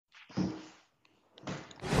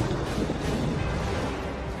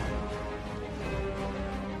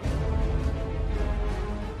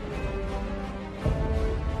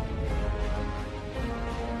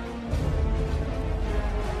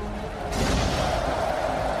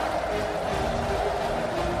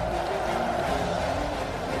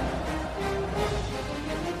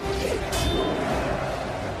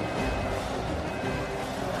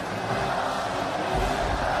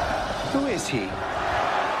guarantee.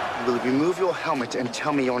 You will remove your helmet and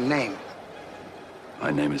tell me your name.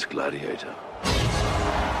 My name is Gladiator.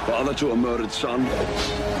 Father to a murdered son,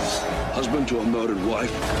 husband to a murdered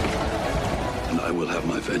wife, and I will have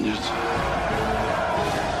my vengeance.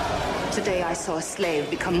 Today I saw a slave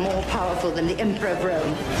become more powerful than the Emperor of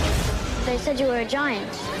Rome. They said you were a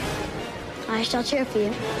giant. I shall cheer for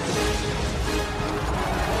you.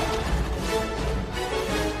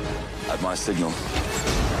 At my signal,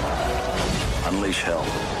 unleash hell.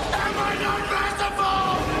 Am I not merciful?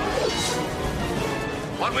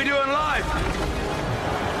 What we do in life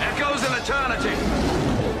echoes in eternity.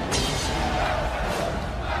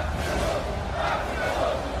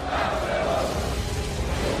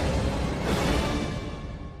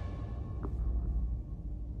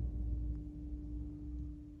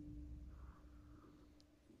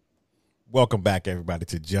 Welcome back, everybody,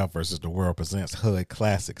 to Jeff versus the World presents Hood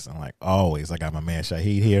Classics. And like always, I got my man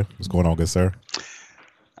Shahid here. What's going on, good sir?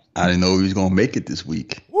 I didn't know he was gonna make it this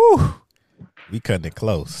week. Woo! We cutting it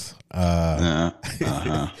close. We had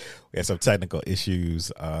some technical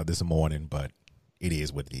issues this morning, but it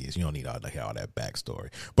is what it is. You don't need all that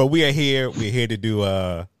backstory. But we are here. We're here to do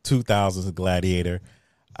 2000s Gladiator.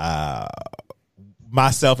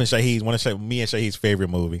 Myself and Shahid, me and Shahid's favorite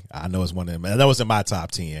movie. I know it's one of them. I know it's in my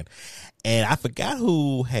top 10. And I forgot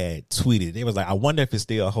who had tweeted. It was like, I wonder if it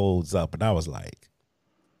still holds up. And I was like,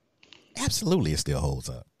 absolutely, it still holds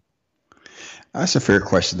up. That's a fair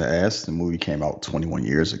question to ask. The movie came out 21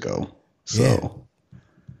 years ago. So, yeah.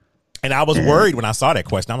 And I was worried when I saw that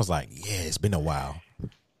question. I was like, yeah, it's been a while.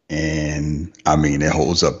 And I mean, it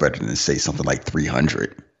holds up better than, say, something like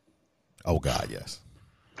 300. Oh, God, yes.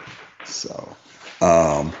 So,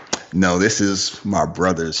 no, this is my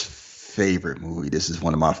brother's favorite movie. This is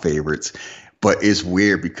one of my favorites, but it's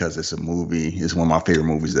weird because it's a movie. It's one of my favorite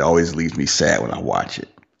movies that always leaves me sad when I watch it.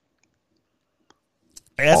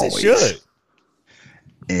 As always. It should.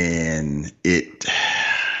 And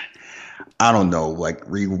I don't know, like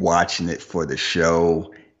rewatching it for the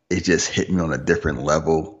show, it just hit me on a different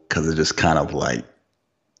level because it's just kind of like,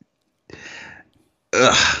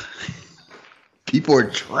 people are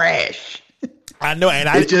trash. I know, and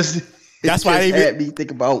that's why it had me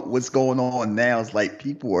think about what's going on now. It's like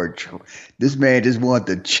people are. This man just wanted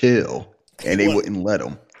to chill, and they wouldn't let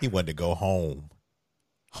him. He wanted to go home.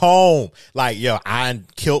 Like, yo, I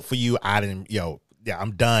killed for you. I didn't. Yo, yeah,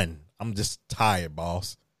 I'm done. I'm just tired,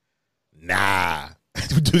 boss. Nah,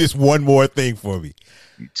 do this one more thing for me.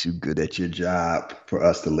 You're too good at your job for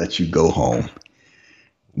us to let you go home.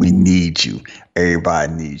 We need you.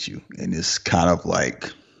 Everybody needs you, and it's kind of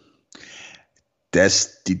like.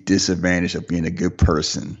 That's the disadvantage of being a good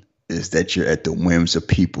person, is that you're at the whims of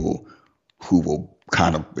people who will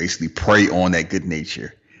kind of basically prey on that good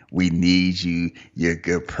nature. We need you. You're a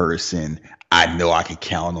good person. I know I can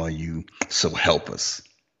count on you. So help us.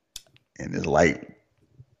 And it's like,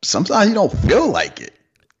 sometimes you don't feel like it.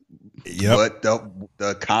 Yep. But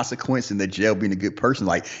the consequence in the jail being a good person,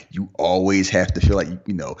 like you always have to feel like,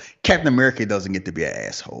 Captain America doesn't get to be an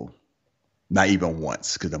asshole. Not even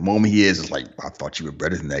once, because the moment he is like, I thought you were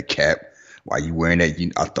better than that, Cap. Why are you wearing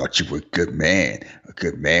that? I thought you were a good man. A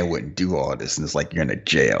good man wouldn't do all this. And it's like you're in a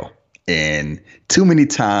jail. And too many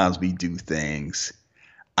times we do things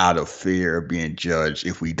out of fear of being judged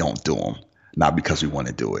if we don't do them. Not because we want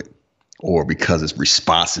to do it. Or because it's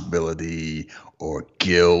responsibility or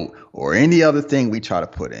guilt or any other thing we try to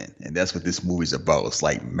put in. And that's what this movie's about. It's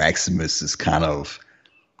like Maximus is kind of,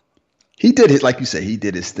 he did it, like you said, he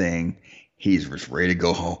did his thing. He's just ready to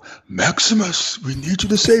go home. Maximus, we need you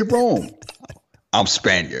to save Rome. I'm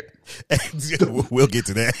Spaniard. We'll get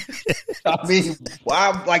to that. I mean,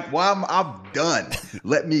 I'm done.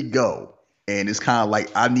 Let me go. And it's kind of like,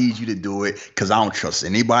 I need you to do it because I don't trust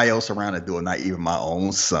anybody else around to do it, not even my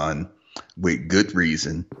own son, with good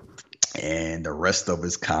reason. And the rest of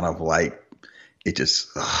it's kind of like, it just,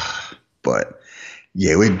 but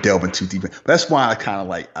yeah, we're delving too deep. But that's why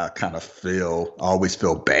I always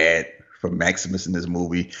feel bad for Maximus in this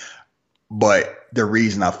movie. But the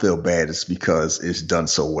reason I feel bad is because it's done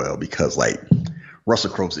so well, because like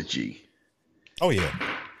Russell Crowe's a G. Oh yeah,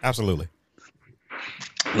 absolutely.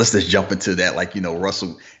 Let's just jump into that. Like,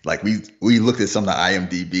 Russell, like we looked at some of the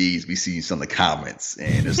IMDb's, we see some of the comments,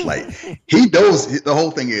 and it's like, he knows, the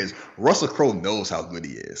whole thing is Russell Crowe knows how good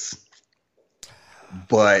he is.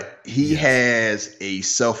 But he has a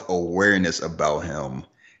self-awareness about him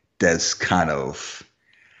that's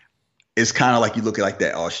it's kind of like you look at like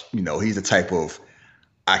that, he's the type of,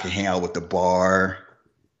 I can hang out with the bar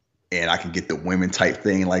and I can get the women type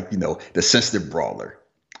thing, like, the sensitive brawler.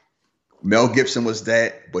 Mel Gibson was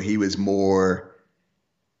that, but he was more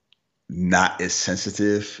not as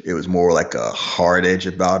sensitive. It was more like a hard edge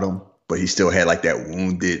about him, but he still had like that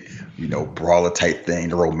wounded, brawler type thing,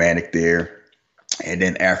 the romantic there. And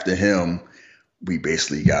then after him, we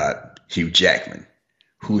basically got Hugh Jackman,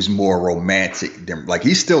 who's more romantic than, like,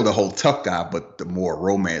 he's still the whole tough guy, but the more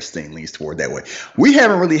romance thing leans toward that way. We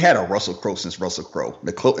haven't really had a Russell Crowe since Russell Crowe.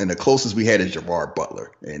 And the closest we had is Gerard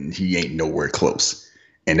Butler, and he ain't nowhere close.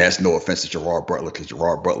 And that's no offense to Gerard Butler, because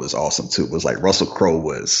Gerard Butler is awesome too. It was like Russell Crowe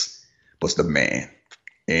was the man,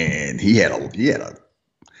 and that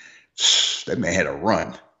man had a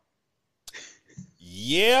run.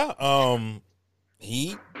 Yeah,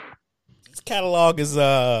 his catalog is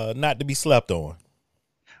not to be slept on.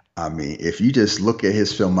 I mean, if you just look at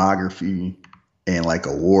his filmography and like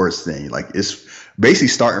awards thing, like it's basically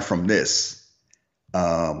starting from this,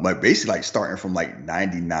 starting from like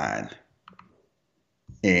 99.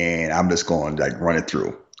 And I'm just going to like run it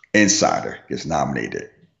through. Insider gets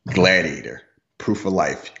nominated. Gladiator, Proof of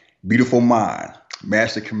Life, Beautiful Mind,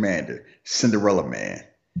 Master Commander, Cinderella Man,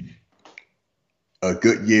 A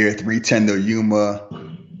Good Year, 310 No Yuma,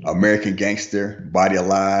 American Gangster, Body of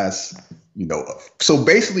Lies. So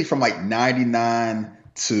basically from like 99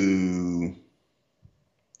 to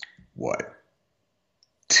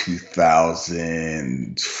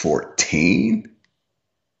 2014.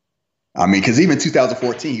 I mean, because even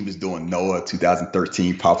 2014, he was doing Noah.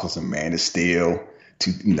 2013, Pops and Man of Steel.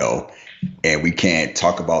 And we can't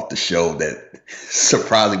talk about the show that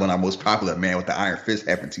surprisingly one of our most popular, Man with the Iron Fist,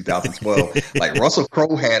 happened in 2012. Like Russell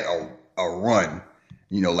Crowe had a run,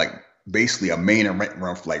 like basically a main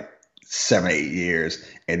run for like 7-8 years,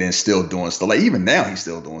 and then still doing stuff. Like even now, he's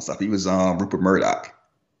still doing stuff. He was Rupert Murdoch.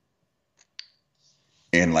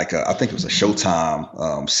 And like I think it was a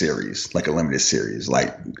Showtime series, like a limited series.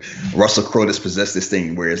 Like Russell Crowe just possessed this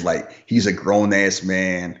thing where it's like he's a grown ass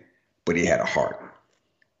man, but he had a heart.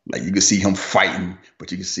 Like you can see him fighting,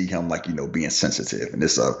 but you can see him like being sensitive, and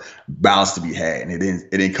it's a balance to be had. And it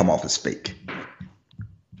didn't come off as fake.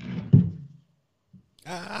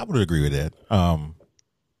 I would agree with that.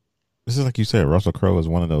 This is like you said, Russell Crowe is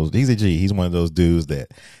one of those. He's a G. He's one of those dudes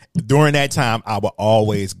that during that time I would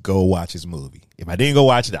always go watch his movie. If I didn't go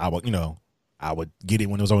watch it, I would get it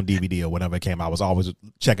when it was on DVD or whenever it came. I was always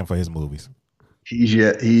checking for his movies.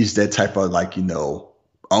 He's that type of like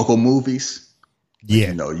uncle movies.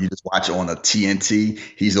 Yeah, you just watch it on a TNT.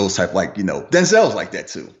 He's those type like Denzel's like that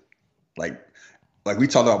too. Like we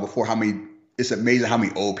talked about before, it's amazing how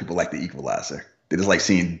many old people like The Equalizer. They just like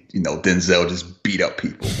seeing Denzel just beat up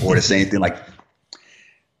people, or the same thing like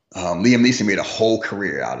Liam Neeson made a whole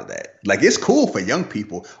career out of that. Like it's cool for young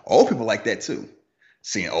people. Old people like that too.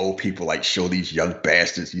 Seeing old people like show these young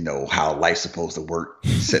bastards, how life's supposed to work,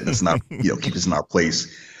 setting us up, keep us in our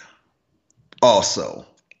place. Also,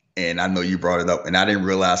 and I know you brought it up, and I didn't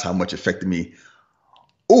realize how much it affected me.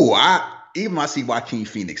 Oh, I see Joaquin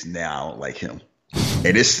Phoenix now like him,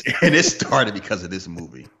 and it started because of this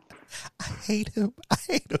movie. I hate him.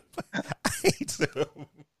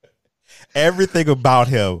 Everything about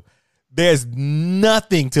him. There's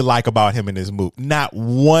nothing to like about him in this movie. Not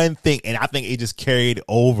one thing. And I think it just carried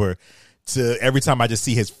over to every time I just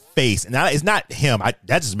see his face. And it's not him.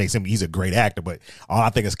 That just makes him, he's a great actor, but all I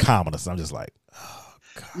think is commoners. I'm just like, oh,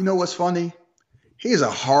 God. You know what's funny? He's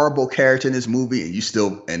a horrible character in this movie, and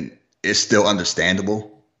it's still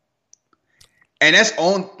understandable. And that's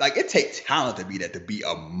it takes talent to be that, to be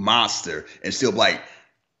a monster and still like,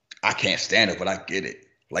 I can't stand it, but I get it.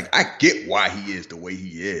 Like, I get why he is the way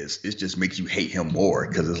he is. It just makes you hate him more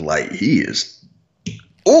because it's like, he is.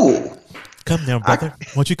 Oh, come down, brother.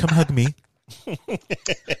 Won't you come hug me?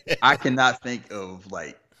 I cannot think of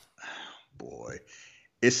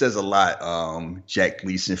it says a lot. Jack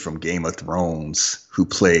Gleason from Game of Thrones, who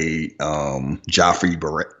played Joffrey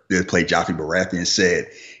Baratheon, said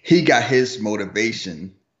he got his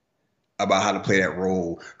motivation about how to play that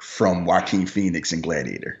role from Joaquin Phoenix in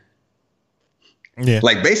Gladiator. Yeah,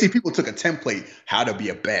 like basically people took a template how to be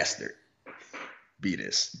a bastard, be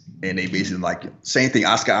this, and they basically like same thing.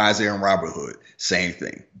 Oscar Isaac and Robert Hood, same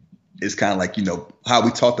thing. It's kind of like how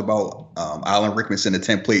we talked about Alan Rickman in the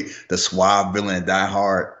template, the suave villain in Die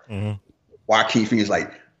Hard. Mm-hmm. Joaquin Phoenix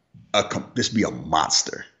like just be a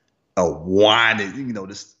monster, a whining,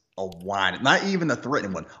 a whining, not even a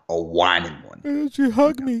threatening one, a whining one. Would you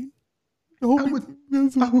hug me? I would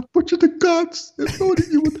put you to guts if only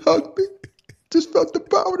you would hug me. Just felt the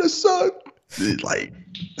power of the sun. Like,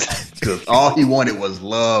 because all he wanted was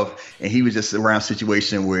love, and he was just around a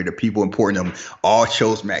situation where the people important to him all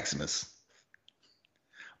chose Maximus.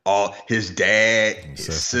 All his dad,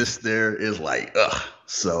 his sister is like, ugh.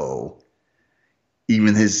 So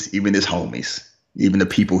even his homies, Even the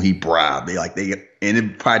people he bribed, and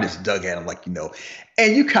it probably just dug at him,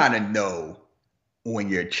 and you kind of know when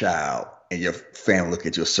you're a child and your family look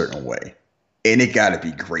at you a certain way, and it got to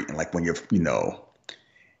be great. And when you're,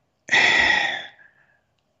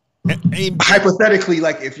 hypothetically,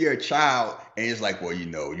 if you're a child and it's well,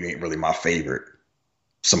 you ain't really my favorite.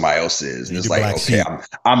 Somebody else is. And it's okay,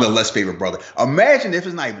 I'm the less favorite brother. Imagine if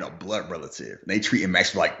it's not even a blood relative. They treat him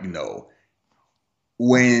Max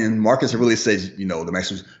when Marcus Aurelius says, the Max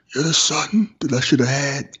was, you're the son that I should have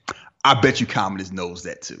had. I bet you Commodus knows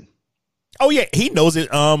that too. Oh yeah, he knows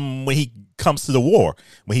it. When he comes to the war,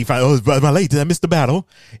 when he finds, oh, my late, did I miss the battle?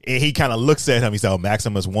 And he kind of looks at him. He said, "Oh,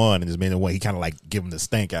 Maximus won," and his men won. He kind of give him the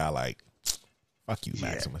stink eye, "Fuck you,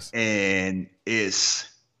 Maximus." And it's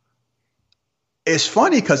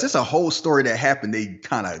funny because it's a whole story that happened. They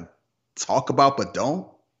kind of talk about, but don't.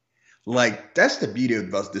 That's the beauty of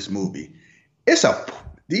this movie.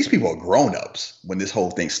 These people are grown ups when this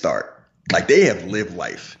whole thing start. They have lived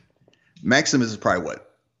life. Maximus is probably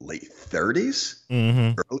late 30s,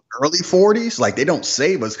 early 40s. They don't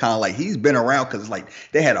say, but it's kind of he's been around because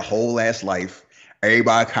they had a whole ass life.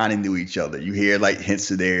 Everybody kind of knew each other. You hear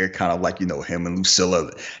hints of there, kind of him and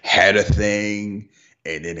Lucilla had a thing,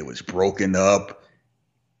 and then it was broken up.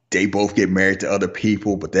 They both get married to other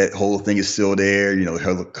people, but that whole thing is still there.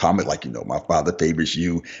 Her comment my father favors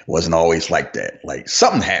you wasn't always like that.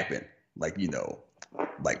 Something happened.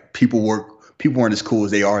 People weren't as cool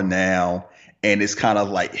as they are now. And it's kind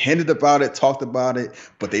of hinted about it, talked about it,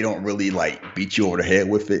 but they don't really beat you over the head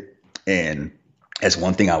with it. And that's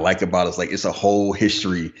one thing I like about it. It's a whole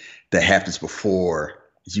history that happens before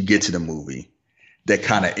you get to the movie that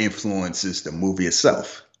kind of influences the movie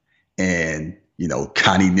itself. And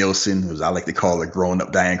Connie Nielsen, who I like to call her grown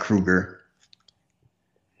up Diane Kruger,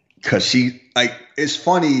 because she it's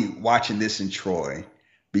funny watching this in Troy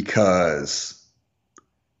because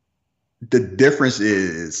the difference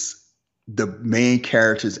is the main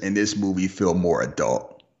characters in this movie feel more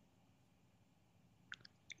adult.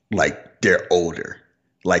 They're older.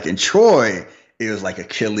 In Troy, it was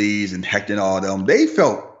Achilles and Hector and all of them. They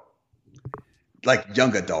felt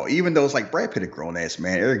young adult, even though it's Brad Pitt a grown ass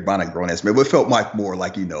man, Eric Bana a grown ass man, but it felt more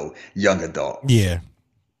young adult. Yeah.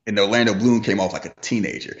 And Orlando Bloom came off like a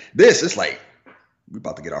teenager. This is we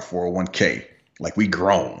about to get our 401k. We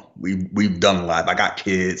grown. We've done a lot. I got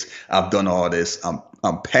kids. I've done all this.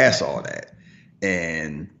 I'm past all that.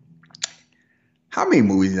 And how many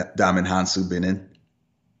movies Diamond Hansu been in?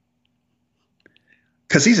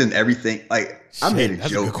 Because he's in everything. I made a that's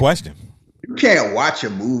joke. A good question. You can't watch a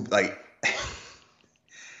movie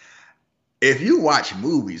if you watch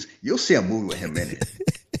movies, you'll see a movie with him in it.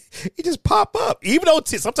 He just pop up. Even though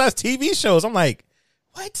sometimes TV shows, I'm like,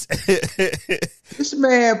 what? This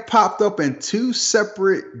man popped up in 2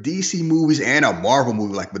 separate DC movies and a Marvel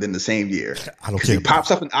movie within the same year. I don't care. He pops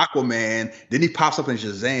up in Aquaman, then he pops up in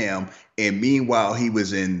Shazam, and meanwhile he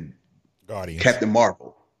was in Guardians. Captain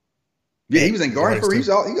Marvel. Yeah, he was in Guardians.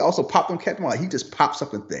 He also popped on Captain Marvel. He just pops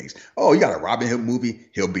up in things. Oh, you got a Robin Hood movie,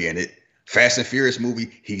 he'll be in it. Fast and Furious movie,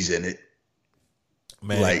 he's in it.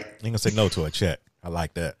 Man, ain't gonna say no to a check. I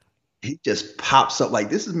like that. He just pops up.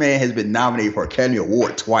 This man has been nominated for Academy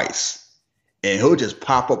Award twice, and he'll just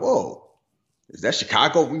pop up. Oh, is that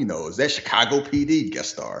Chicago? Is that Chicago PD guest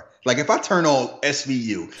star? If I turn on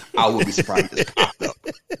SVU, I would be surprised he just popped up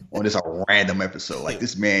on this a random episode.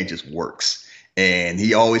 This man just works, and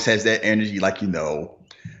he always has that energy.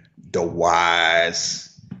 The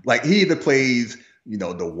wise. He either plays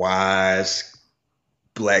the wise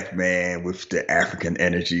Black man with the African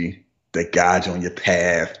energy that guides you on your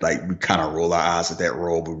path. We kind of roll our eyes at that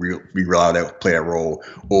role, but we realize that play that role,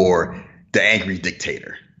 or the angry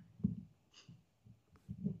dictator,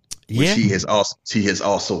 which he has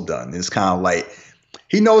also done. It's kind of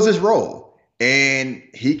he knows his role and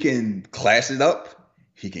he can class it up,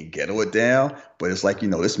 he can ghetto it down, but it's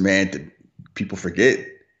this man. People forget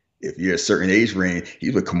if you're a certain age range, he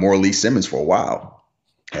was with Kimora Lee Simmons for a while,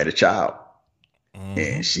 had a child.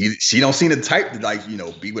 And she don't seem the type to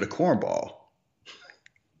be with a cornball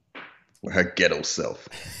with her ghetto self.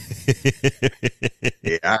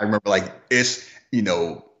 Yeah, I remember it's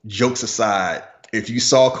jokes aside, if you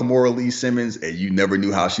saw Kimora Lee Simmons and you never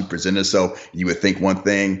knew how she presented herself, you would think one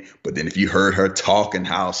thing, but then if you heard her talk and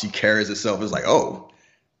how she carries herself, it's oh,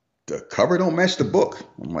 the cover don't match the book.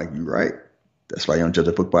 I'm you're right. That's why you don't judge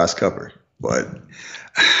a book by its cover. But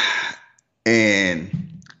and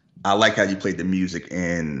I like how you played the music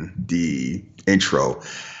in the intro.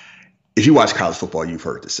 If you watch college football, you've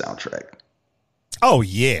heard the soundtrack. Oh,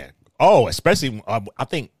 yeah. Oh, especially, I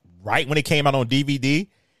think right when it came out on DVD,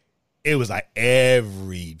 it was like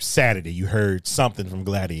every Saturday you heard something from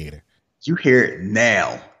Gladiator. You hear it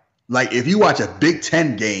now. Like if you watch a Big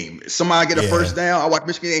Ten game, somebody get a first down. I watch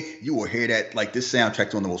Michigan game. You will hear that. Like this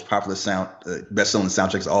soundtrack's one of the most popular best-selling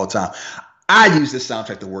soundtracks of all time. I use this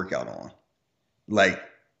soundtrack to work out on. Like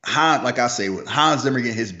I say, with Hans Zimmer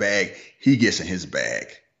getting his bag, he gets in his bag,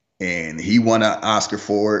 and he won an Oscar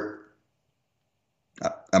for it.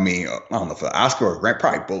 I mean, I don't know if an Oscar or a Grant,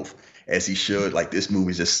 probably both, as he should. Like this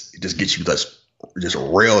movie just gets you just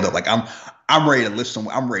railed up. Like I'm ready to lift some.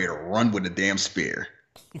 I'm ready to run with a damn spear,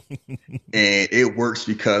 and it works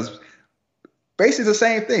because basically the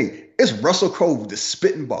same thing. It's Russell Crowe just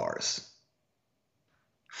spitting bars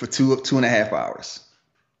for 2.5 hours.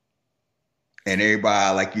 And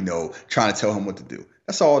everybody, like, trying to tell him what to do.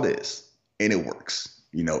 That's all it is. And it works.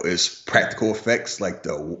 It's practical effects, like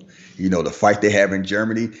the fight they have in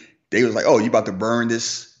Germany. They was like, oh, you about to burn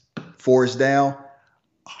this forest down?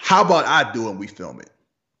 How about I do it and we film it?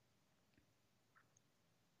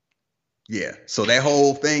 Yeah. So that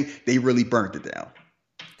whole thing, they really burnt it down.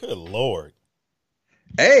 Good Lord.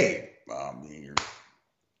 Hey,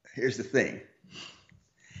 here's the thing.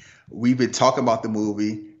 We've been talking about the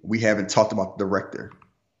movie. We haven't talked about the director.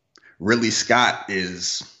 Ridley Scott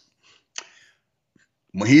is,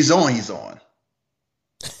 when he's on, he's on.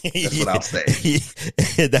 That's what I'll say.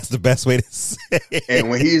 That's the best way to say it. And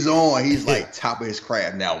when he's on, he's like top of his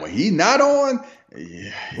craft. Now, when he's not on,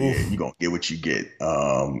 you're going to get what you get.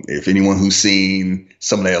 If anyone who's seen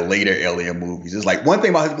some of their later Alien movies, it's like one thing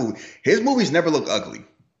about his movies never look ugly.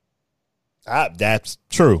 That's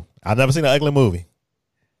true. I've never seen an ugly movie.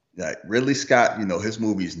 Like Ridley Scott, his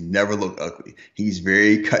movies never look ugly. He's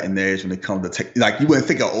very cutting edge when it comes to tech. Like you wouldn't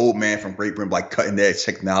think an old man from Great Britain like cutting edge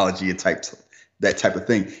technology and that type of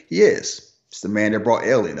thing. He is. It's the man that brought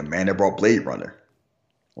Alien, the man that brought Blade Runner.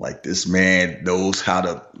 Like this man knows how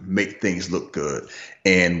to make things look good.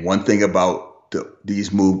 And one thing about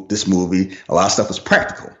this movie, a lot of stuff is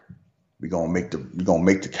practical. We're gonna make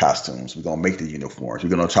the costumes. We're gonna make the uniforms. We're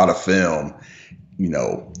gonna try to film,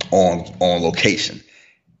 on location.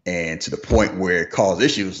 And to the point where it caused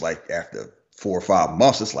issues, like after 4 or 5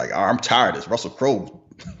 months, it's like, I'm tired of this. Russell Crowe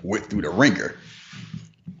went through the ringer.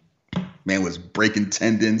 Man was breaking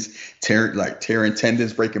tendons, tearing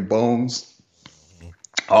tendons, breaking bones,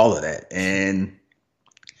 all of that. And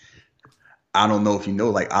I don't know if you know,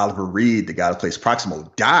 like Oliver Reed, the guy that plays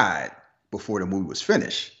Proximo, died before the movie was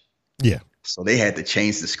finished. Yeah. So they had to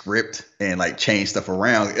change the script and like change stuff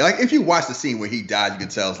around. Like if you watch the scene where he died, you can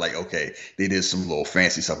tell it's like, okay, they did some little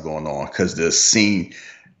fancy stuff going on, because the scene,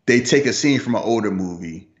 they take a scene from an older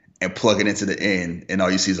movie and plug it into the end, and all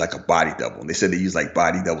you see is like a body double. And they said they use like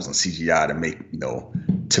body doubles and CGI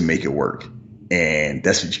to make it work. And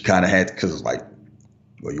that's what you kind of had, because it's like,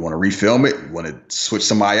 well, you want to refilm it? You want to switch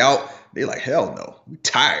somebody out? They're like, hell no, we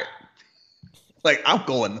tired. Like I'm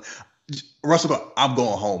going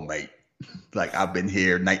home, mate. Like I've been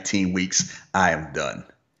here 19 weeks. I am done.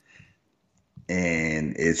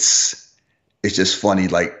 And it's just funny,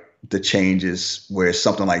 like the changes where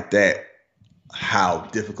something like that, how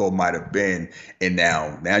difficult it might have been. And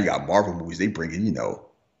now you got Marvel movies. They bring in,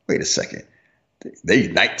 wait a second. They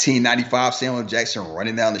 1995 Samuel Jackson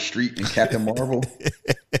running down the street in Captain Marvel.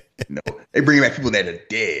 They bring back people that are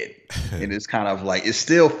dead. And it's kind of like, it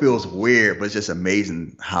still feels weird, but it's just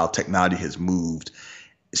amazing how technology has moved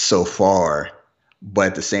so far. But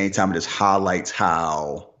at the same time, it just highlights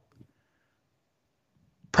how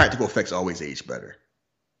practical effects always age better,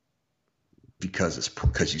 because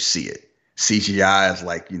you see it. CGI is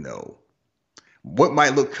like, what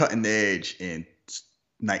might look cutting edge in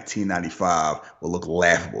 1995 will look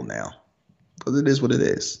laughable now, because it is what it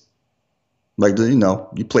is. Like,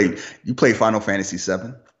 you played Final Fantasy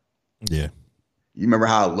VII. Yeah. You remember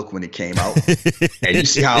how it looked when it came out, and you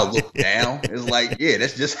see how it looked now. It's like, yeah,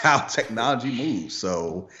 that's just how technology moves.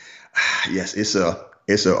 So, yes, it's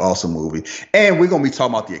an awesome movie, and we're gonna be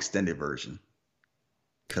talking about the extended version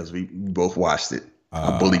because we both watched it.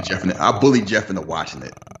 I bullied Jeff into watching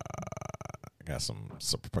it. I got some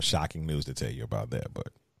shocking news to tell you about that, but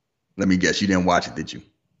let me guess, you didn't watch it, did you?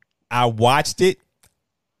 I watched it.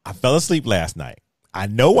 I fell asleep last night. I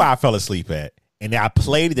know where I fell asleep at. And I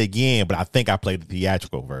played it again, but I think I played the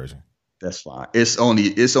theatrical version. That's fine. It's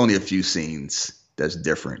only a few scenes that's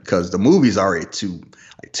different, because the movie's already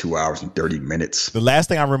 2 hours and 30 minutes. The last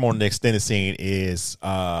thing I remember on the extended scene is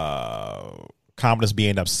Commodus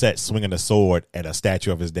being upset, swinging a sword at a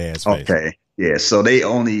statue of his dad's face. Okay, yeah. So they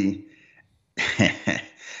only,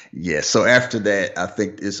 yeah. So after that, I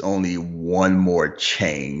think it's only one more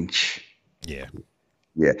change. Yeah.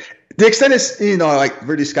 Yeah. The extended, like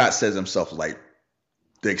Ridley Scott says himself, like,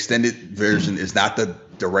 the extended version is not the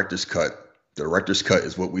director's cut. The director's cut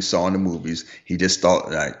is what we saw in the movies. He just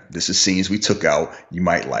thought, like, this is scenes we took out you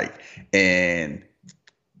might like. And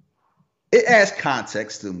it adds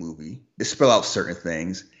context to the movie. It spells out certain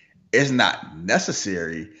things. It's not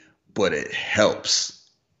necessary, but it helps.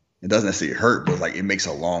 It doesn't necessarily hurt, but like it makes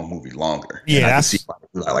a long movie longer. Yeah, and I can see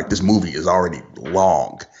like this movie is already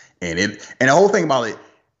long. And the whole thing about it,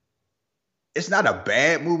 it's not a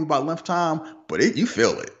bad movie by length time, but you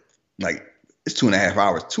feel it. Like it's 2.5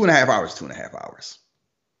 hours. 2.5 hours, 2.5 hours.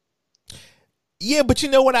 Yeah, but you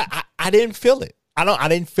know what? I didn't feel it. I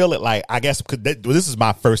didn't feel it like, I guess because this is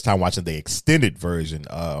my first time watching the extended version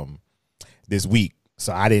this week.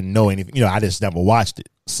 So I didn't know anything. You know, I just never watched it.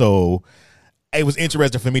 So it was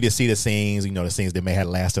interesting for me to see the scenes, you know, the scenes that may have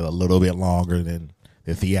lasted a little bit longer than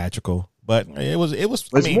the theatrical. But it was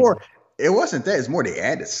more, it wasn't that, it's more they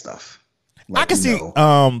added stuff. Like, I can see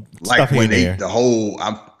like stuff when there. the whole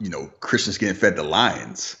Christians getting fed the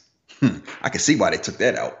lions. I can see why they took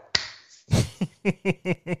that out.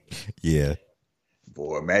 Yeah.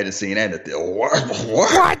 Boy, imagine seeing that at the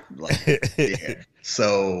what? Like, yeah.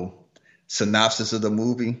 So, synopsis of the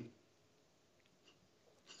movie.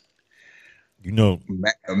 You know,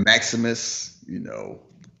 Maximus,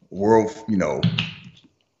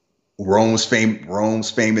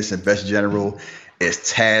 Rome's famous and best general is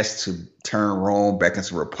tasked to turn Rome back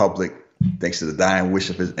into a republic thanks to the dying wish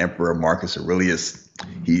of his emperor Marcus Aurelius.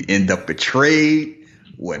 He ended up betrayed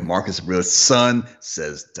when Marcus Aurelius' son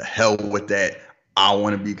says, "To hell with that. I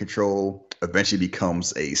want to be in control." Eventually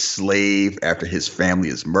becomes a slave after his family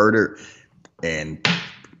is murdered and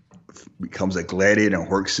becomes a gladiator and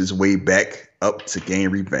works his way back up to gain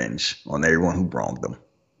revenge on everyone who wronged them.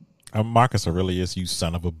 Marcus Aurelius, you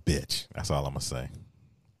son of a bitch. That's all I'm going to say.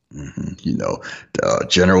 Mm-hmm. The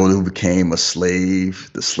general who became a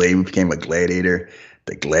slave, the slave who became a gladiator,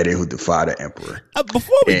 the gladiator who defied the emperor.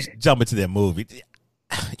 Before we jump into that movie,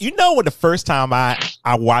 you know what, the first time I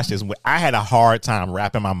watched this, I had a hard time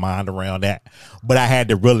wrapping my mind around that, but I had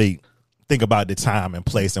to really think about the time and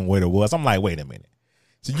place and where it was. I'm like, wait a minute.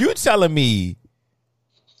 So you're telling me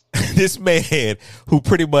this man who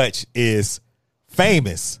pretty much is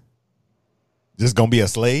famous just gonna be a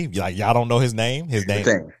slave? Like, y'all don't know his name? His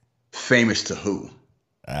name? Famous to who?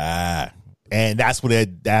 And that's when I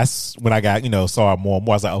got, saw it more and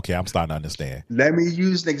more. I was like, okay, I'm starting to understand. Let me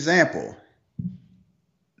use an example.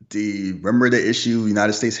 Remember the issue the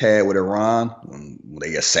United States had with Iran when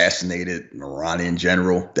they assassinated an Iranian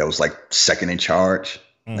general that was like second in charge,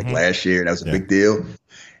 like last year? That was a big deal.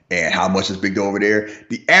 And how much is big over there?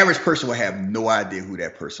 The average person would have no idea who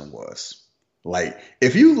that person was. Like,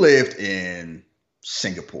 if you lived in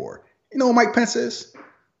Singapore, you know who Mike Pence is?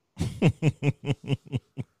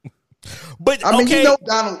 But I mean, okay.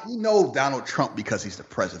 you know Donald Trump because he's the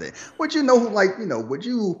president. Would you know who, would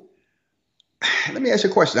you? Let me ask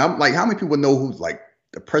you a question. I'm like, how many people know who like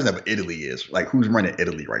the president of Italy is? Like, who's running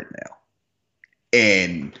Italy right now?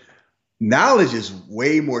 And knowledge is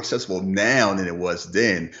way more accessible now than it was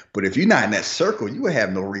then. But if you're not in that circle, you would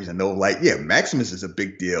have no reason to know. Like, yeah, Maximus is a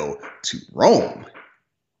big deal to Rome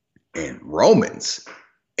and Romans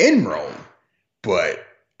in Rome, but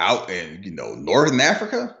out in Northern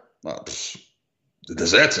Africa, the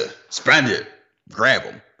deserter, Spaniard, grab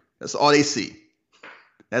him. That's all they see.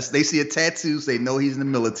 They see a tattoos, they know he's in the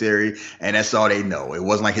military, and that's all they know. It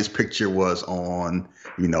wasn't like his picture was on,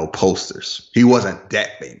 posters. He wasn't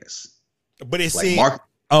that famous. But it's like Marcus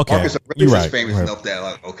Aurelius is famous enough that,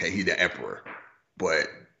 like, okay, he's the emperor. But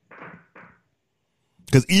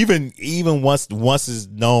because even once it's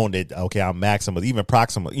known that, okay, I'm Maximus, even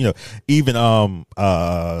Proxima,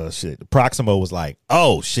 Proxima was like,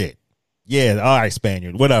 oh shit, yeah, all right,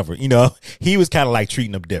 Spaniard, whatever. He was kind of like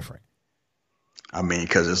treating them different. I mean,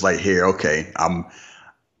 because it's like, here, okay, I'm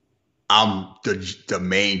the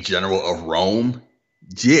main general of Rome.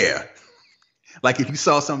 Yeah. Like, if you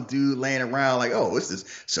saw some dude laying around, like, oh, this is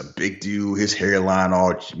some big dude, his hairline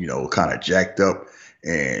all, kind of jacked up,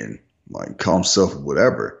 and like call himself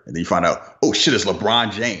whatever. And then you find out, oh shit, it's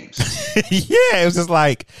LeBron James. Yeah, it was just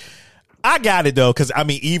like, I got it though. Cause I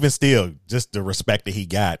mean, even still, just the respect that he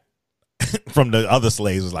got from the other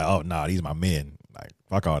slaves was like, oh no, these are my men. Like,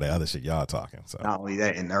 fuck all that other shit y'all talking. So not only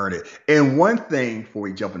that, and earned it. And one thing before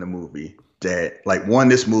we jump in the movie that, like,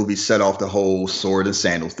 this movie set off the whole sword and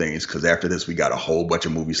sandal things, because after this we got a whole bunch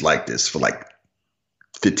of movies like this for like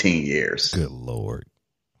 15 years. Good Lord.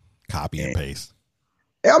 Copy and paste.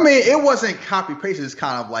 I mean, it wasn't copy paste. It's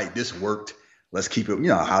kind of like, this worked. Let's keep it.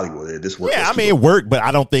 Hollywood. This worked. Yeah, I mean, it worked, but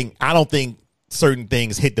I don't think certain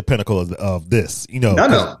things hit the pinnacle of this. None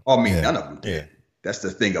of them. I mean, none of them did. that's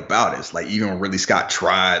the thing about it. It's like even when Ridley Scott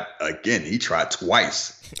tried again, he tried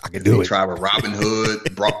twice. I can do He it. tried with Robin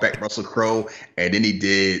Hood, brought back Russell Crowe, and then he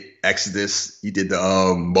did Exodus. He did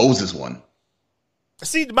the Moses one.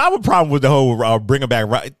 See, my problem with the whole bringing back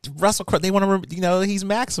Russell Crowe, they want to, he's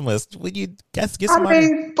Maximus. Would you get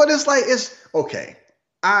somebody? But it's like it's okay.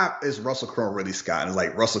 It's Russell Crowe and Ridley Scott. And it's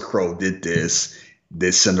like Russell Crowe did this,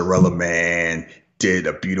 did Cinderella Man, did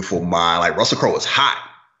A Beautiful Mind. Like Russell Crowe was hot,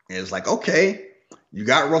 and it's like okay, you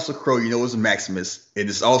got Russell Crowe. You know it's Maximus, and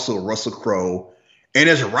it's also Russell Crowe, and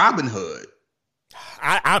it's Robin Hood.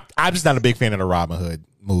 I'm just not a big fan of the Robin Hood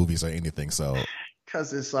movies or anything. So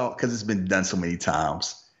because it's been done so many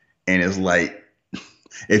times, and it's like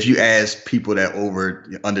if you ask people that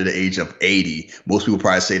under the age of 80, most people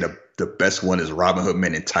probably say the best one is Robin Hood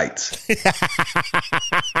Men in Tights.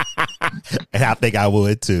 And I think I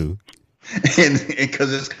would too. And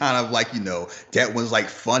because it's kind of like, that one's like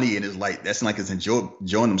funny and it's like, that's like it's enjoying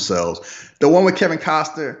themselves. The one with Kevin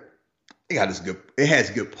Costner, it has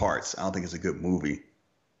good parts. I don't think it's a good movie.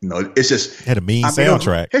 It's just had a mean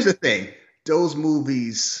soundtrack. Here's the thing. Those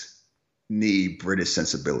movies need British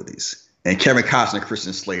sensibilities. And Kevin Costner and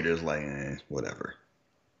Christian Slater is like, whatever.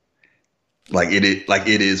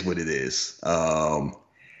 It is what it is.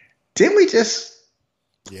 Didn't we just?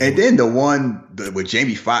 Yeah, and then the one with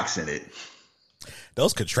Jamie Foxx in it.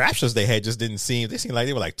 Those contraptions they had just didn't seem. They seemed like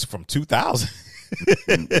they were like from 2000.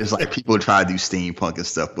 It's like people try to do steampunk and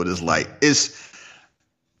stuff, but it's like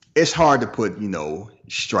it's hard to put lightning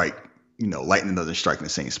doesn't strike in the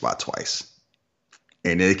same spot twice.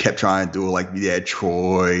 And they kept trying to do it. Like we had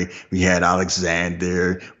Troy, we had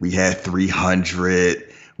Alexander, we had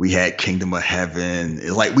 300, we had Kingdom of Heaven.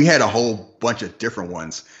 It's like we had a whole bunch of different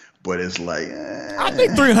ones, but it's like I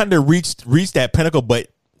think 300 reached that pinnacle, but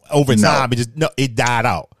over time it died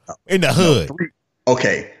out in the hood.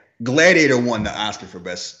 Okay, Gladiator won the Oscar for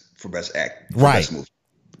best act, right? Best movie.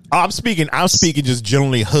 I'm speaking just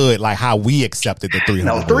generally hood, like how we accepted the 300.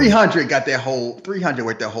 No, 300 got that whole 300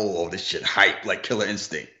 with that whole this shit hype like Killer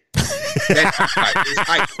Instinct. That's hype. It's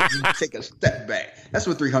hype. You take a step back. That's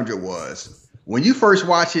what 300 was. When you first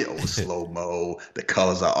watch it, slow mo. The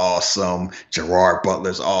colors are awesome. Gerard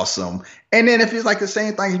Butler's awesome. And then if it's like the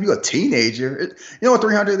same thing, if you're a teenager, you know what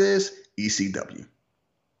 300 is? ECW.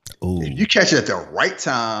 Ooh. If you catch it at the right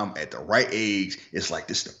time, at the right age, it's like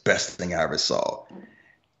this is the best thing I ever saw.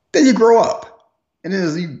 Then you grow up, and then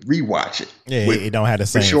you rewatch it. Yeah, it don't have the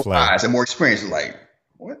same with your flavor. eyes and more experience. Like,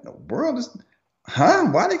 what in the world is? Huh?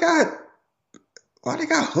 Why they got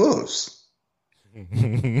hooves?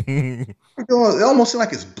 It almost seems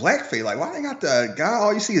like it's blackface. Like, why they got the guy?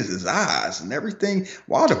 All you see is his eyes and everything.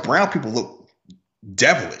 Why all the brown people look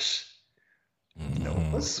devilish?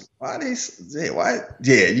 Why?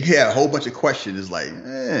 Yeah, you had a whole bunch of questions. It's like,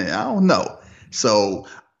 I don't know. So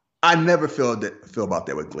I never feel about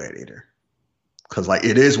that with Gladiator, because like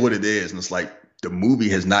it is what it is, and it's like the movie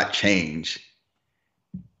has not changed.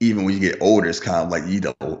 Even when you get older, it's kind of like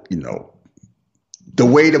the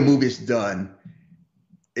way the movie is done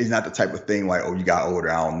is not the type of thing like, oh, you got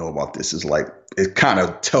older, I don't know about this. It's like it kind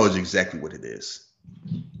of tells you exactly what it is.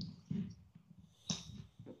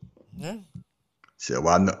 Yeah. So,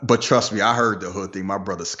 but trust me, I heard the hood thing. My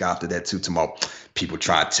brother scoffed at that too. Tomorrow, people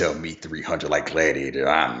try to tell me 300 like Gladiator.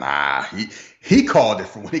 Nah, he called it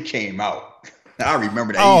from when it came out. I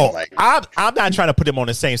remember that. Oh, I'm not trying to put him on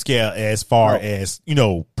the same scale as far as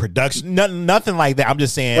production. Nothing like that. I'm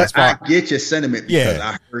just saying. But I get your sentiment because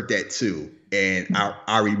I heard that too, and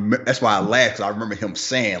I remember. That's why I laughed, because I remember him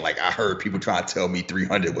saying like I heard people trying to tell me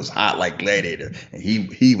 300 was hot like Gladiator, and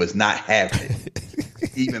he was not having it.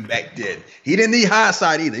 Even back then, he didn't need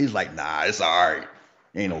hindsight either. He's like, nah, it's all right.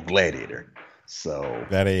 Ain't no Gladiator. So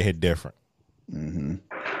that ain't hit different. Mm-hmm.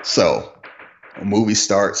 So a movie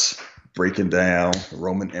starts breaking down the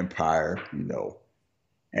Roman Empire,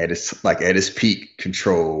 at its peak,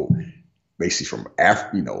 control basically from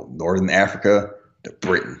Northern Africa to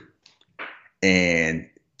Britain. And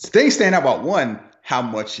things stand out about one, how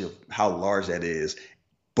large that is,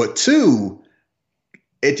 but two,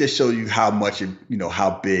 it just shows you how much,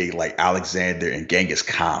 how big like Alexander and Genghis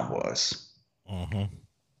Khan was.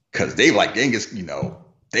 Because they like Genghis,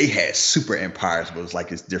 they had super empires, but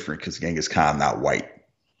it's different because Genghis Khan not white.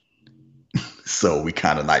 So we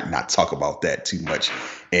kind of not talk about that too much.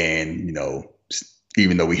 And,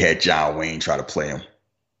 even though we had John Wayne try to play him,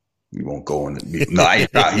 we won't go into he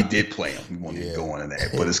did play him. We won't even go into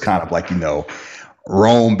that. But it's kind of like,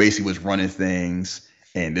 Rome basically was running things.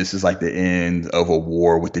 And this is like the end of a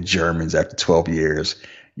war with the Germans after 12 years.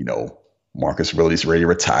 Marcus Aurelius ready to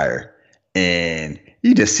retire. And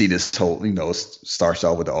you just see this whole, starts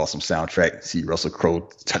off with the awesome soundtrack. See Russell Crowe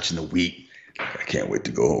touching the wheat. I can't wait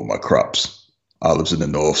to go home with my crops. Olives in the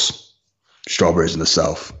north, strawberries in the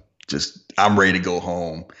south. Just, I'm ready to go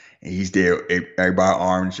home. And he's there, everybody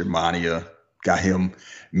armed, Germania, got him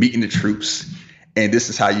meeting the troops. And this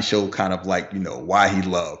is how you show kind of like, why he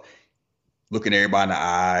loved. Looking everybody in the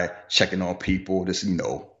eye, checking on people. This, kind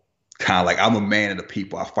of like, I'm a man of the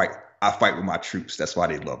people. I fight with my troops. That's why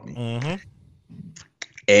they love me. Mm-hmm.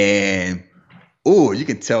 And, you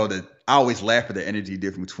can tell that I always laugh at the energy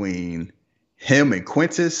difference between him and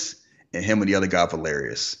Quintus and him and the other guy,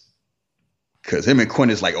 Valerius. Because him and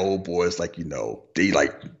Quintus, like old boys, like, they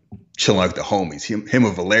like chilling like the homies. Him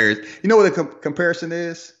and Valerius. You know what the comparison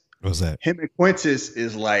is? What's that? Him and Quintus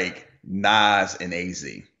is like Nas and AZ.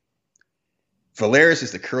 Valerius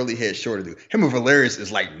is the curly head shorter dude. Him and Valerius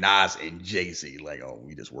is like Nas and Jay-Z. Like,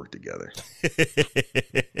 we just work together.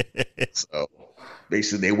 So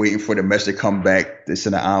basically they waiting for the message to come back. They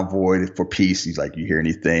send an envoy for peace. He's like, you hear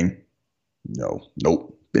anything? No.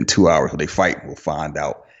 Nope. Been 2 hours. When they fight, we'll find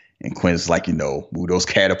out. And Quinn's like, move those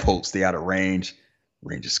catapults. Stay out of range.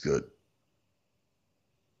 Range is good.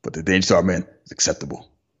 But the danger star man is acceptable.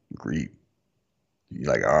 Agreed. He's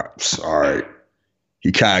like, all right.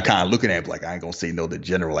 He kind of looking at him like, I ain't gonna say no to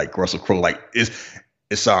General. Like Russell Crowe, like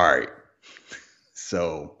it's all right.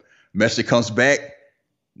 So message comes back,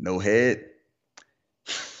 no head.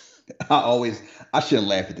 I shouldn't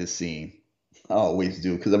laugh at this scene. I always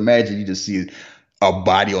do, because imagine you just see a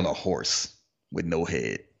body on a horse with no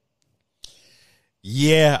head.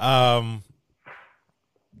 Yeah,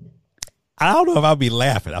 I don't know if I'll be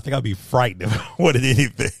laughing. I think I'll be frightened more than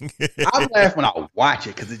anything. I laugh when I watch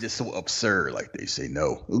it because it's just so absurd. Like they say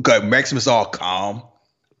no. Okay, Maximus all calm.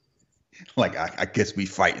 Like I guess we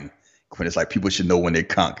fighting. Quintus like people should know when they're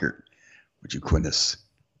conquered. Would you, Quintus?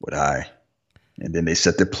 Would I? And then they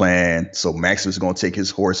set their plan. So Maximus is going to take his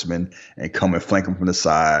horsemen and come and flank him from the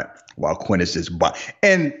side while Quintus is by.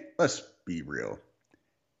 And let's be real.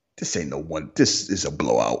 This ain't no one. This is a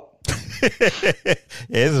blowout. Yeah,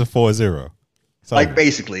 this is a 4-0. Like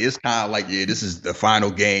basically, it's kind of like, this is the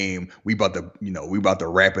final game. We about to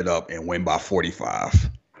wrap it up and win by 45.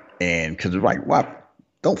 And because it's like, why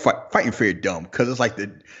don't fighting fair dumb? Because it's like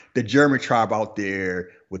the German tribe out there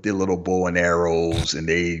with their little bow and arrows and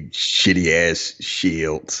they shitty ass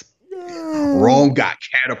shields. Rome got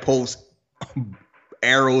catapults,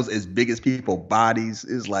 arrows as big as people's bodies.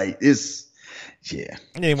 It's like yeah.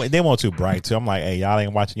 They want too bright too. I'm like, hey, y'all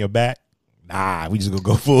ain't watching your back. Nah, we just gonna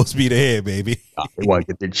go full speed ahead, baby. They want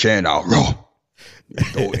to get their chin out.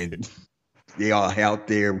 And they all out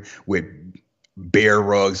there with bear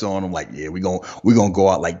rugs on them. Like, yeah, we gonna go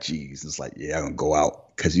out like G's. It's like, yeah, I'm gonna go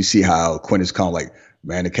out because you see how Quintus come like,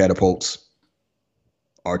 man, the catapults,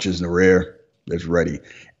 archers in the rear, that's ready,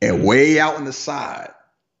 and way out on the side,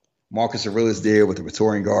 Marcus Aurelius there with the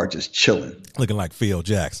Praetorian Guard just chilling, looking like Phil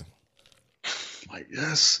Jackson. Like,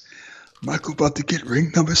 yes. Michael about to get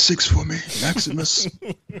ring number 6 for me. Maximus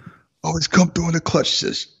always come through in the clutch.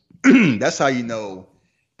 That's how you know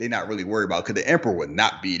they're not really worried about, because the Emperor would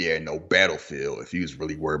not be there in no battlefield if he was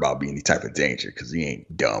really worried about being any type of danger, because he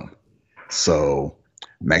ain't dumb. So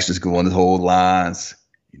Maximus go on the whole lines,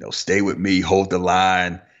 stay with me, hold the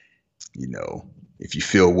line. If you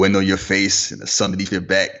feel wind on your face and the sun beneath your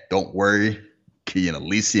back, don't worry. In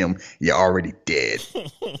Elysium, you're already dead.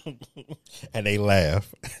 And they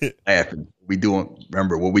laugh. Laughing.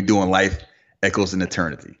 Remember, what we do in life echoes in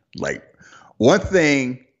eternity. Like, one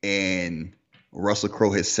thing, and Russell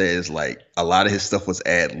Crowe has says, like, a lot of his stuff was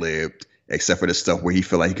ad-libbed, except for the stuff where he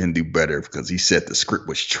felt like he can do better because he said the script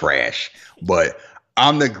was trash. But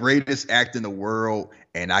I'm the greatest actor in the world,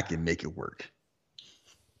 and I can make it work.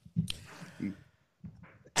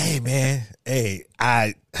 Hey man, it's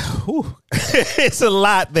a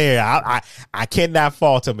lot there. I cannot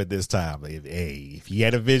fault him at this time. If he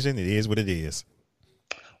had a vision, it is what it is.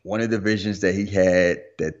 One of the visions that he had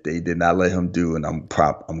that they did not let him do, and I'm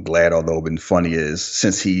glad, although it's been funny, is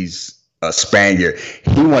since he's a Spaniard,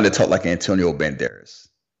 he wanted to talk like Antonio Banderas.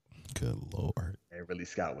 Good Lord. And Ridley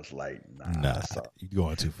Scott was like, nah, you're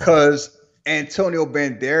going too far. Because Antonio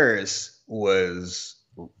Banderas was,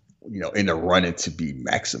 in the running to be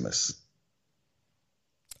Maximus.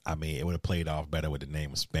 I mean, it would have played off better with the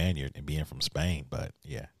name of Spaniard and being from Spain, but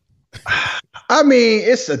yeah. I mean,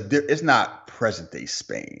 it's not present day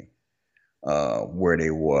Spain where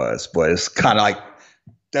they was, but it's kind of like,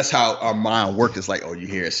 that's how our mind works. It's like, oh, you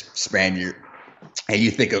hear Spaniard and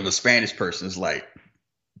you think of a Spanish person. It's like,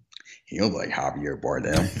 He don't like Javier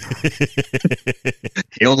Bardem.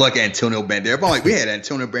 He don't like Antonio Banderas. But like we had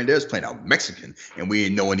Antonio Banderas playing out Mexican, and we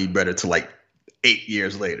didn't know any better till like 8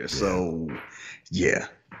 years later. So yeah.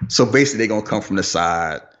 So basically, they're gonna come from the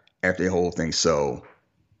side after the whole thing. So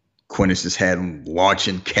Quintus just had them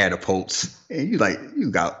launching catapults, and you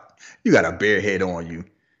got a bare head on you,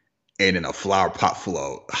 and then a flower pot full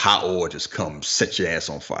of hot oil just comes set your ass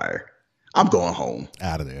on fire. I'm going home.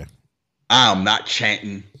 Out of there. I'm not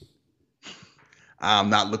chanting.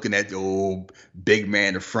 I'm not looking at the old big man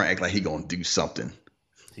in the front act like he gonna do something.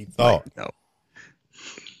 He thought. Like, no.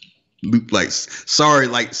 Luke,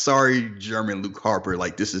 sorry, German Luke Harper.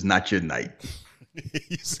 Like, this is not your night.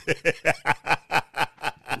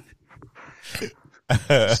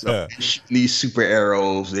 So, these super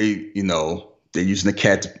arrows, they're using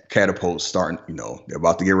the catapult starting, they're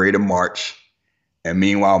about to get ready to march. And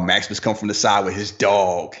meanwhile, Maximus come from the side with his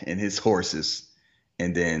dog and his horses.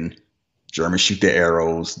 And then Germans shoot the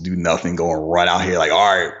arrows, do nothing, going right out here like,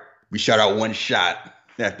 all right, we shot out one shot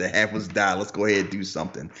after half was died. Let's go ahead and do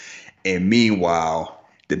something. And meanwhile,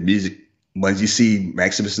 the music, once you see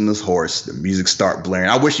Maximus and his horse, the music start blaring.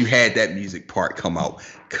 I wish you had that music part come out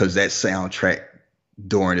because that soundtrack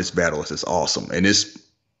during this battle is just awesome. And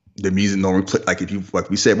the music normally play, like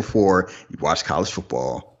we said before, you watch college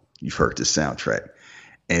football, you've heard this soundtrack.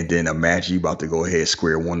 And then imagine you about to go ahead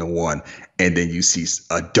square 1-1, and then you see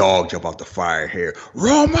a dog jump out the fire here,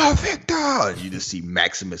 Roma Victor! And you just see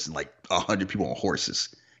Maximus and like 100 people on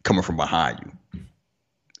horses coming from behind you.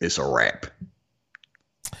 It's a wrap.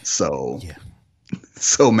 So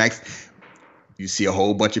Max, you see a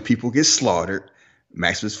whole bunch of people get slaughtered.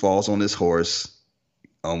 Maximus falls on his horse,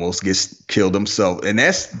 almost gets killed himself. And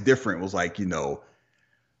that's different. It was like,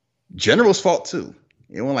 General's fault too.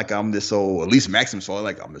 It wasn't like I'm this old, at least Maximus fault,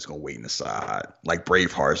 like I'm just gonna wait in the side. Like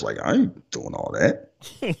Braveheart's like, I ain't doing all that.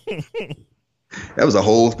 That was a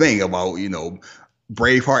whole thing about,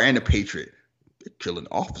 Braveheart and the Patriot. They're killing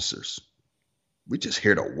officers. We're just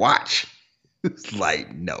here to watch. It's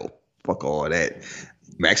like, no, fuck all that.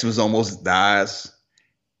 Maximus almost dies,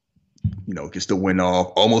 gets the win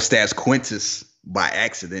off, almost stabs Quintus by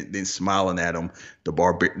accident, then smiling at him.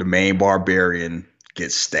 The main barbarian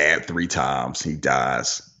gets stabbed 3 times. He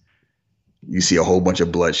dies. You see a whole bunch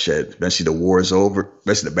of bloodshed. Eventually the war is over.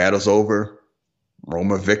 Eventually the battle's over.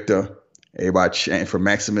 Roma Victor. Everybody chanting for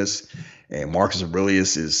Maximus. And Marcus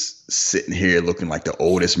Aurelius is sitting here looking like the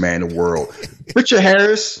oldest man in the world. Richard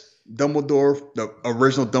Harris, Dumbledore, the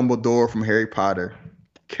original Dumbledore from Harry Potter.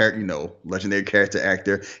 Legendary character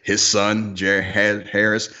actor. His son, Jared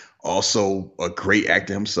Harris, also a great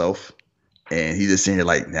actor himself. And he's just sitting here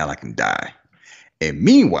like, now I can die. And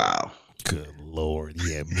meanwhile, good Lord,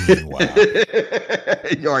 yeah. Meanwhile,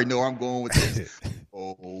 you already know where I'm going with this.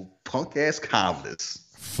 Punk ass Commodus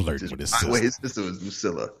flirting with his sister. Well, his sister was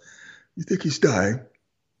Lucilla. You think he's dying?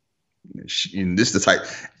 And this is the type,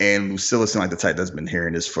 and Lucilla seems like the type that's been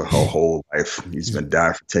hearing this for her whole life. He's been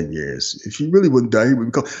dying for 10 years. If he really wouldn't die, he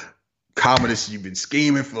would become Commodus. You've been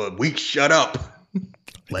scheming for a week. Shut up.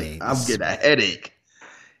 I'm getting a headache.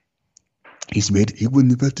 He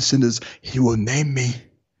wouldn't have to send us. He will name me.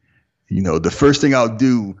 The first thing I'll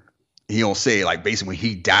do, he don't say like basically when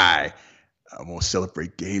he die, I'm gonna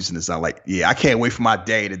celebrate games, and it's not like, yeah, I can't wait for my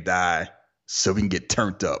day to die so we can get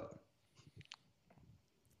turned up.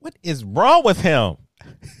 What is wrong with him?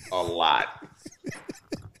 A lot.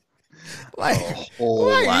 Like, a whole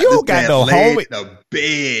lot. You This got man no laid homie. in the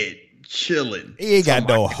bed chilling. He ain't got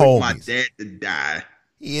no homies. My homies. dad to die.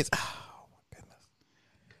 He is. Oh my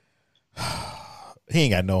goodness. He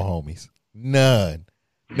ain't got no homies. None.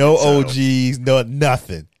 No OGs. No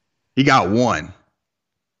nothing. He got one.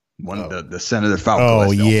 The Senator Falco.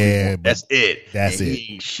 Oh yeah, that's it. That's and it.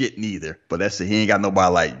 He ain't shit neither. But that's it. He ain't got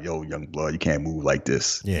nobody like, yo, young blood, you can't move like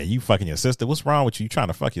this. Yeah, you fucking your sister. What's wrong with you? You trying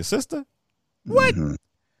to fuck your sister? What? Mm-hmm.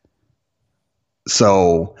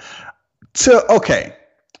 So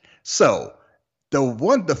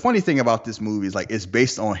the funny thing about this movie is like it's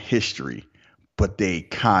based on history, but they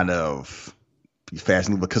kind of be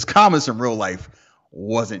fascinating because Commodus in real life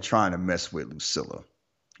wasn't trying to mess with Lucilla.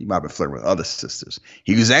 He might have been flirting with other sisters.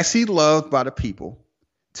 He was actually loved by the people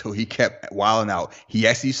till he kept wilding out. He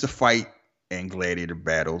actually used to fight in gladiator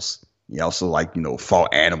battles. He also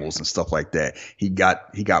fought animals and stuff like that. He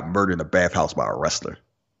got murdered in a bathhouse by a wrestler.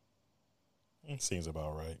 It seems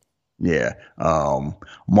about right. Yeah.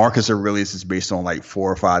 Marcus Aurelius is based on like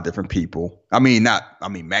 4 or 5 different people.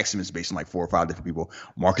 Maximus is based on like 4 or 5 different people.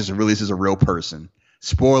 Marcus Aurelius is a real person.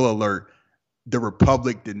 Spoiler alert. The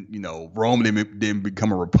Republic didn't, Rome didn't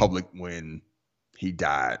become a republic when he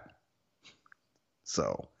died.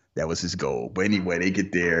 So That was his goal. But anyway, they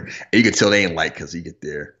get there, and you can tell they ain't like because he get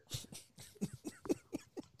there.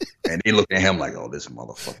 And they look at him like, oh, this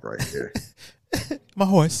motherfucker right here. My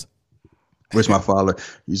horse. Where's my father?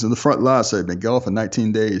 He's in the front line, so been gone for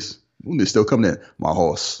 19 days. When they still coming in, my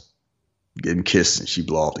horse getting kissed, and she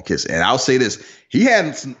blow off the kiss. And I'll say this: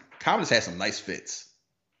 Commodus had some nice fits.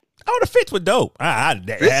 Oh, the fits were dope. He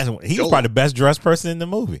was probably the best dressed person in the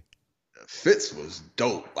movie. The fits was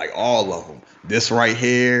dope, like all of them. This right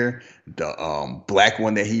here, the black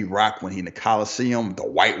one that he rocked when he in the Coliseum, the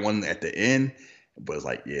white one at the end. But it's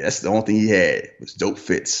like, yeah, that's the only thing he had was dope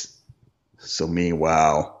fits. So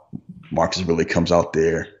meanwhile, Marcus really comes out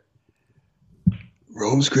there.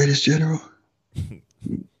 Rome's greatest general.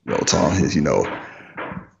 Telling his,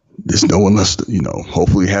 there's no one left to,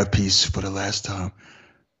 hopefully have peace for the last time.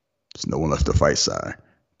 There's no one left to fight, sire.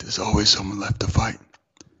 There's always someone left to fight.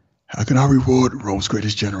 How can I reward Rome's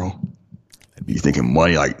greatest general? You thinking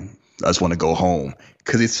money, like, I just want to go home.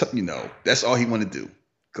 Because it's, that's all he want to do.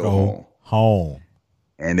 Go home.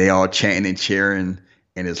 And they all chanting and cheering.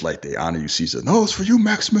 And it's like, they honor you, Caesar. No, it's for you,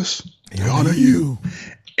 Maximus. They honor you.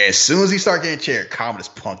 As soon as he start getting cheered, Commodus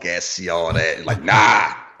punk ass see all that. And like,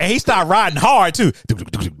 nah. And he started riding hard, too.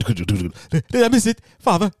 Did I miss it?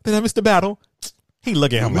 Father, did I miss the battle? He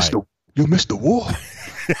look at him like, you missed the war.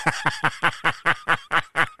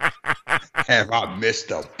 Have I missed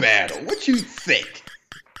the battle? What you think?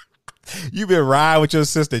 You been riding with your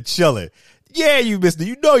sister chilling. Yeah, you missed it.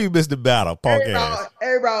 You missed the battle, punk ass.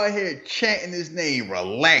 Everybody out here chanting his name,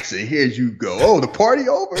 relaxing. Here you go. Oh, the party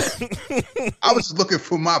over? I was looking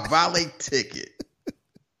for my valet ticket.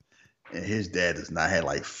 And his dad does not have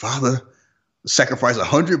like, father, sacrifice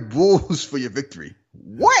 100 bulls for your victory.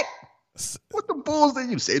 What? What the bulls did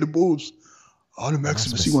you say? The bulls? Oh, the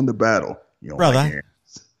Maximus, he won the battle. You don't brother. Like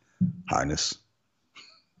Highness.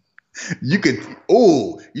 You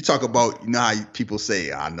talk about, how people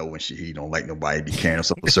say, I know when he don't like nobody, be carrying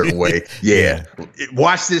himself a certain way. Yeah.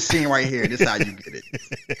 Watch this scene right here. This is how you get it.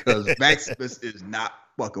 Because Maximus is not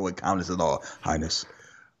fucking with Commodus at all. Highness.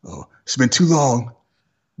 Oh, it's been too long.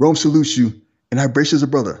 Rome salutes you, and I embrace you as a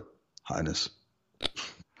brother. Highness.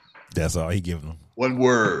 That's all he giving him. One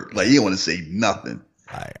word. Like, he don't want to say nothing.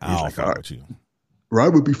 I don't fuck with you. Right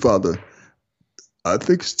with me, father. I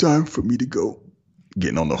think it's time for me to go.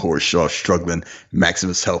 Getting on the horse, Shaw struggling.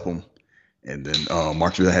 Maximus help him. And then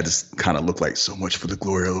Marcus had to kind of look like so much for the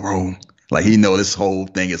glory of Rome. Like, he know this whole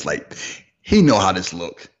thing is like, he know how this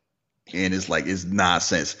look. And it's like, it's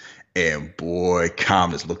nonsense. And boy,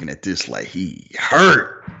 Commodus looking at this like he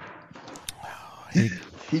hurt.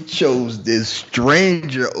 He chose this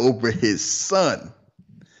stranger over his son.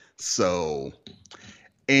 So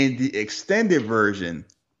in the extended version,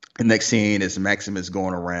 the next scene is Maximus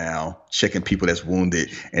going around checking people that's wounded.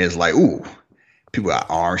 And it's like, ooh, people got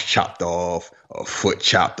arms chopped off, a foot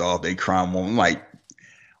chopped off. They crying. I'm like,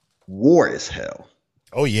 war is hell.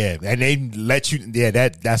 Oh yeah, and they let you. Yeah,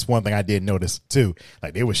 that's one thing I did notice too.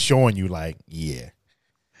 Like they were showing you, like, yeah,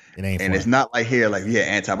 it ain't. And it's not like here, like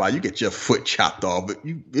antibiotic. You get your foot chopped off, but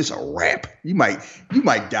it's a wrap. You might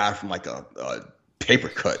die from like a paper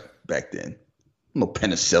cut back then. No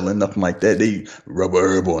penicillin, nothing like that. They rub a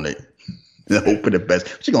herb on it and hope for the best.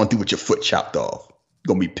 What you gonna do with your foot chopped off? You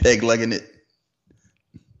gonna be peg legging it?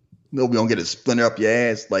 Nobody gonna get a splinter up your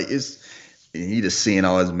ass. Like it's. And he just seeing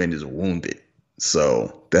all his men is wounded.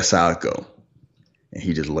 So that's how it go. And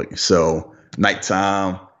he just looking. So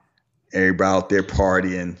nighttime, everybody out there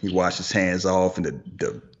partying. He washed his hands off in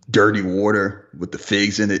the dirty water with the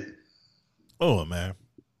figs in it. Oh, man.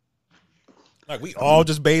 Like we all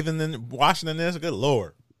just bathing and washing in this? Good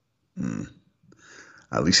Lord.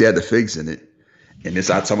 At least he had the figs in it. And this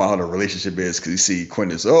I talking about how the relationship is because you see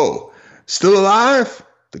Quintus, still alive?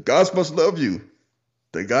 The gods must love you.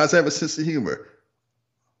 The gods have a sense of humor.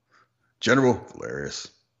 General Valerius.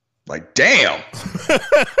 Like, damn.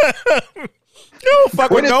 You don't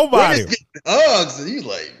fuck with nobody. Hugs, and he's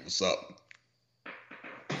like, what's up?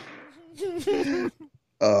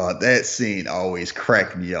 That scene always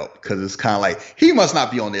cracked me up because it's kind of like, he must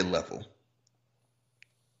not be on their level.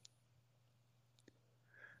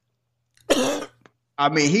 I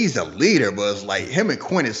mean, he's a leader, but it's like him and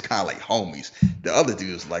Quintus kind of like homies. The other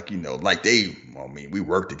dudes, like, we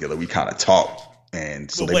work together. We kind of talk.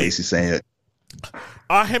 And so they basically saying it.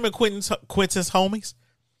 Are him and Quintus homies?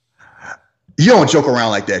 You don't joke around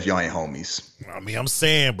like that if y'all ain't homies. I mean, I'm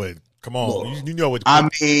saying, but come on. Look, you know what. I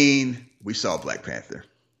mean, we saw Black Panther.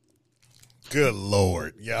 Good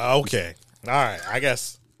Lord. Yeah, okay. All right, I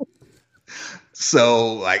guess.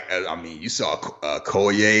 So, like, I mean, you saw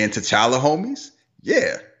Koye and T'Challa homies.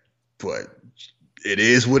 Yeah, but it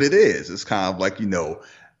is what it is. It's kind of like,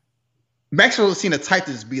 Maxwell seen a type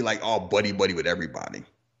to just be like all buddy with everybody.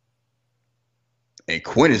 And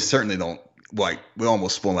Quinn is certainly don't like. We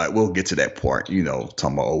almost spoiled. Like we'll get to that part. You know,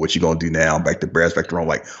 talking about what you gonna do now? Back to Bears, back to Rome,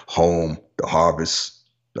 like home, the harvest,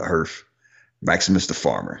 the hearth. Maximus the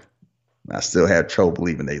farmer. I still have trouble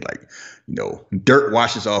believing they like, you know, dirt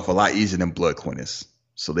washes off a lot easier than blood, Quinn is.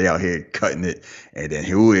 So they out here cutting it, and then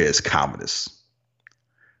who is Commodus?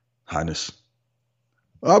 Highness.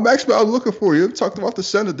 Maximus, I was looking for you. Talked about the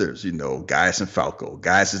senators, you know, Gaius and Falco.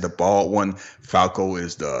 Gaius is the bald one. Falco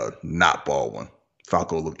is the not bald one.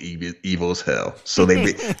 Falco look evil as hell. So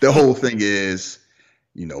they the whole thing is,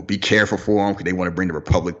 you know, be careful for them because they want to bring the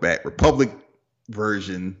Republic back. Republic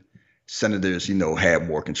version senators, you know, have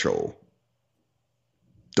more control.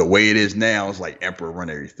 The way it is now is like Emperor run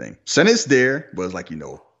everything. Senate's there, but it's like, you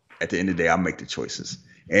know, at the end of the day, I'll make the choices.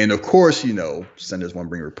 And of course, you know, senators want to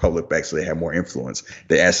bring Republic back so they have more influence.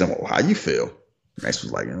 They ask them, oh, how you feel? Max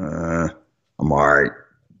was like, I'm all right.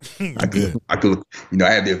 I could, you know,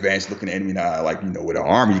 I have the advantage looking at enemy now. Like, you know, with an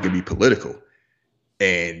army, you can be political.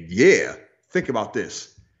 And yeah, think about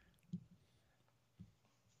this.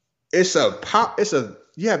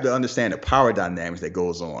 You have to understand the power dynamics that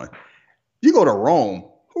goes on. You go to Rome,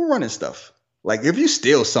 who running stuff? Like, if you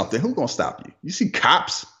steal something, who's gonna stop you? You see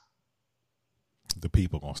cops? The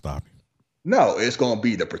people gonna stop you. No, it's gonna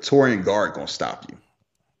be the Praetorian Guard gonna stop you.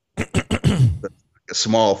 A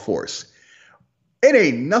small force. It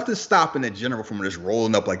ain't nothing stopping the general from just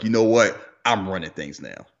rolling up like, you know what? I'm running things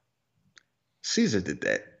now. Caesar did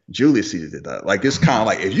that. Julius Caesar did that. Like, it's kind of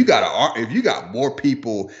like if you got more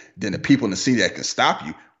people than the people in the city that can stop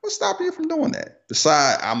you, what's stopping you from doing that?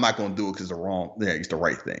 Besides, I'm not going to do it because it's the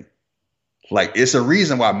right thing. Like, it's a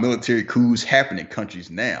reason why military coups happen in countries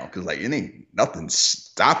now, because like it ain't nothing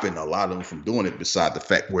stopping a lot of them from doing it. Besides the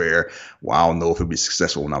fact where, well, I don't know if it'll be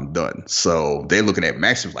successful when I'm done. So they're looking at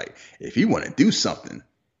Maximus like, if he want to do something,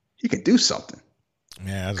 he can do something.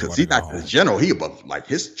 Yeah, because he's not the general. He above like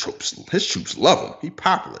his troops love him. He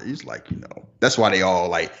popular. He's like, you know, that's why they all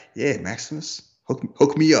like, yeah, Maximus,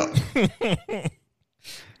 hook me up.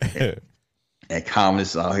 and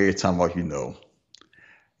Commodus out here talking about, you know,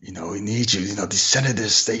 we need you. You know, these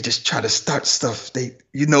senators, they just try to start stuff. They,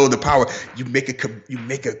 you know, the power. You make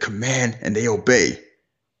a command and they obey.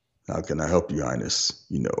 How can I help you, Highness?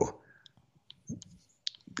 You know,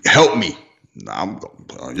 help me. No, I'm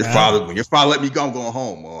going. Your father. When your father let me go, I'm going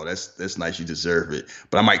home. Oh, that's nice. You deserve it.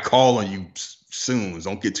 But I might call on you soon.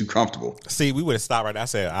 Don't get too comfortable. See, we would have stopped right there. I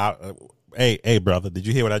said, "Hey, brother, did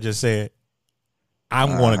you hear what I just said?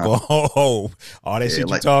 I'm going to go home. All that shit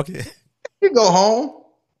you talking. You go home,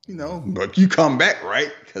 you know, but you come back,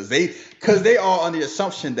 right? Because they all under the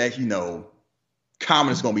assumption that, you know,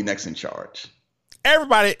 Common is going to be next in charge.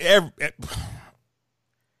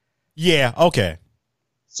 Yeah, okay.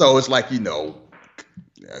 So it's like, you know,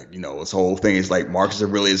 this whole thing is like Marcus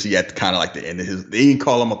Aurelius. He had kind of like the end of his. They didn't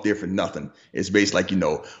call him up there for nothing. It's based like, you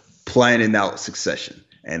know, planning out succession,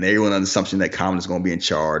 and everyone on the assumption that Common is going to be in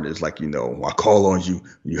charge. It's like, you know, I call on you,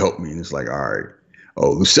 you help me, and it's like, all right.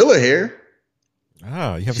 Oh, Lucilla here.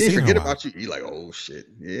 Oh, you haven't she seen didn't forget about you. You're like, oh shit,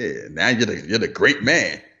 yeah. Now you're the great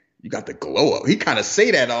man. You got the glow up. He kind of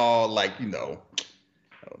say that all like, you know,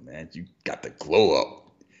 oh man, you got the glow up.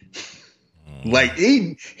 Like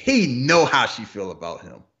he know how she feel about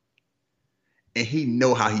him, and he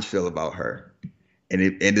know how he feel about her, and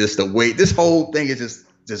it's the way this whole thing is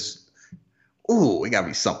just ooh, it gotta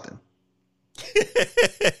be something.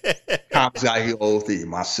 Cops got here, old thing.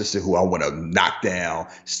 My sister, who I want to knock down,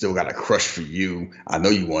 still got a crush for you. I know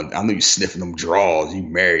you sniffing them drawers. You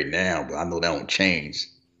married now, but I know that don't change.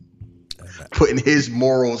 Putting his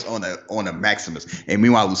morals on a Maximus, and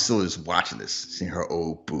meanwhile Lucilla is watching this, seeing her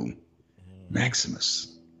old boo.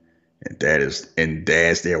 Maximus, and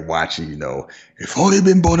dad's there watching. You know, if only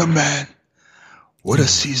been born a man, what a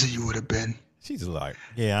Caesar you would have been. She's like,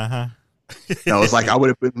 yeah, No, it's like I would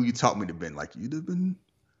have been who you taught me to be. Like you'd have been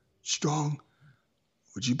strong.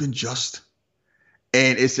 Would you been just?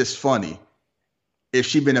 And it's just funny. If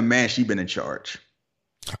she'd been a man, she'd been in charge.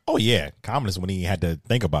 Oh yeah, Commodus when he had to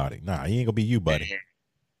think about it. Nah, he ain't gonna be you, buddy.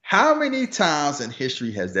 How many times in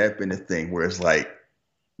history has that been a thing where it's like,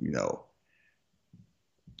 you know?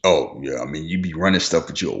 Oh, yeah, I mean, you be running stuff,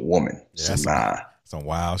 but you're a woman. Yeah, so some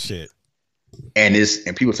wild shit. And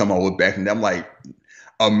people talking about what back in, I'm like,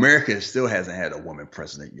 America still hasn't had a woman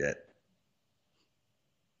president yet.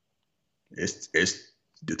 It's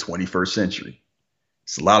the 21st century.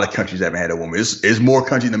 It's a lot of countries that haven't had a woman. It's more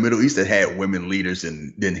countries in the Middle East that had women leaders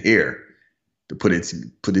than here, to put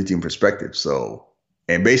it in perspective. So,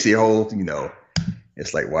 and basically, whole, you know,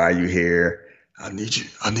 it's like, why are you here? I need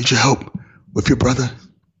your help with your brother.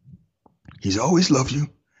 He's always loved you,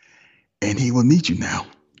 and he will need you now.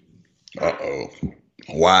 Uh-oh.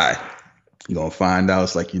 Why? You're gonna find out.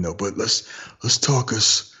 It's like, but let's talk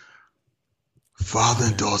as father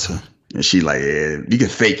and daughter. And she like, yeah, you can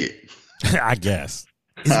fake it. I guess.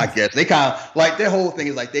 I guess they kind of like their whole thing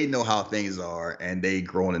is like they know how things are, and they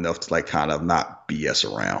grown enough to like kind of not BS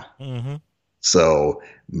around. Mm-hmm. So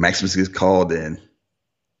Maximus gets called in,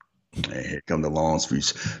 and here come the long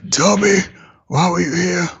speech. Tell me, why were you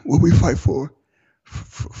here? What we fight for?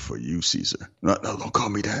 For you, Caesar. No, don't call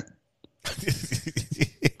me that.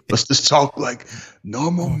 Let's just talk like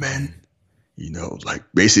normal men. Like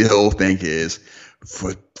basically the whole thing is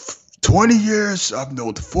for 20 years, I've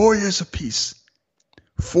known 4 years of peace.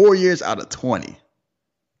 4 years out of 20.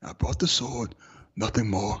 I brought the sword, nothing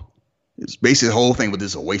more. It's basically the whole thing with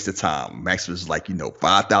this a waste of time. Maximus is like,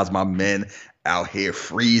 5,000 of my men out here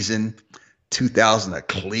freezing, 2,000 are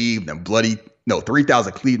cleaved and bloody. No,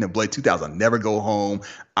 3,000 cleaved and bloody, 2,000 never go home.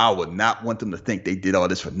 I would not want them to think they did all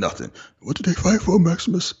this for nothing. What did they fight for,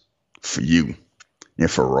 Maximus? For you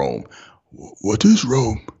and for Rome. What is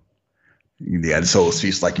Rome? Yeah, this whole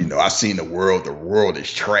speech like, I've seen the world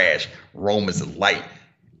is trash. Rome is a light.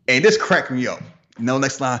 And this cracked me up.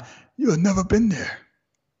 Next line, you have never been there.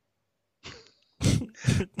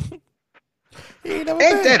 Ain't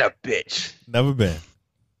that a bitch? Never been.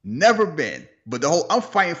 Never been. But I'm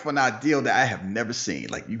fighting for an ideal that I have never seen.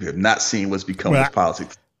 Like, you have not seen what's become of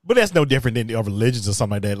politics. But that's no different than religions or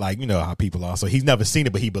something like that. Like, how people are. So he's never seen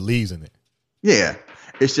it, but he believes in it. Yeah.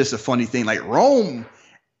 It's just a funny thing. Like, Rome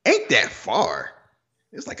ain't that far.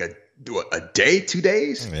 It's like a day, 2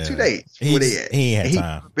 days? Yeah. 2 days. Where they at? He ain't had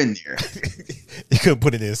time. Been there. He couldn't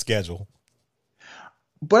put it in his schedule.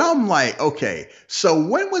 But I'm like, okay, so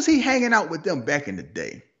when was he hanging out with them back in the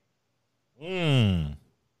day?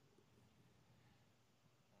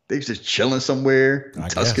 They just chilling somewhere in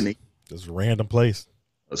Tuscany. Just a random place.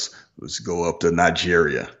 Let's go up to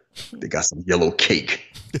Nigeria. They got some yellow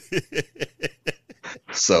cake.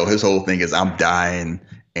 So his whole thing is, I'm dying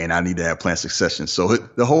and I need to have planned succession. So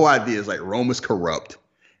the whole idea is like Rome is corrupt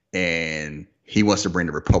and he wants to bring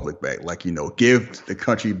the republic back. Like, give the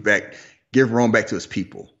country back, give Rome back to its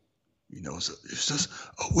people. It's just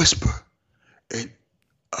a whisper. And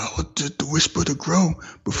I want the whisper to grow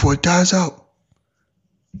before it dies out.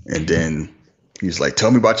 And then he's like, tell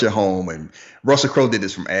me about your home. And Russell Crowe did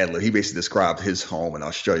this from Adler. He basically described his home in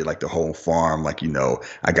Australia, like the whole farm. Like,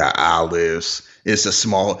 I got olives. It's his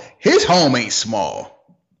home ain't small.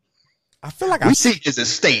 I feel like we see his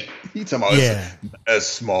estate. He talking about as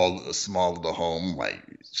small of the home. Like,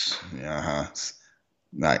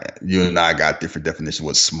 you and I got different definitions of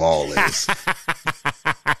what small is.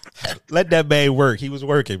 Let that man work. He was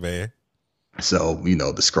working, man. So,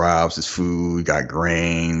 describes his food, got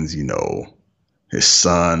grains, his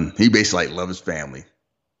son. He basically like love his family.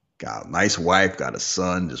 Got a nice wife, got a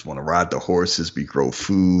son, just want to ride the horses, grow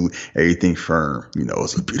food, everything firm.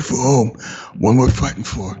 It's a beautiful home, one worth fighting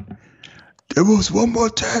for. There was one more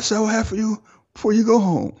task I will have for you before you go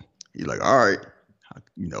home. He's like, all right,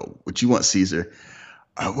 what you want, Caesar?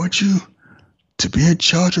 I want you to be in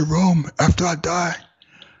charge of Rome after I die,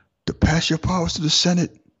 to pass your powers to the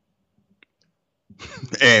Senate.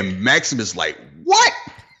 And Maximus like, what?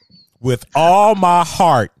 With all my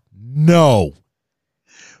heart, no.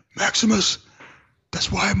 Maximus,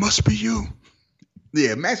 that's why it must be you.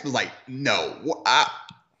 Yeah, Maximus like, no.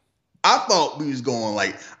 I thought we was going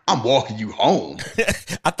like, I'm walking you home.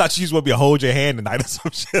 I thought you just want me to hold your hand tonight or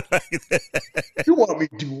some shit like that. You want me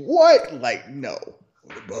to do what? Like, no.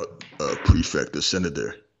 What about a prefect, a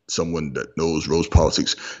senator, someone that knows Rome's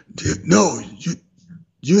politics? No,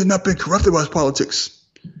 you have not been corrupted by his politics.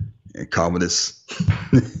 And Commodus,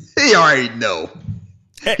 he already know.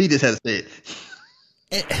 He just has to say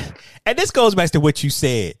it. And this goes back to what you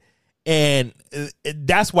said. And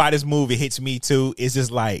that's why this movie hits me too. It's just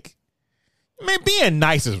like, man, being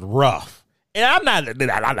nice is rough. And I've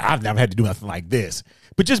never had to do nothing like this.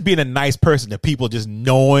 But just being a nice person to people, just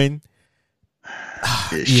knowing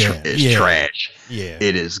it's trash. Yeah.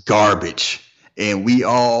 It is garbage. And we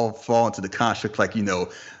all fall into the construct like,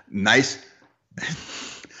 nice.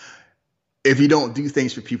 If you don't do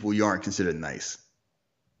things for people, you aren't considered nice.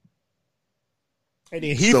 And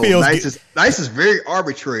then he feels nice is very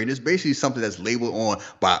arbitrary, and it's basically something that's labeled on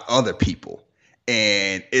by other people.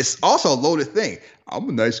 And it's also a loaded thing. I'm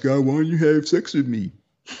a nice guy. Why don't you have sex with me?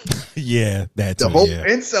 Yeah, that's the whole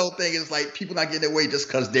incel thing is like people not getting their way just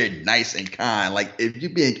because they're nice and kind. Like if you're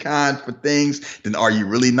being kind for things, then are you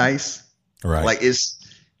really nice? Right. Like it's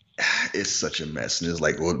such a mess. And it's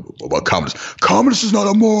like, what about Commodus? Commodus is not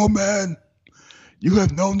a moral man. You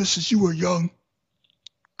have known this since you were young.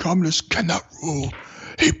 communists cannot rule.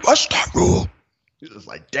 He must not rule. It's just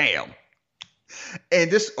like, damn.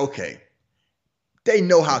 And this, okay. They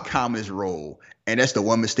know how communists roll. And that's the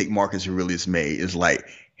one mistake Marcus Aurelius made. Is like,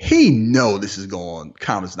 he know this is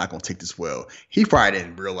communists not going to take this well. He probably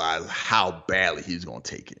didn't realize how badly he's going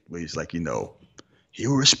to take it. But he's like, he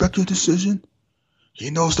will respect your decision. He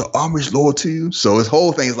knows the army's loyal to you. So his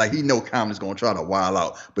whole thing is like, he know communists going to try to wild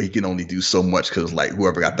out, but he can only do so much because like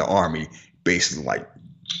whoever got the army basically like,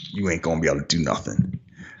 you ain't going to be able to do nothing.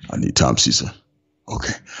 I need time, Caesar.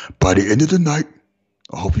 Okay. By the end of the night,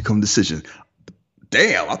 I hope you come to decision.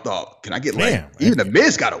 Damn, I thought, can I get even the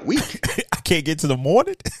Miz got a week. I can't get to the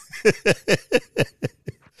morning.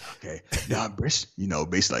 Okay. Now, Briss,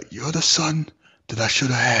 basically like, you're the son that I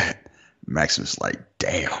should have had. Maximus like,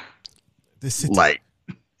 damn. This is like,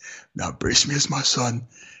 now brace me as my son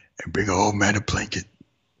and bring an old man a blanket.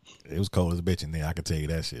 It was cold as a bitch in there. I can tell you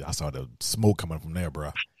that shit. I saw the smoke coming from there,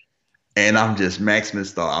 bro. And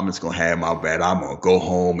Maximus thought, I'm just going to have my bed. I'm going to go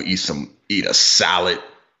home and eat a salad.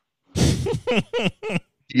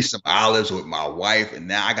 Eat some olives with my wife, and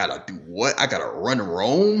now I gotta do what? I gotta run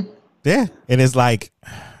Rome? Yeah, and it's like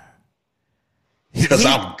because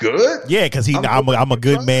I'm good. Yeah, because I'm a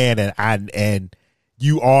good man, and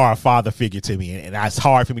you are a father figure to me, and it's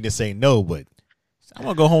hard for me to say no. But I'm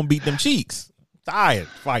gonna go home and beat them cheeks. Tired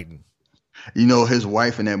fighting. His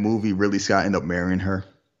wife in that movie, Ridley Scott, ended up marrying her.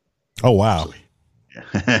 Oh wow.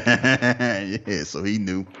 Yeah, so he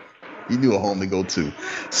knew a home to go to.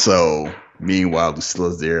 So meanwhile,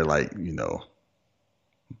 Lucilla's there, like, and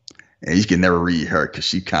you can never read her because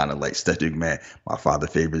she kind of like static man. My father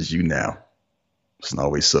favors you now. It's not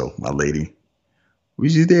always so, my lady.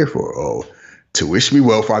 What's you there for? Oh, to wish me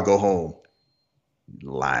well before I go home.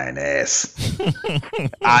 Lying ass.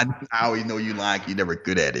 I always know you lying. You're never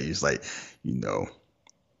good at it. It's like,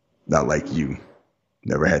 not like you.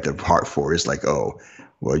 Never had the heart for it. It's like, oh,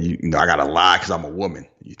 well, I gotta lie because I'm a woman.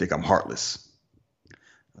 You think I'm heartless?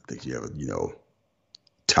 I think you have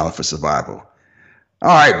talent for survival. All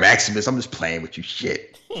right, Maximus, I'm just playing with you.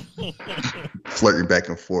 Shit, flirting back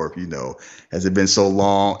and forth. Has it been so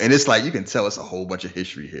long? And it's like you can tell it's a whole bunch of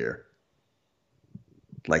history here.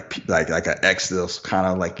 Like an ex that's kind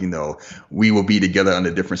of like we will be together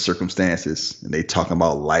under different circumstances, and they talking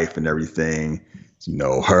about life and everything.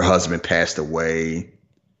 Her husband passed away.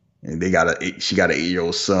 And she got an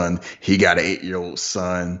 8-year-old son. He got an 8-year-old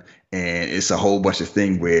son. And it's a whole bunch of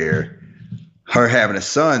things where her having a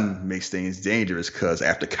son makes things dangerous because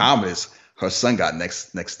after Commodus, her son got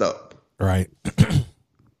next up. Right.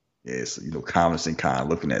 Yeah, so Commodus and kind of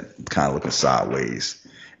looking sideways.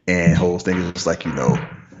 And the whole thing is like,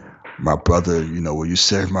 my brother, will you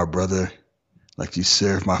serve my brother like you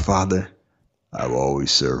serve my father? I will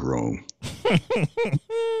always serve Rome.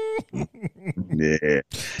 Yeah,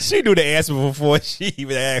 she knew the answer before she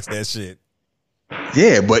even asked that shit.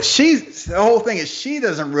 Yeah, but the whole thing is she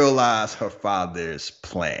doesn't realize her father's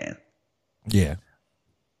plan. Yeah.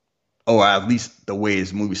 Or at least the way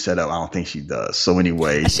this movie set up, I don't think she does. So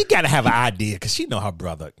anyway, she got to have an idea because she know her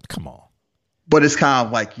brother. Come on. But it's kind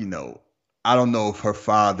of like I don't know if her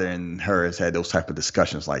father and her has had those type of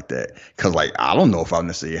discussions like that. Because, I don't know if I'll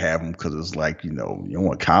necessarily have them because it's like, you don't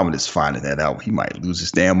want Commodus finding that out. He might lose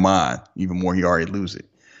his damn mind. Even more, he already lose it.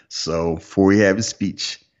 So before he have his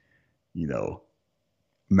speech,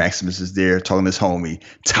 Maximus is there talking to his homie,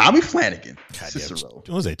 Tommy Flanagan. Cicero. What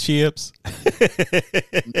was that, Chips?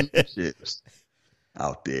 Chips.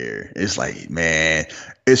 Out there. It's like, man,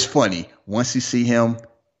 it's funny. Once you see him,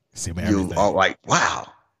 you are like, wow.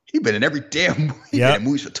 He's been in every damn movie. He's been in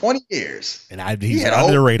movies for 20 years. And he's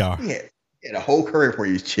under the radar. He had a whole career for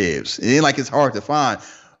his Chips. It ain't like it's hard to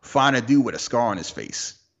find a dude with a scar on his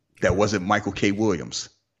face that wasn't Michael K. Williams.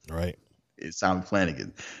 Right. It's Tommy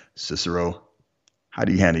Flanagan. Cicero, how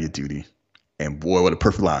do you handle your duty? And boy, what a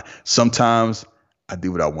perfect line. Sometimes I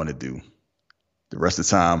do what I want to do. The rest of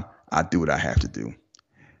the time, I do what I have to do.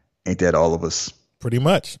 Ain't that all of us? Pretty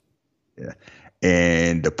much. Yeah.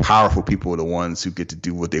 And the powerful people are the ones who get to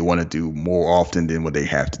do what they want to do more often than what they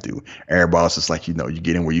have to do. Everybody else is like, you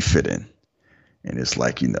get in where you fit in. And it's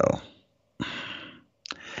like,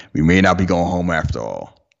 we may not be going home after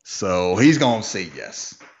all. So he's going to say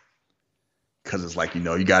yes. Because it's like,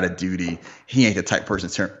 you got a duty. He ain't the type person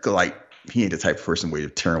he ain't the type of person where to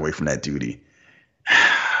turn away from that duty.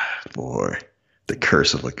 Boy, the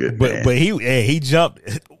curse of a good man. But he jumped.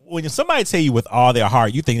 When somebody tell you with all their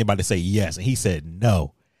heart, you think they're about to say yes, and he said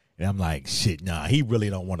no. And I'm like, shit, nah, he really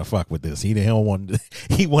don't want to fuck with this. He want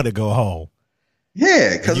to go home.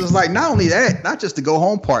 Yeah, because it's like not only that, not just the go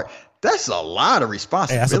home part. That's a lot of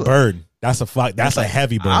responsibility. Hey, that's a burden. That's a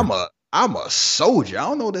heavy burden. I'm a soldier. I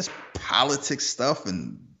don't know this politics stuff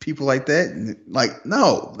and people like that. And like,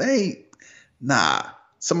 no, they ain't. Nah,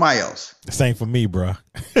 somebody else. Same for me, bro.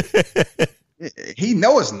 He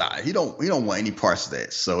know it's not. He don't want any parts of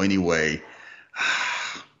that. So anyway,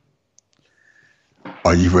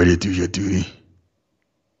 are you ready to do your duty?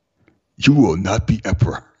 You will not be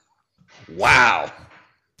emperor. Wow.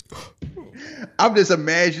 I'm just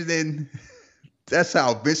imagining that's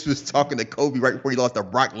how Vince was talking to Kobe right before he lost to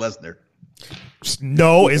Brock Lesnar.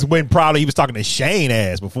 No, it's when probably he was talking to Shane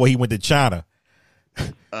ass before he went to China.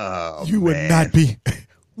 Oh, you would not be.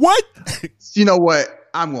 What? You know what?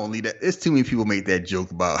 I'm gonna leave that. It's too many people make that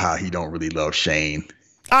joke about how he don't really love Shane.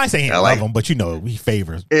 I ain't saying he love him, but you know he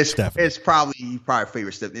favors Stephanie. It's probably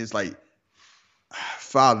favors Stephanie. It's like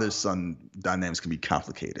father son dynamics can be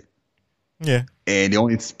complicated. Yeah, and the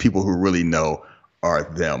only people who really know are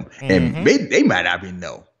them, and they might not even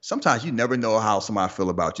know. Sometimes you never know how somebody feel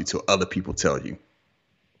about you till other people tell you,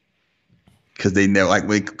 because they know, like,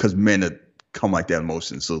 because men are come like that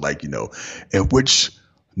emotion. So, like, you know, and which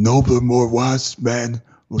nobler, more wise man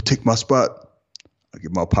will take my spot? I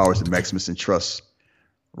give my powers to Maximus and trust.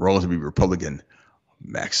 Rollins to be Republican.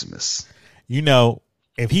 Maximus. You know,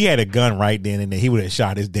 if he had a gun right then and there, he would have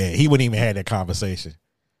shot his dad. He wouldn't even have that conversation.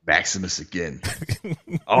 Maximus again.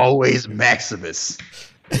 Always Maximus.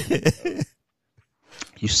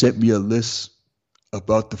 You sent me a list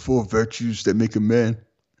about the 4 virtues that make a man.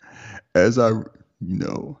 As I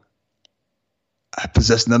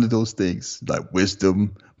possess none of those things, like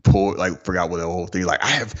wisdom, poor, like, forgot what the whole thing. Like, I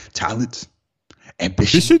have talent,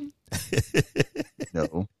 ambition,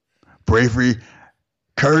 bravery,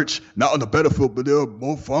 courage. Not on the battlefield, but there are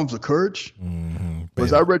more forms of courage.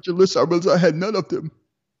 As I read your list, I realized I had none of them.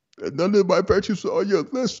 And none of my virtues are on your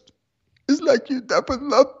list. It's like you never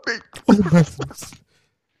loved me.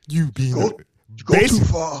 You being go too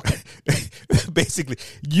far. Basically,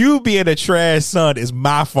 you being a trash son is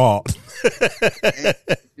my fault.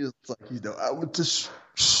 It's like, I would just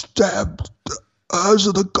stab the eyes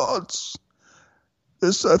of the gods.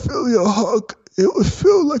 As I feel your hug, it would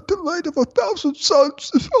feel like the light of 1,000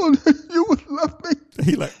 suns if only you would love me.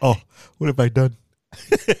 He like, oh, what have I done?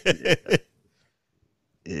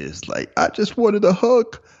 It's like, I just wanted a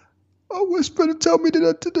hug. I whispered to tell me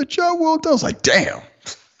that to the child world. I was like, damn.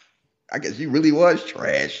 I guess you really was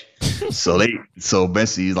trash. so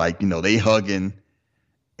basically, like, they hugging,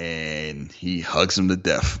 and he hugs him to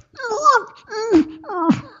death.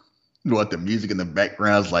 You want the music in the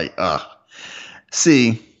background? It's like,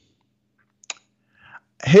 see,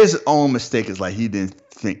 his own mistake is like he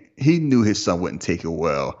knew his son wouldn't take it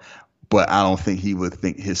well, but I don't think he would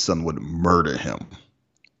think his son would murder him.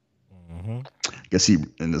 I guess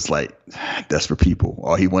it's like, that's for people.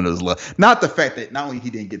 All he wanted was love. Not the fact that not only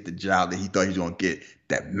he didn't get the job that he thought he was going to get,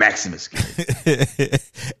 that Maximus kid.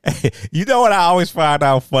 You know what I always find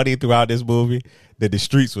out funny throughout this movie? That the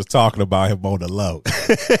streets was talking about him on the low.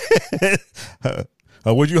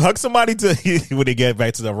 Would you hug somebody when they get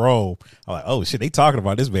back to the room? I'm like, oh shit, they talking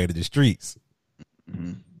about this man in the streets.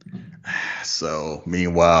 So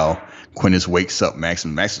meanwhile, Quintus wakes up.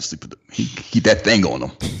 Maximus sleeping. He keep that thing on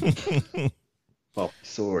him. Well,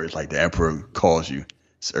 sword is like the Emperor calls you.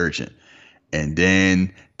 It's urgent. And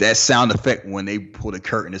then that sound effect when they pull the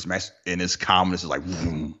curtain, in his calmness is like,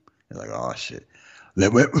 boom. It's like, oh shit.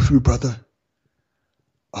 Let me with you, brother.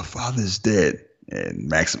 Our father is dead. And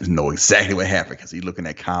Maximus know exactly what happened because he's looking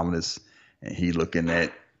at calmness and he's like,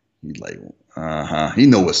 he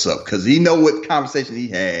know what's up because he know what conversation he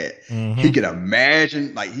had. He can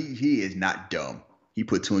imagine, like, he is not dumb. He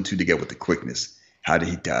put 2 and 2 together with the quickness. How did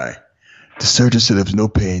he die? The surgeon said there was no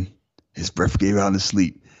pain. His breath gave out in his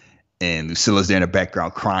sleep. And Lucilla's there in the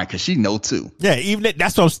background crying because she know too. Yeah, even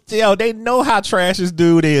that's what still they know how trash this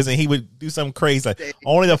dude is, and he would do something crazy. Like,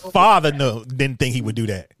 only the father didn't think he would do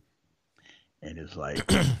that. And it's like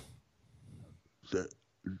the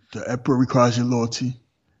Emperor requires your loyalty.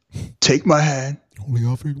 Take my hand. Only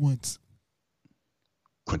offered once.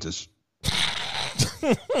 Quintus.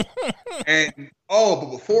 But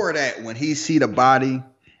before that, when he see the body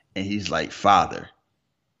and he's like, Father,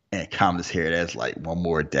 and Commodus here, that's like one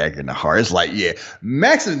more dagger in the heart. It's like, yeah,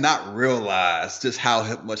 Max did not realize just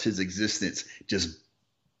how much his existence just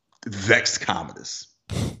vexed Commodus.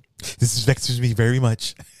 This vexes me very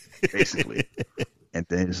much. Basically. And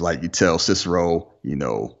then it's like you tell Cicero,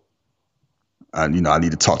 I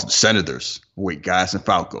need to talk to the senators. Wait, Gaius and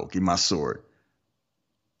Falco, give my sword.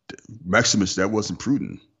 Maximus, that wasn't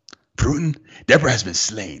prudent. Prudent? Deborah has been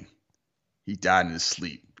slain. He died in his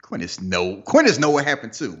sleep. Quintus know what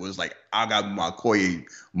happened too. It was like, I got my Okoye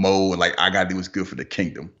mode, like I gotta do what's good for the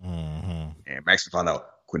kingdom. And Maximus found out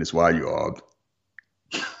Quintus, why you all?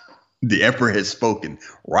 The Emperor has spoken.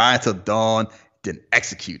 Ride till dawn, then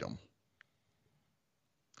execute him.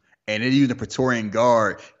 And then even the Praetorian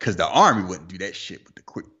Guard, because the army wouldn't do that shit with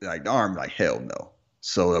the army, like, hell no.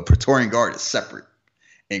 So the Praetorian Guard is separate.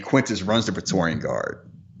 And Quintus runs the Praetorian Guard.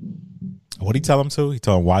 What'd he tell him to? He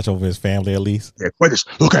told him watch over his family at least. Yeah, Quintus,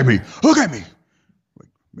 look at me. Look at me.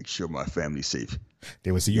 Make sure my family's safe.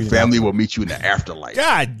 They would see Your family will meet you in the afterlife.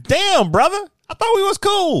 God damn, brother. I thought we was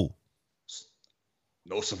cool.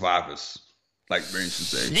 No survivors. Like Branson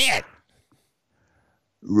said. Shit.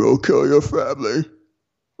 We'll kill your family.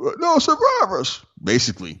 No survivors.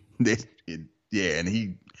 Basically. Yeah, and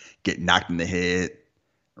he get knocked in the head,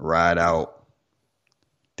 ride out.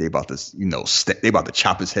 They about to, they about to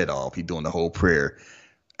chop his head off. He doing the whole prayer.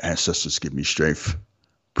 Ancestors, give me strength.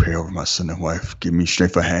 Pray over my son and wife. Give me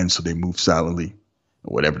strength of hands so they move silently.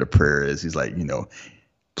 Or whatever the prayer is. He's like,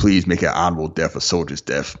 please make an honorable death a soldier's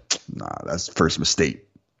death. Nah, that's the first mistake.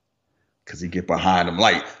 Because he get behind him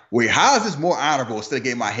like, wait, how is this more honorable? Instead of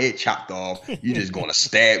getting my head chopped off, you just going to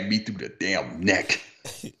stab me through the damn neck.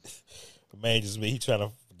 Man, he trying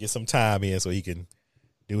to get some time in so he can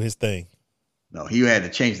do his thing. No, he had to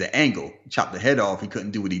change the angle. Chop the head off. He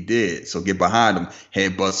couldn't do what he did. So get behind him,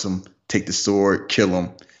 head bust him, take the sword, kill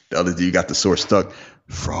him. The other dude got the sword stuck.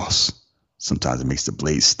 Frost. Sometimes it makes the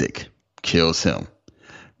blade stick. Kills him.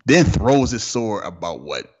 Then throws his sword about,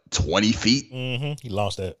 20 feet? Mm-hmm. He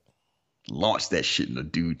launched that shit in the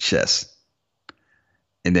dude's chest.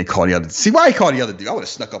 And then call the other. See why he called the other dude? I would have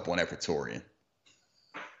snuck up on that Praetorian.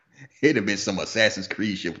 It'd have been some Assassin's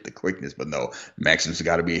Creed shit with the quickness, but no. Maximus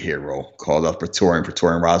got to be a hero. Calls out Praetorian.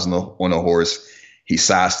 Praetorian rides on a horse. He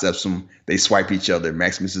sidesteps him. They swipe each other.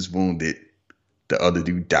 Maximus is wounded. The other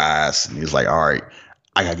dude dies. And he's like, all right,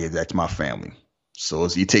 I got to get back to my family. So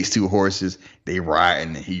as he takes two horses, they ride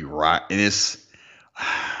and he ride. And it's,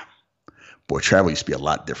 boy, travel used to be a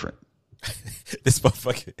lot different. This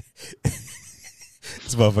motherfucker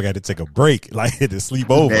had to take a break, like to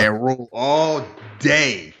sleep over. Man, roll all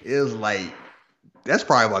day. It was like that's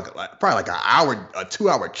probably like an hour, a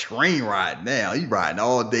 2-hour train ride. Now he's riding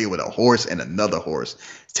all day with a horse and another horse.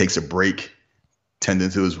 Takes a break,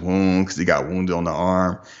 tending to his wound because he got wounded on the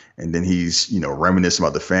arm, and then he's reminiscing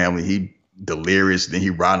about the family. He delirious. Then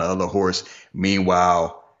he ride another horse.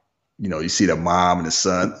 Meanwhile, you see the mom and the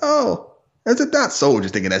son. Oh. That's a dot soldier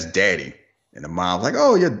thinking that's daddy. And the mom's like,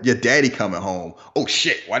 oh, your daddy coming home. Oh,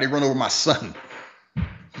 shit. Why they run over my son?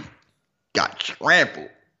 Got trampled.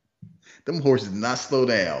 Them horses did not slow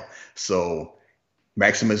down. So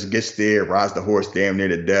Maximus gets there, rides the horse damn near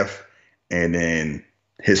to death. And then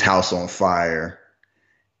his house on fire.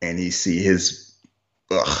 And he see his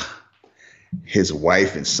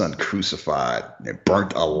wife and son crucified and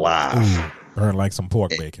burnt alive. Burned like some pork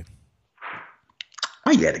bacon.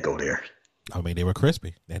 Why you had to go there? I mean, they were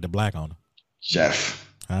crispy. They had the black on them.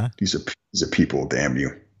 Jeff. Huh? These are people, damn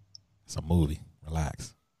you. It's a movie.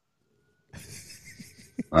 Relax.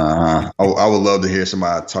 I would love to hear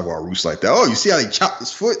somebody talk about Roos like that. Oh, you see how they chopped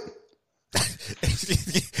his foot?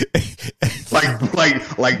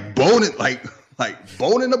 like boning, like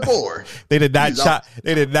boning a boar. They did not chop.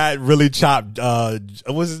 They did not really chop.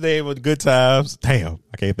 What's his name with Good Times? Damn,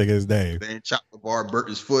 I can't think of his name. They didn't chop the bar, burnt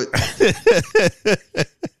his foot.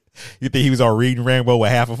 You think he was on Reading Rainbow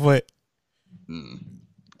with half a foot?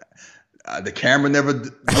 The camera never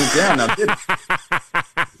went down. Now, did it?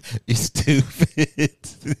 You stupid.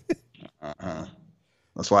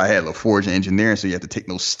 That's why I had LaForge engineering, so you have to take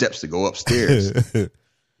those steps to go upstairs.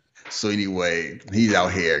 So anyway, he's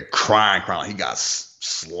out here crying. He got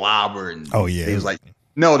slobbered. And oh yeah, he was like,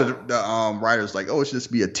 no. The writer's like, oh, it should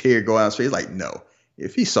just be a tear go down his face. He's like, no.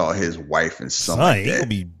 If he saw his wife and son like that,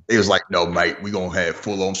 he was like, no, mate, we gonna have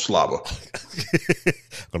full on slobber.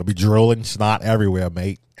 Gonna be drooling snot everywhere,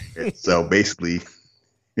 mate. So basically,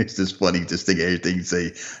 it's just funny. Just think of everything you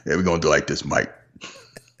say. Yeah, we're gonna do like this, Mike.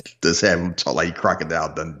 Just have him talk like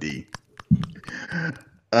Crocodile Dundee.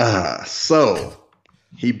 So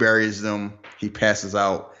he buries them. He passes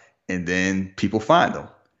out, and then people find him.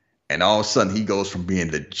 And all of a sudden, he goes from being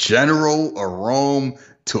the general of Rome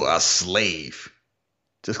to a slave.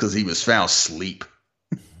 Just because he was found asleep.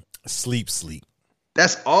 Sleep.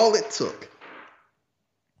 That's all it took.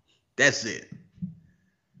 That's it.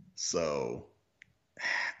 So,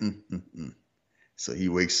 so he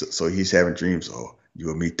wakes up. So he's having dreams. Oh, you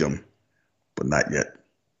will meet them, but not yet.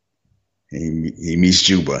 And he meets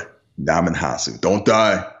Juba, Daman Hasu. Don't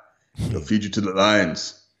die. They'll feed you to the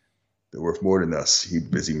lions. They're worth more than us. He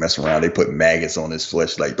busy messing around. They put maggots on his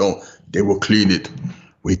flesh. Like, don't. They will clean it.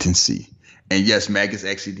 Wait and see. And yes, maggots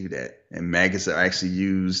actually do that. And maggots are actually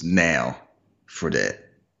used now for that.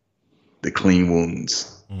 the clean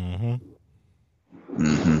wounds. Mm-hmm.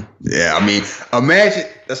 Mm-hmm. Yeah, I mean, imagine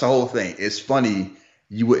that's the whole thing. It's funny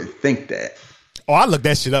you wouldn't think that. Oh, I looked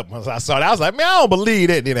that shit up once I saw it. I was like, man, I don't believe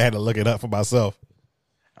that. Then I had to look it up for myself.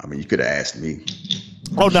 I mean, you could have asked me.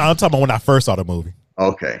 Oh no, I'm talking about when I first saw the movie.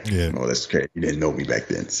 Okay. Yeah. Oh, that's okay. You didn't know me back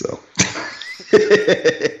then, so.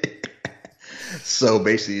 So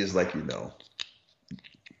basically, it's like,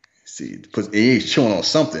 see, he's chewing on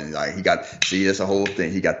something. Like that's the whole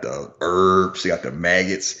thing. He got the herbs, he got the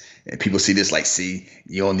maggots, and people see this like, see,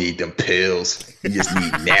 you don't need them pills. You just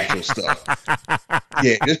need natural stuff.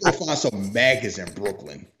 Yeah, just go find some maggots in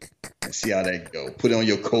Brooklyn and see how that go. Put it on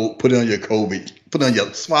your coat. Put it on your COVID. Put it on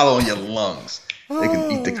your swallow on your lungs. They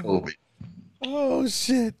can eat the COVID. Oh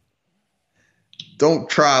shit. Don't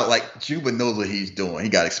try, like, Juba knows what he's doing. He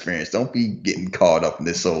got experience. Don't be getting caught up in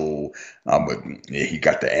this whole, he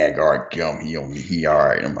got the agar gum. He all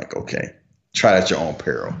right. I'm like, okay, try that at your own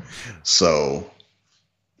peril. So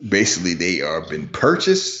basically they are been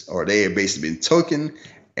purchased, or they have basically been taken,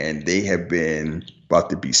 and they have been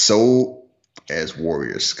about to be sold as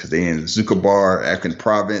warriors because they in Zucabar, African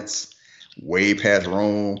province, way past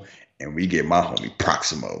Rome, and we get my homie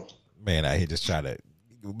Proximo. Man, I here just trying to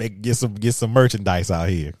get some merchandise out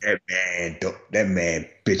here. That man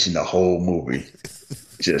bitching the whole movie.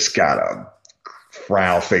 Just got a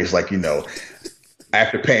frown face, like,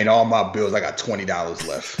 after paying all my bills, I got $20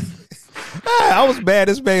 left. I was mad.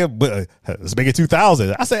 This man, let's make it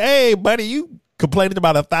 $2,000. I said, hey, buddy, you complaining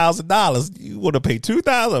about $1,000? You want to pay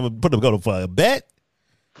 $2,000? Put him go for a bet?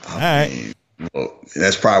 All right. Well,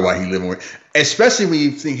 that's probably why he living with. Especially when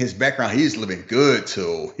you think his background, he's living good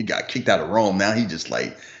till he got kicked out of Rome. Now he just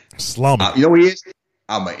like slumming. You know what he is?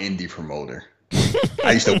 I'm an indie promoter.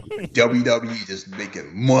 I used to work with WWE, just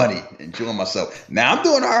making money, enjoying myself. Now I'm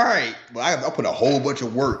doing all right, but I put a whole bunch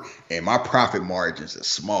of work, and my profit margins are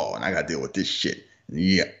small, and I got to deal with this shit.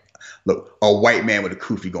 Yeah, look, a white man with a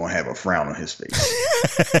kufi gonna have a frown on his face.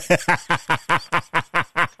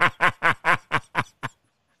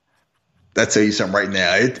 I tell you something right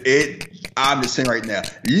now. I'm just saying right now.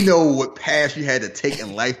 You know what path you had to take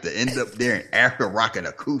in life to end up there in Africa rocking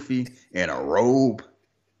a kufi and a robe,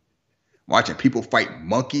 watching people fight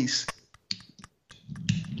monkeys.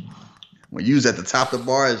 When you was at the top of the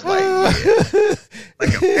bar, it's like, yeah.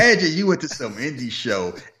 Like imagine you went to some indie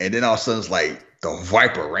show and then all of a sudden it's like the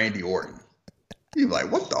Viper, Randy Orton. You're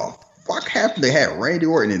like, what the fuck happened? They had Randy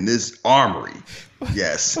Orton in this armory.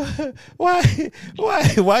 Yes. Why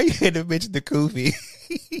you had to mention the kufi?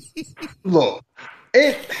 Look,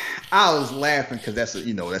 I was laughing because that's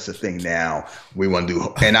a thing now we want to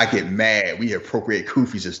do, and I get mad. We appropriate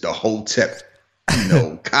kufis as the hotep,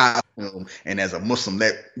 costume, and as a Muslim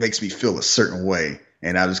that makes me feel a certain way,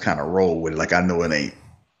 and I just kind of roll with it. Like I know it ain't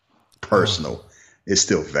personal, it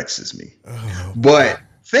still vexes me. But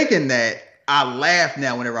thinking that, I laugh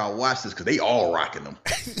now whenever I watch this because they all rocking them.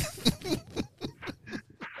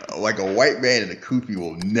 Like a white man in a kufi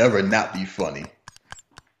will never not be funny.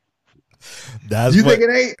 You think it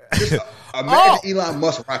ain't? Just imagine Elon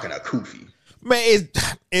Musk rocking a kufi. Man,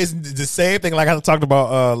 it's the same thing like I talked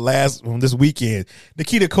about this weekend.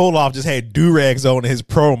 Nikita Koloff just had do-rags on in his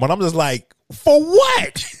promo, and I'm just like, for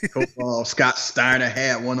what? Scott Steiner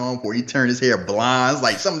had one on where he turned his hair blonde. It's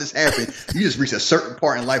like something just happened. You just reach a certain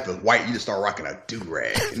part in life as white, you just start rocking a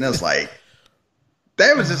do-rag. And that's like,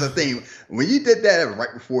 that was just a thing. When you did that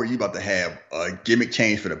right before you about to have a gimmick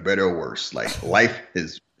change for the better or worse. Like life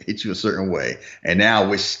has hit you a certain way. And now I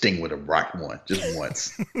wish Sting would have rocked one just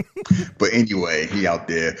once. But anyway, he out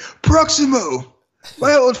there. Proximo,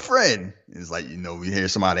 my old friend. It's like, we hear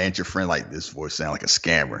somebody answer your friend like this voice sound like a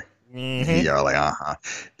scammer. Mm-hmm. You're like,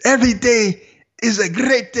 every day is a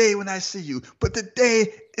great day when I see you, but today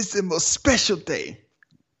is the most special day.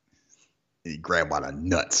 And he grabbed by the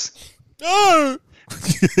nuts. Oh!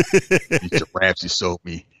 These giraffes you sold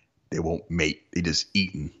me, they won't mate. They just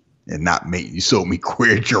eating and not mating. You sold me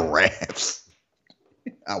queer giraffes.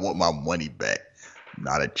 I want my money back.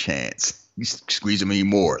 Not a chance. You squeeze them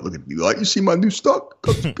anymore. Look at me like, you see my new stock?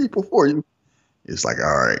 Got some people for you. It's like,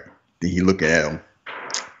 all right. Then he look at him.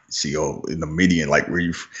 See, in the median, like where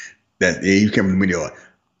you came in the median, like,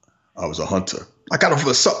 I was a hunter. I got him for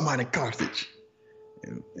the salt mine in Carthage.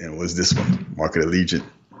 And what's this one? Market Allegiant,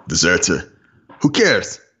 deserter. Who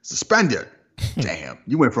cares? It's a Spaniard. Damn,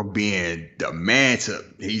 you went from being the man to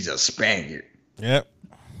he's a Spaniard. Yep.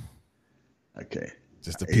 Okay.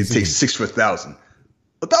 Just a piece. It takes 6 for 1,000.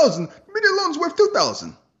 1,000. Median loan's worth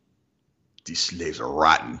 2,000. These slaves are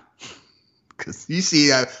rotten. Because you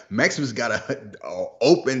see, Maximus got a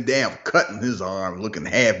open damn cut in his arm, looking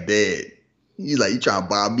half dead. He's like, you trying to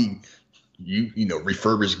buy me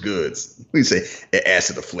refurbished goods. We say it adds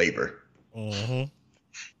to the flavor. Mm-hmm.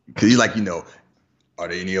 Because he's like, are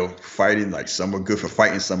they fighting? Like some are good for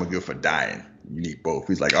fighting, some are good for dying. You need both.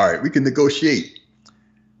 He's like, all right, we can negotiate.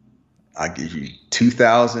 I'll give you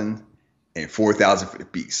 2,000 and 4,000 for the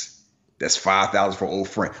beast. That's 5,000 for old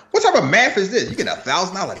friend. What type of math is this? You get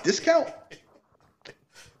 $1,000 discount?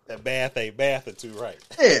 That math ain't math too right.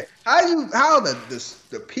 Yeah. How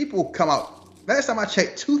the people come out? Last time I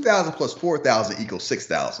checked, 2,000 plus 4,000 equals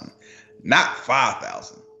 6,000, not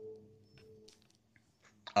 5,000.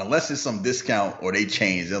 Unless it's some discount or they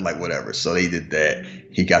changed, they're like whatever. So they did that.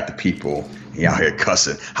 He got the people. He out here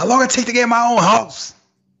cussing. How long it take to get my own house?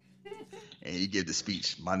 And he give the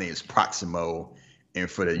speech. My name is Proximo, and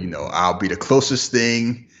for the I'll be the closest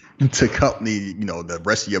thing to company the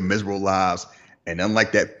rest of your miserable lives. And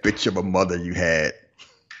unlike that bitch of a mother you had,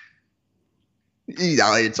 he's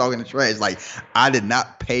out here talking the trash. Like, I did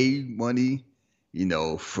not pay money,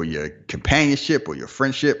 for your companionship or your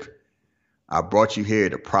friendship. I brought you here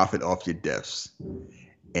to profit off your deaths.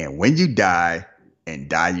 And when you die, and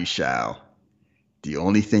die you shall, the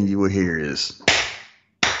only thing you will hear is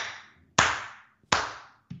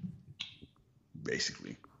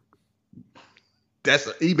basically.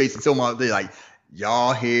 He basically told me, like,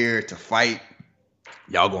 y'all here to fight.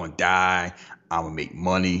 Y'all gonna die. I'm gonna make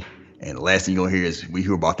money. And the last thing you're gonna hear is, we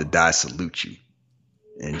who are about to die salute you.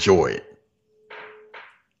 Enjoy it.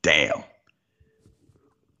 Damn.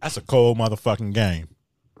 That's a cold motherfucking game.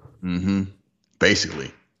 Mm-hmm.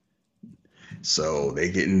 Basically. So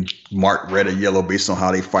they getting marked red or yellow based on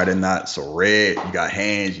how they fight or not. So red, you got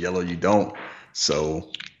hands. Yellow, you don't.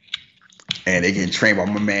 So, and they getting trained by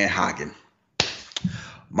my man Hagen.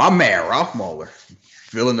 My man Ralph Mahler,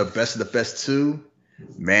 feeling the best of the best too.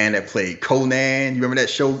 Man that played Conan. You remember that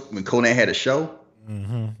show when Conan had a show?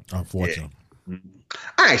 Mm-hmm. Unfortunately. Yeah.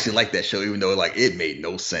 I actually like that show, even though it made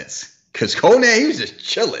no sense. Because Conan, he was just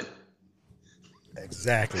chilling.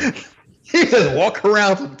 Exactly. He just walk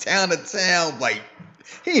around from town to town. Like,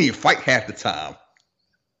 he didn't even fight half the time.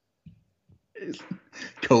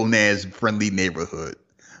 Conan's friendly neighborhood.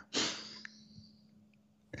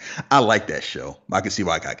 I like that show. I can see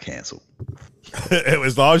why it got canceled.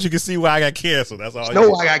 As long as you can see why I got canceled, that's all.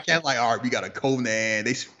 No, I got canceled. Like, all right, we got a Conan.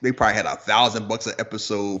 They probably had $1,000 an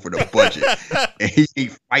episode for the budget, and he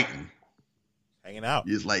ain't fighting, hanging out.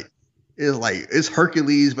 It's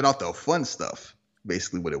Hercules without the fun stuff.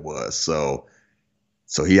 Basically, what it was. So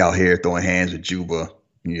he out here throwing hands with Juba.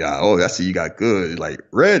 I see you got good. Like,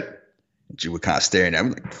 Red. Juba kind of staring at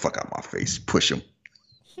me like, fuck out my face. Push him.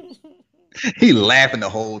 He laughing the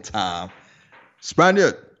whole time.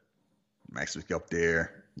 Spaniard. Max was up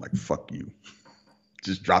there. Like, fuck you.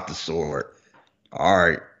 Just drop the sword. All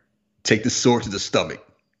right. Take the sword to the stomach.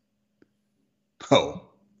 Oh.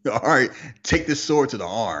 All right. Take the sword to the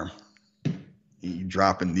arm. He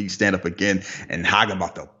dropping. He stand up again. And Hagen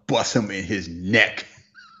about to bust him in his neck.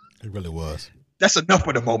 It really was. That's enough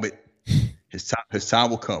for the moment. His time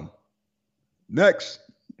will come. Next.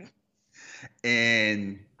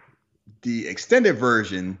 And the extended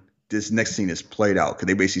version, this next scene is played out because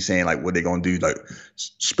they basically saying like what they're gonna do, like,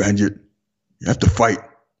 Spaniard, you have to fight.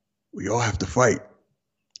 We all have to fight.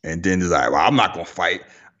 And then it's like, well, I'm not gonna fight.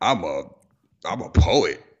 I'm a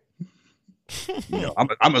poet.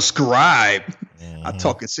 I'm a scribe. Mm-hmm. I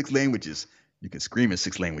talk in 6 languages. You can scream in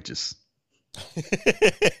 6 languages.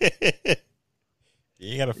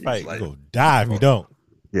 You gotta fight. Like, you go die if you don't.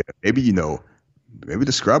 Yeah, maybe maybe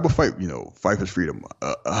the scribe will fight. Fight for freedom.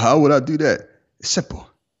 How would I do that? It's simple.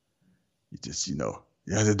 You just, you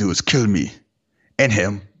have to do is kill me, and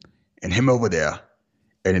him over there,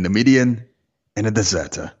 and in the median, and a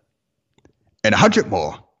deserter, and 100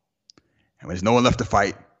 more. And when there's no one left to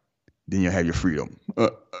fight, then you'll have your freedom.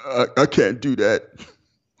 I can't do that.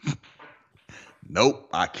 Nope,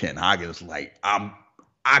 I can't. Hagen's like,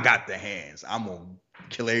 I got the hands. I'm gonna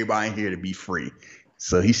kill everybody in here to be free.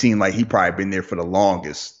 So he seemed like he probably been there for the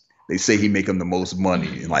longest. They say he make him the most money,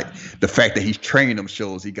 and like the fact that he's training them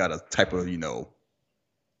shows he got a type of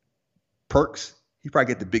perks. He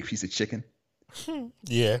probably get the big piece of chicken.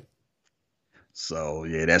 Yeah. So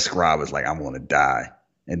yeah, that scribe is like, I'm gonna die.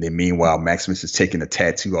 And then meanwhile, Maximus is taking a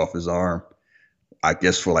tattoo off his arm. I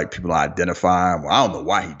guess for like people to identify him. Well, I don't know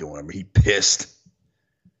why he doing it, but he pissed.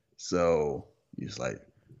 So he's like,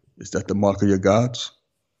 is that the mark of your gods?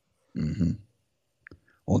 Mm-hmm.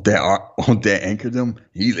 On that anchor them,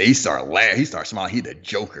 he start laughing. He starts smiling. He the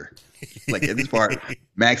Joker. Like at this part,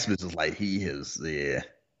 Maximus is like, he has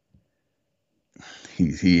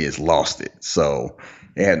lost it. So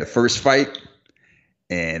they had the first fight,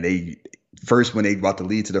 and when they about to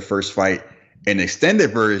lead to the first fight, in the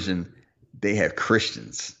extended version, they have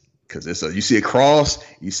Christians because you see a cross,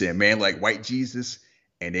 you see a man like white Jesus,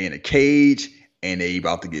 and they're in a cage and they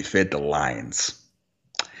about to get fed to lions.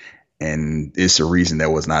 And it's a reason that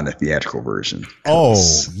was not in the theatrical version. Oh,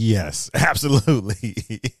 yes, absolutely.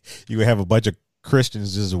 You would have a bunch of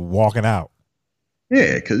Christians just walking out.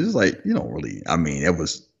 Yeah, because it's like, you don't really, I mean,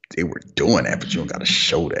 they were doing that, but you don't got to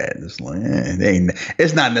show that. It's like,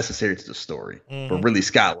 it's not necessary to the story. Mm-hmm. But Ridley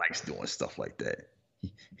Scott likes doing stuff like that.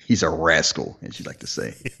 He's a rascal, as you like to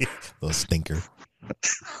say. Little stinker.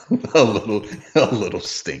 a little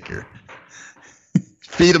stinker.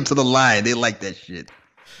 Feed them to the lion. They like that shit.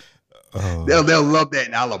 Oh. They'll love that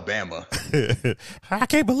in Alabama. I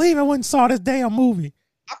can't believe I went and saw this damn movie.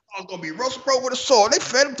 I thought it was gonna be Russell Crowe with a sword. They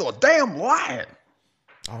fed him to a damn lion.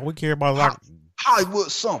 All we care about like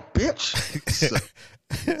Hollywood, some bitch.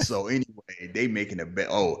 so anyway, they making a bet.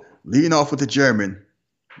 Oh, leading off with the German.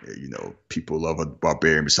 You know, people love a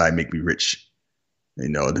barbarian beside make me rich. You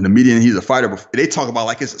know, the Numidian, he's a fighter. They talk about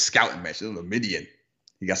like it's a scouting match. The Numidian,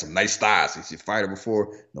 he got some nice thighs. He's a fighter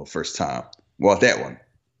before. No, first time. Well, that one.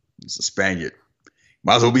 It's a Spaniard.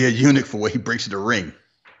 Might as well be a eunuch for what he brings to the ring.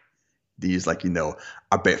 He's like, you know,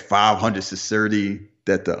 I bet 500 sincerity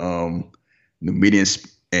that the Numidian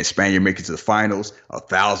and Spaniard make it to the finals.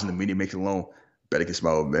 1,000 Numidian make it alone. Better get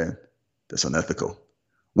smart, man. That's unethical.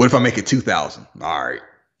 What if I make it 2,000? All right.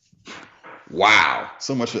 Wow.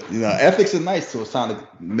 So much, you know, ethics are nice, so it's time to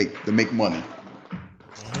make money.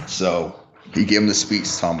 So he gave him the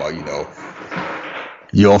speech talking about, you know,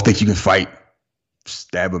 you don't think you can fight?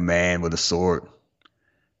 Stab a man with a sword.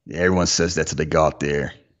 Yeah, everyone says that till they go out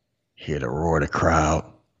there. Hear the roar of the crowd.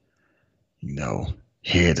 You know,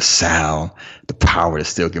 hear the sound, the power to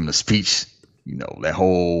still give him the speech. You know, that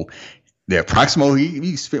whole, the Proximo,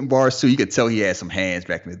 he's spitting bars too. You could tell he had some hands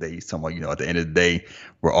back in the day. He's talking about, you know, at the end of the day,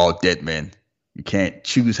 we're all dead men. We can't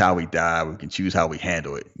choose how we die. We can choose how we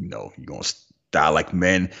handle it. You know, you're going to die like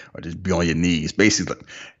men or just be on your knees. Basically,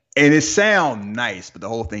 and it sounds nice, but the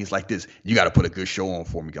whole thing is like this. You got to put a good show on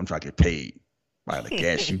for me. I'm trying to get paid. I got to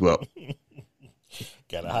gas you up.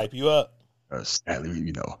 Got to hype you up. Sadly,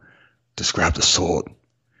 you know, describe the sword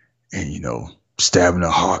and, you know, stab in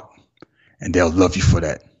the heart, and they'll love you for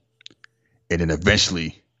that. And then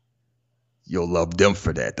eventually you'll love them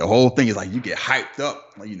for that. The whole thing is like you get hyped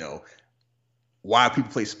up, you know, why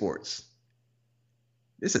people play sports.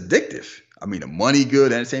 It's addictive. I mean, the money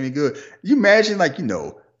good, the entertainment good. You imagine, like, you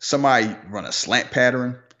know, somebody run a slant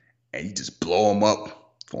pattern and you just blow them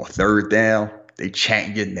up for a third down. They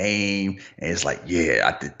chant your name and it's like,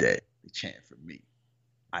 yeah, I did that. They chant for me.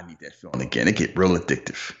 I need that feeling again. It get real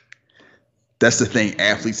addictive. That's the thing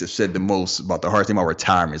athletes have said the most about the hard thing about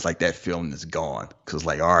retirement. It's like that feeling is gone. Because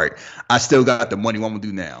like, all right, I still got the money. What I'm going to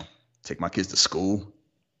do now? Take my kids to school.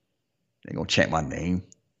 They going to chant my name.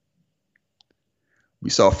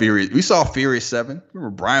 We saw Furious 7.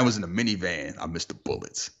 Remember, Brian was in the minivan. I missed the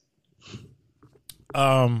bullets.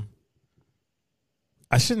 I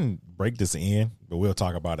shouldn't break this in, but we'll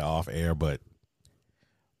talk about it off air. But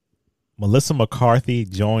Melissa McCarthy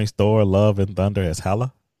joins Thor: Love and Thunder as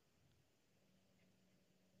Hela.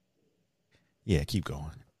 Yeah, keep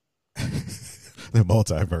going. The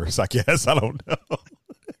multiverse, I guess. I don't know.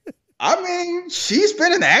 I mean, she's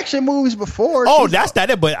been in action movies before. Oh, that's not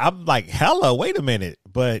it. But I'm like, Hela, wait a minute.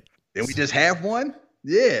 But did we just have one?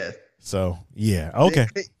 Yeah. So, yeah. Okay.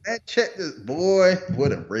 Check this, boy.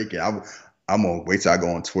 What a break. I'm going to wait till I go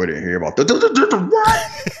on Twitter and hear about what?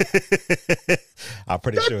 I'm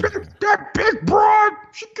pretty sure. That big broad,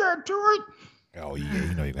 she can't do it. Oh, yeah.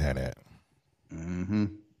 You know you can have that. Mm-hmm.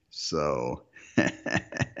 So,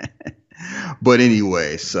 but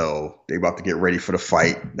anyway, so they about to get ready for the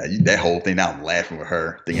fight. That whole thing, now I'm laughing with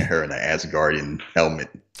her, thinking her in the Asgardian helmet.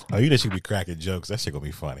 Oh, you know she be cracking jokes. That shit gonna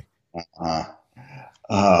be funny.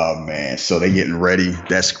 Oh, man. So they getting ready.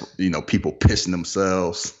 That's, you know, people pissing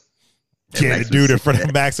themselves. Yeah, the dude in front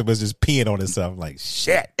of Maximus just peeing on himself like,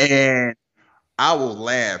 shit. And I will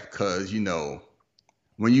laugh because, you know,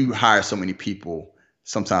 when you hire so many people,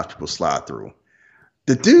 sometimes people slide through.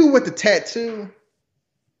 The dude with the tattoo,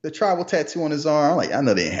 the tribal tattoo on his arm, like, I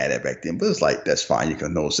know they didn't have that back then, but it's like, that's fine. You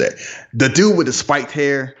can notice that. The dude with the spiked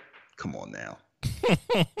hair, come on now.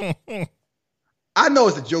 I know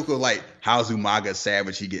it's a joke of like, how's Umaga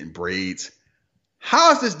Savage, he getting braids?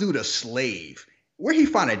 How is this dude a slave? Where he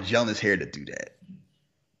find a gel in his hair to do that?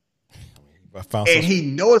 And he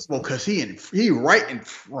noticeable because he right in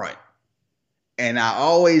front. And I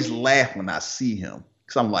always laugh when I see him.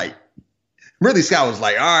 Because I'm like, Ridley Scott was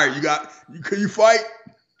like, all right, can you fight?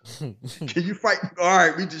 Can you fight? All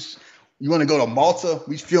right, you want to go to Malta?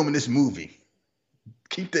 We filming this movie.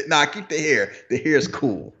 Keep the hair. The hair is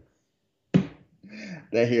cool.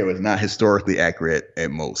 That hair was not historically accurate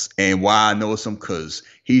at most. And why I know him, because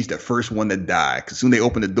he's the first one to die. Because soon they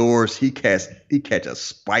open the doors, he catch a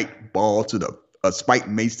spike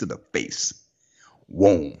mace to the face.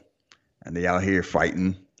 Whoa. And they out here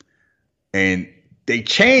fighting. And they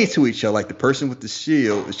chain to each other, like the person with the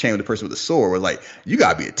shield is chained with the person with the sword. We're like, you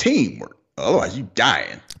gotta be a teamwork. Otherwise you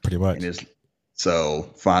dying. Pretty much. And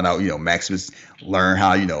so find out, Maximus learn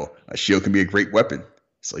how, a shield can be a great weapon.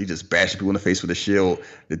 So he just bashed people in the face with a shield.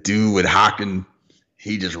 The dude with Haken,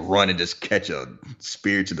 he just run and just catch a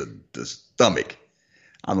spear to the stomach.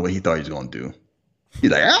 I don't know what he thought he was going to do.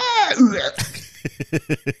 He's like, ah!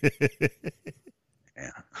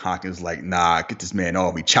 And Haken's like, nah, get this man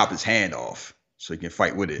off. He chopped his hand off so he can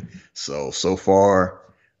fight with it. So far,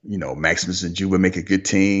 Maximus and Juba make a good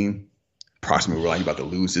team. Proxima realized he's about to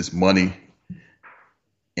lose his money.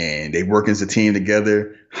 And they work as a team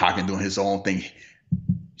together. Haken doing his own thing.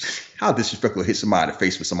 How disrespectful to hit somebody in the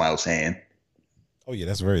face with somebody else's hand. Oh, yeah,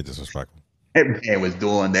 that's very disrespectful. That man was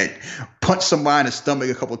doing that. Punched somebody in the stomach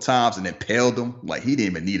a couple times and then impaled them. Like, he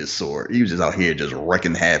didn't even need a sword. He was just out here just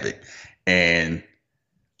wrecking havoc. And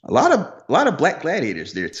a lot of black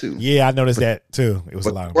gladiators there, too. Yeah, I noticed that, too. It was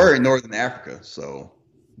a lot of we're in Northern Africa, so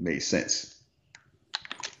it made sense.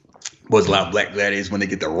 Was a lot of black gladiators when they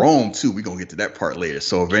get to Rome, too. We're going to get to that part later.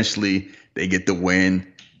 So eventually, they get the win.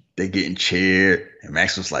 They getting cheered, and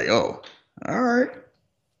Max was like, "Oh, all right,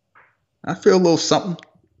 I feel a little something.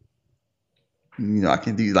 I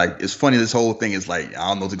can do like." It's funny. This whole thing is like, I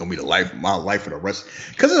don't know if it's gonna be my life for the rest.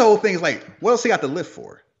 Because the whole thing is like, what else he got to live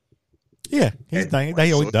for? Yeah, he's done.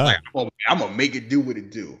 He always done. Like, I'm gonna make it do what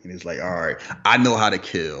it do, and it's like, all right, I know how to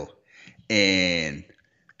kill. And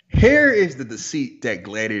here is the deceit that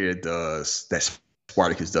Gladiator does that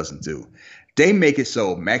Spartacus doesn't do. They make it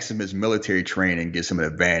so Maximus' military training gives him an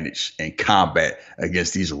advantage in combat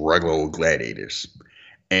against these regular old gladiators.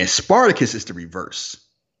 And Spartacus is the reverse.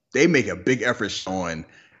 They make a big effort showing,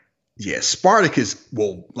 Spartacus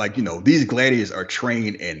will, these gladiators are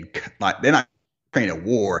trained in, they're not trained in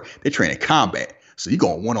war, they train in combat. So you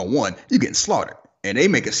going one-on-one, you're getting slaughtered. And they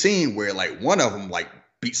make a scene where, one of them,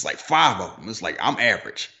 beats, 5 of them. It's like, I'm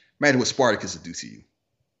average. Imagine what Spartacus would do to you.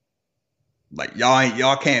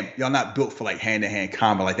 Y'all not built for hand-to-hand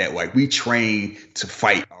combat like that. Like, we train to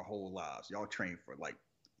fight our whole lives. Y'all train for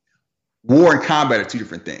war and combat are two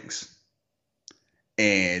different things.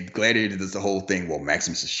 And Gladiator does the whole thing. Well,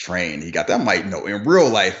 Maximus is trained. He got that. I'm like, no, in real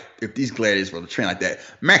life, if these gladiators were trained like that,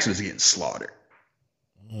 Maximus is getting slaughtered.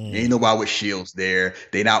 Ain't nobody with shields there.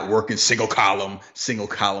 They not working single column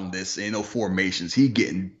this. Ain't no formations. He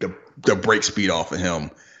getting the break speed off of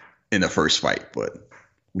him in the first fight, but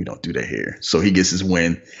we don't do that here. So he gets his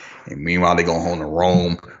win. And meanwhile, they go home to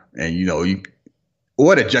Rome. And,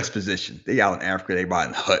 what a juxtaposition. They out in Africa. They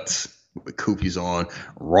buying huts with koofies on.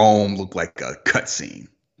 Rome looked like a cutscene.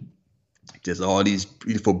 Just all these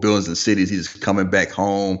beautiful buildings and cities. He's coming back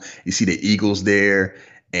home. You see the eagles there.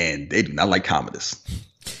 And they do not like Commodus.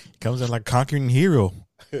 Comes in like conquering hero.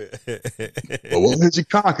 Well, what did you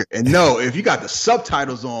conquer? And no, if you got the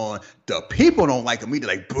subtitles on, the people don't like him. They're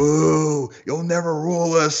like, boo, you'll never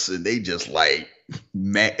rule us. And they just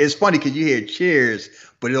man, it's funny because you hear cheers,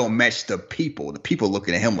 but it don't match the people. The people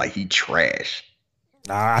looking at him like he trash.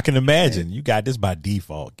 I can imagine. You got this by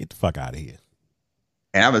default. Get the fuck out of here.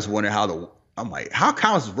 And I was wondering how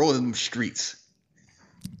Commodus is rolling them streets.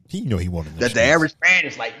 He wanted that the average man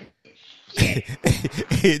is like, yeah.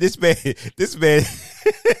 this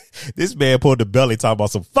man pulled the belly talking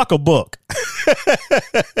about some fuck a book.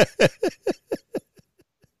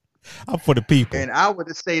 I'm for the people. And I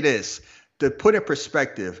would say this to put in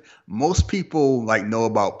perspective, most people know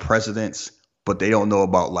about presidents, but they don't know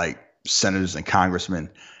about senators and congressmen.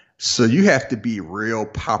 So you have to be real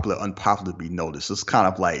popular, unpopular to be noticed. It's kind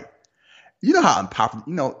of like, how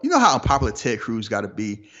unpopular, how unpopular Ted Cruz got to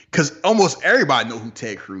be, because almost everybody know who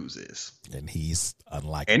Ted Cruz is, and he's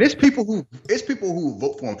unlikable. And it's people who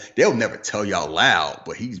vote for him. They'll never tell y'all loud,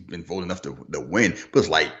 but he's been voted enough to win. But it's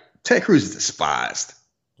like Ted Cruz is despised,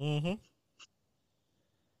 and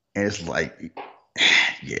it's like,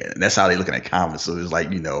 yeah, that's how they looking at Commodus. So it's like,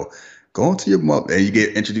 go into your mother, and you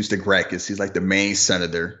get introduced to Gracchus. He's like the main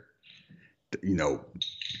senator,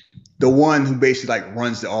 the one who basically like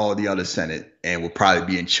runs all the other Senate and will probably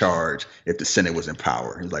be in charge if the Senate was in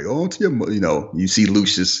power. He's like, oh, to your, you see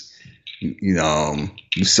Lucius,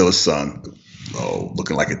 Lucilla's son,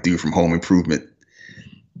 looking like a dude from Home Improvement.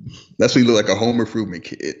 That's what he looked like, a Home Improvement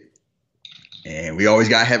kid. And we always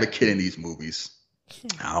gotta have a kid in these movies.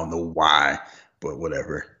 I don't know why, but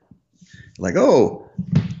whatever. Like, oh,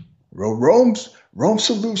 Rome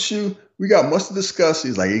salutes you. we got much to discuss.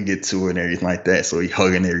 He's like, he get to it and everything like that. So he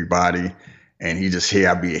hugging everybody, and he just, here,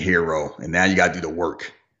 I'll be a hero. And now you got to do the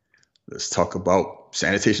work. Let's talk about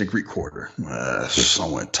sanitation Greek Quarter. I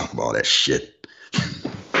want to talk about that shit.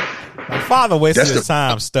 My father wasted his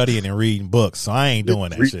time studying and reading books, so I ain't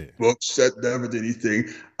doing that shit. Books that never did anything.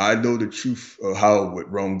 I know the truth of how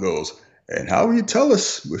Rome goes. And how will you tell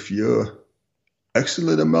us with your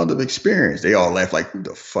excellent amount of experience? They all laugh like, who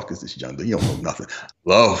the fuck is this young dude? He don't know nothing.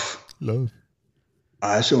 Love.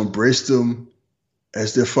 I shall embrace them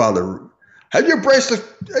as their father. Have you embraced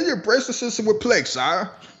the system with plague, sire?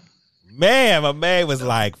 Man, my man was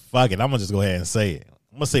like, fuck it. I'm going to just go ahead and say it.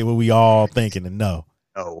 I'm going to say what we all thinking and know.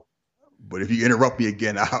 No. But if you interrupt me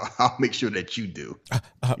again, I'll make sure that you do.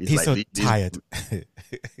 He's like, so tired.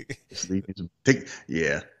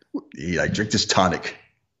 Yeah. He like, drink this tonic.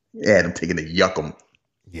 Yeah, I'm taking a yuckum.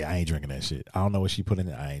 Yeah, I ain't drinking that shit. I don't know what she put in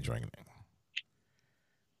it. I ain't drinking it.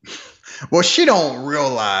 Well, she don't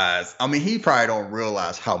realize. I mean, he probably don't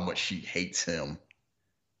realize how much she hates him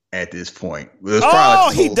at this point.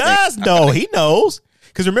 Oh, he does know. He knows.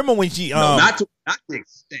 Because remember when she not to the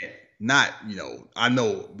extent. Not, I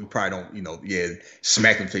know we probably don't,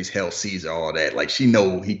 smack him face, hell Caesar, all that. Like, she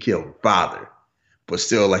know he killed father. But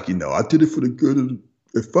still, like, I did it for the good of,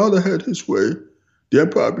 if father had his way, the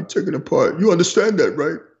empire would be taken apart. You understand that,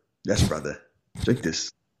 right? Yes, brother. Drink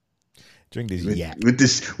this. Drink this yak. With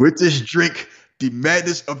this drink, the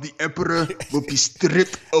madness of the emperor will be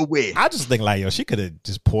stripped away. I just think, like, she could have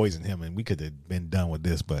just poisoned him and we could have been done with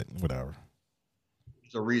this, but whatever.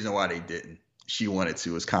 There's a reason why they didn't. She wanted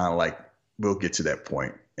to. It's kind of like, we'll get to that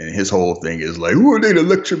point. And his whole thing is like, who are they to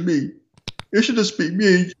lecture me? It should just be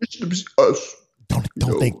me. It should be us.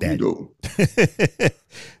 Don't think that.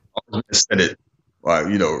 I said it.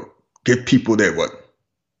 Get people that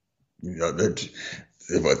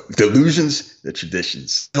delusions, the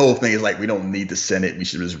traditions. The whole thing is like, we don't need the Senate. We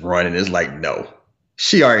should just run. And it's like, no.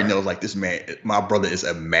 She already knows, like, this man, my brother is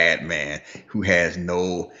a madman who has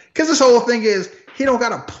no, because this whole thing is, he don't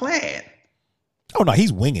got a plan. Oh no,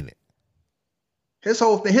 he's winging it. His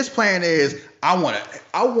whole thing, his plan is, I want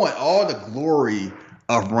all the glory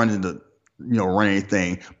of running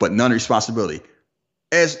anything, but none of the responsibility.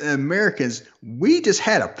 As Americans, we just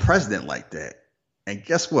had a president like that, and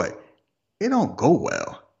guess what? It don't go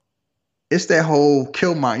well. It's that whole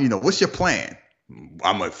kill my. What's your plan?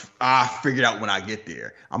 I figure it out when I get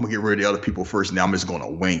there. I'm gonna get rid of the other people first, and then I'm just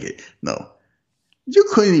gonna wing it. No, you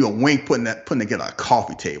couldn't even wing putting together a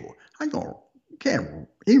coffee table.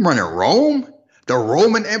 He running Rome, the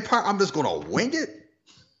Roman Empire. I'm just gonna wing it.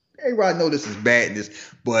 Everybody know this is badness,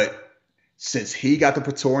 but since he got the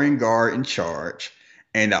Praetorian Guard in charge,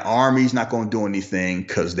 and the army's not gonna do anything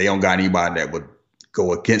because they don't got anybody that would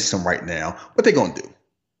go against him right now, what they gonna do?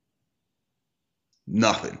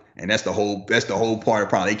 Nothing. And that's the whole part of the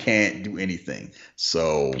problem. They can't do anything.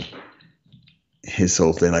 So his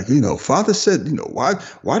whole thing, like, father said, why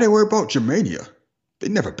they worry about Germania? They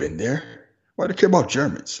never been there. Why do they care about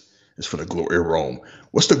Germans? It's for the glory of Rome.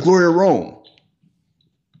 What's the glory of Rome?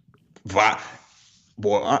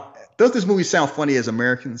 Does this movie sound funny as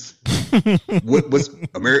Americans? What's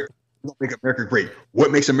America? What make America great?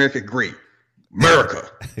 What makes America great?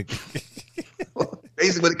 America.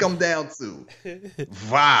 Basically, what it comes down to,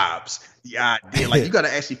 vibes. The idea, like, you got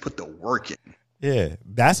to actually put the work in. Yeah,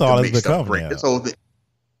 that's all it's become now. His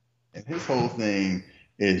whole thing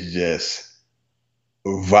is just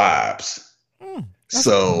vibes.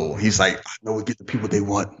 So he's like, I know we get the people they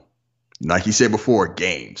want. Like he said before,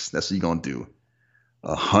 games. That's what you're gonna do.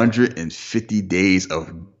 150 days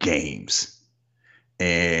of games,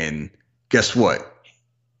 and guess what?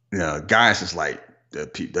 Guys just like.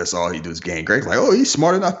 That's all he do is game. Greg's like, oh, he's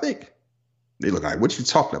smarter than I think. They look like, what you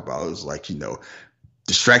talking about? It was like,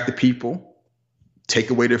 distract the people, take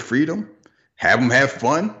away their freedom, have them have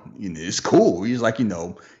fun. It's cool. He's like,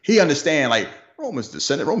 he understand, like, Rome's the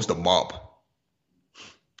Senate, Rome's the mob.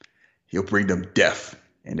 He'll bring them death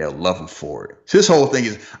and they'll love him for it. So his whole thing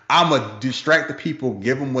is, I'm going to distract the people,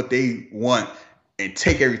 give them what they want, and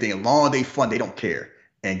take everything. As long as they fun, they don't care.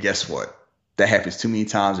 And guess what? That happens too many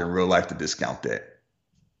times in real life to discount that.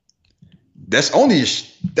 That's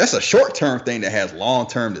a short-term thing that has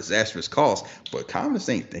long-term disastrous costs, but communists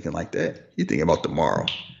ain't thinking like that. He's thinking about tomorrow.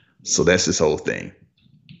 So that's this whole thing.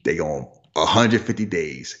 They go on 150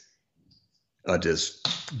 days of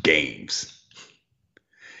just games.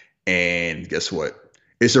 And guess what?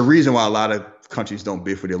 It's a reason why a lot of countries don't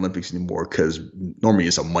bid for the Olympics anymore, because normally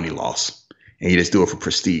it's a money loss. And you just do it for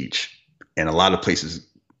prestige. And a lot of places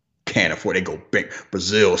can't afford it. They go big.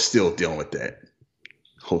 Brazil is still dealing with that.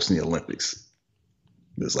 Hosting the Olympics.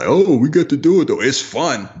 It's like, oh, we get to do it though. It's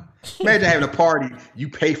fun. Imagine having a party, you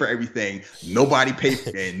pay for everything, nobody pay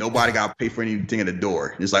for, and nobody got to pay for anything at the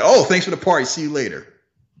door. It's like, oh, thanks for the party, see you later.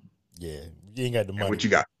 Yeah, you ain't got the money. And what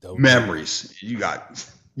you got? Memories. You had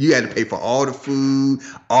to pay for all the food,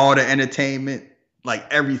 all the entertainment, like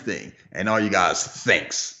everything, and all you guys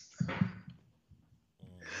thanks.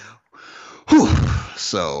 Whew.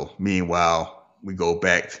 So meanwhile, we go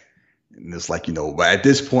back, and it's like, but at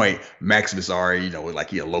this point, Maximus already,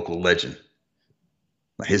 like he a local legend.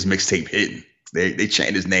 Like his mixtape hitting. They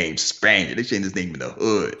changed his name, Spaniard. They changed his name in the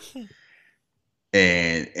hood.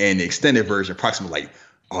 And the extended version, approximately like,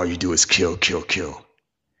 all you do is kill, kill, kill.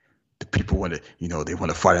 The people want to, they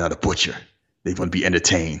want to fight another butcher. They want to be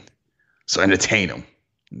entertained. So entertain them.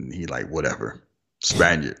 And he like, whatever.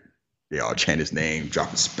 Spaniard. They all chant his name,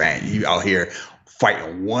 dropping Spaniard. He out here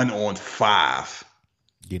fighting 1-on-5.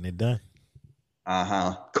 Getting it done.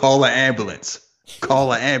 Call an ambulance.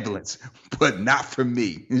 Call an ambulance. But not for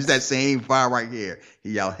me. It's that same vibe right here.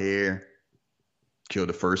 He out here. Kill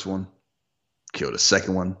the first one. Kill the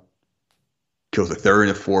second one. Kills the third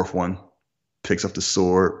and fourth one. Picks up the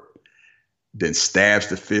sword. Then stabs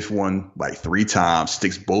the fifth one like 3 times.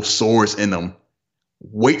 Sticks both swords in them.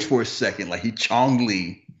 Waits for a second like he Chong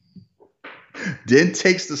Li. Then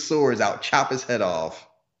takes the swords out. Chop his head off.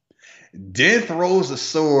 Then throws the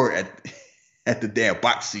sword at the damn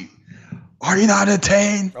box seat. Are you not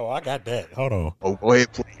entertained? Oh, I got that. Hold on. Oh, go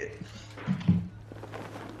ahead, play it.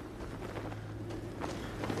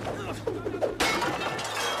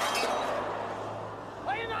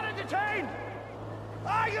 Are you not entertained?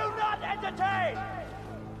 Are you not entertained?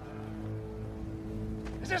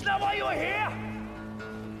 Is this not why you are here?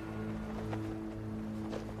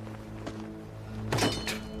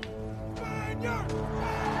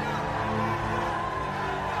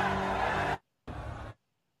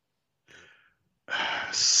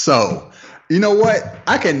 So, you know what?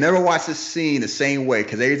 I can never watch this scene the same way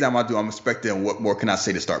because every time I do, I'm expecting what more can I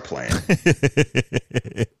say to start playing.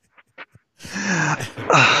 And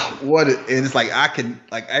it's like I can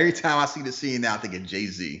every time I see the scene now, I think of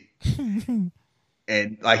Jay-Z,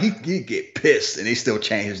 and like he get pissed and they still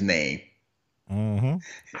change his name. Mm-hmm.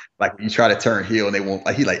 Like when you try to turn heel and they won't.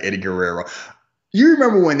 Like he like Eddie Guerrero. You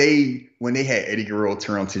remember when they had Eddie Guerrero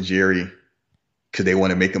turn on Tajiri because they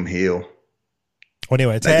want to make him heel. When they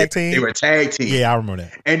were a tag team? They were a tag team. Yeah, I remember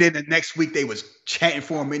that. And then the next week they was chanting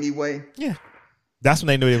for him anyway. Yeah. That's when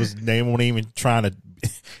they knew they weren't even trying to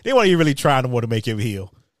they weren't even really trying to want to make him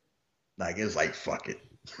heel. Like it's like fuck it.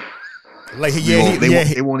 Like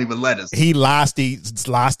they won't even let us. He lie,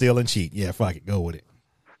 steal, and cheat. Yeah, fuck it. Go with it.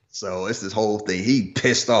 So it's this whole thing. He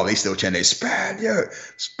pissed off. They still chanting Spaniard.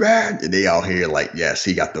 And they out here like, yes,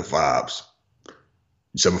 he got the vibes.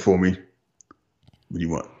 You said before me? What do you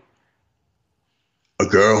want? A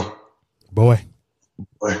girl? Boy.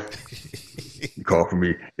 You called for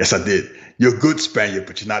me. Yes, I did. You're good, Spaniard,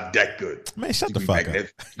 but you're not that good. Man, shut the fuck up. You're going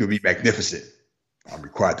to be magnificent. I'm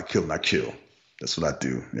required to kill, not kill. That's what I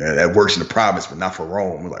do. Yeah, that works in the province, but not for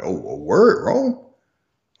Rome. We're like, oh, a word, Rome?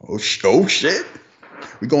 Oh, shit.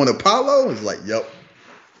 We going to Apollo? It's like, yep.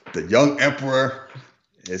 The young emperor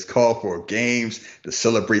is called for games to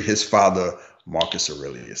celebrate his father, Marcus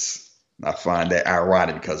Aurelius. And I find that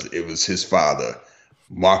ironic because it was his father,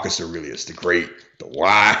 Marcus Aurelius, the great, the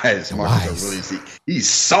wise Marcus Aurelius. He's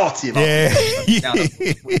salty about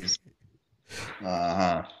it.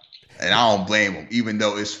 And I don't blame him, even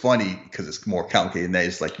though it's funny because it's more complicated than that.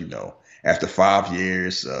 It's like, after 5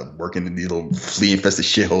 years working in these little flea-infested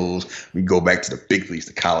shitholes, we go back to the big leagues,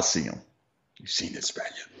 the Coliseum. You've seen it,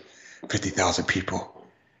 Spaniard. 50,000 people.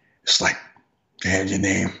 It's like they have your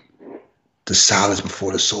name. The silence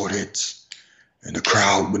before the sword hits. And the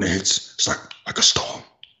crowd, when it hits, it's like a storm.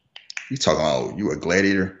 You talking about, you a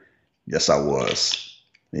gladiator? Yes, I was.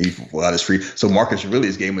 And he got his free. So Marcus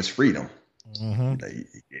Aurelius gave him his freedom. Mm-hmm.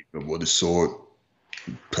 He gave him with his sword.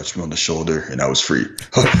 He touched me on the shoulder, and I was free.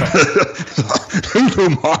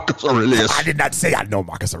 Marcus Aurelius. I did not say I know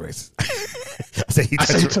Marcus Aurelius. I said he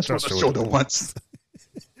touched me on the shoulder once.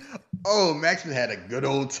 Oh, Maximus had a good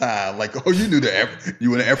old time. Like, you knew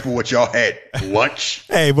you and the emperor what y'all had lunch.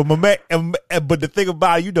 Hey, but but the thing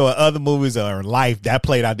about it, in other movies or in life that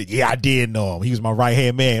played out. Yeah, I did know him. He was my right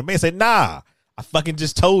hand man. Man said, nah, I fucking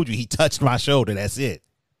just told you he touched my shoulder. That's it.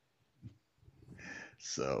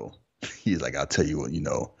 So he's like, I'll tell you what,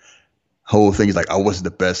 whole thing is like, I wasn't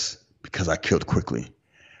the best because I killed quickly.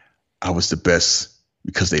 I was the best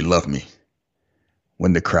because they love me.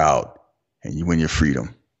 Win the crowd and you win your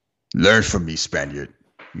freedom. Learn from me, Spaniard.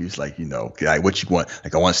 He's like, like, what you want?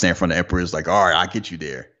 Like, I want to stand in front of the emperor. It's like, all right, I'll get you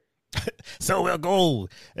there. So we'll go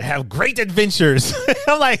and have great adventures.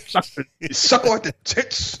 I'm like, suck on the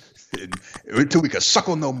tits. until we can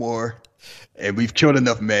suckle no more, and we've killed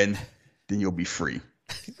enough men, then you'll be free.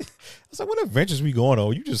 So what adventures we going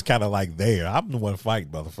on? You just kind of like there. I'm the one fighting,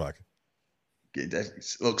 motherfucker.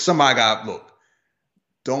 Look,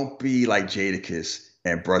 don't be like Jadakiss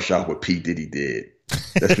and brush off what P. Diddy did.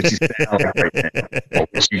 That's what you sound like right now.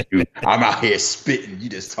 What you do. I'm out here spitting. You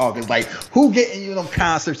just talking like, who getting you them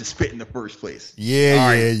concerts to spit in the first place?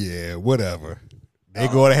 Yeah. Whatever. They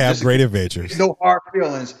going to have great adventures. No hard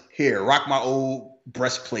feelings. Here, rock my old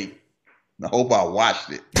breastplate. I hope I watched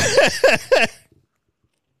it.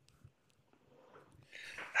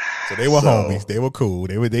 So they were homies. They were cool.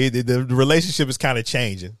 The relationship is kind of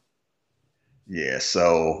changing. Yeah,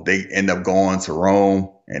 so they end up going to Rome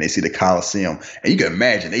and they see the Colosseum. And you can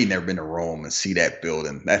imagine they'd never been to Rome and see that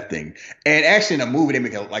building, that thing. And actually in the movie, they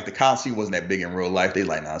make it like the Colosseum wasn't that big in real life. They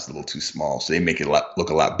like, nah, it's a little too small. So they make it look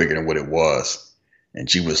a lot bigger than what it was. And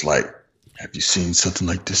she was like, have you seen something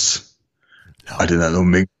like this? No. I did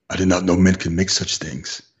not know men could make such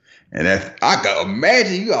things. And I got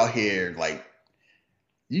imagine you out here like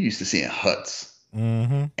you used to seeing huts.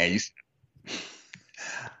 Mm-hmm. And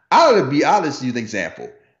I'll just use an example.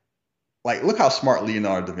 Like, look how smart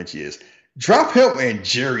Leonardo da Vinci is. Drop him in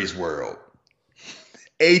Jerry's World,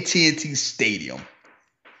 AT&T Stadium,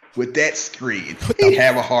 with that screen. He'd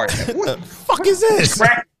have a heart attack. What the fuck is this?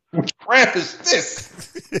 Which crap is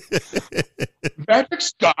this? Magic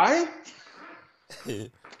Sky?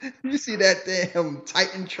 You see that damn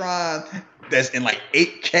Titantron that's in like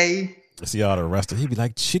 8K? I see all the rest of he'd be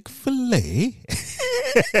like Chick-fil-A.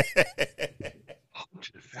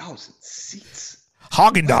 100,000 seats.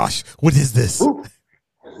 Haagen-Dazs. What is this?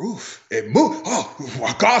 Roof. It moved. Oh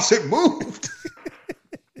my gosh, it moved.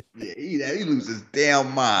 Yeah, he loses his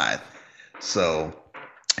damn mind. So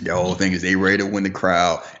the whole thing is they ready to win the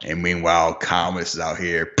crowd, and meanwhile, Commodus is out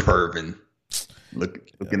here perving,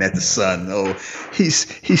 looking at the sun. Oh, he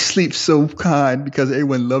sleeps so kind because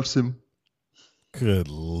everyone loves him. Good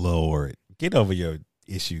Lord. Get over your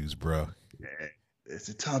issues, bro. Yeah. Is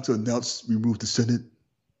it time to announce we move the Senate?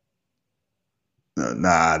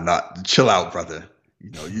 Not chill out, brother.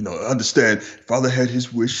 You know, understand. Father had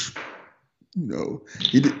his wish.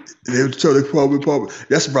 He did. They would tell the problem.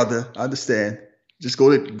 Yes, brother, I understand. Just go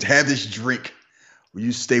to have this drink. Will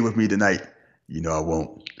you stay with me tonight? I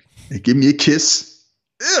won't. And give me a kiss.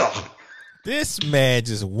 Ugh. This man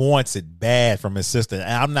just wants it bad from his sister, and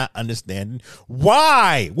I'm not understanding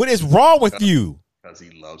why. What is wrong with you? Because he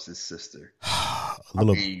loves his sister.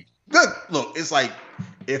 Look, it's like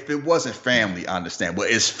if it wasn't family, I understand, but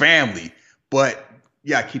it's family. But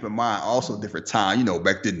yeah, keep in mind also a different time.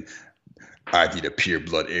 Back then, I did a pure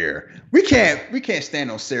blood heir. We can't stand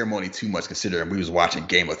on ceremony too much, considering we was watching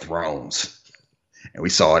Game of Thrones, and we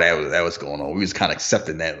saw that was going on. We was kind of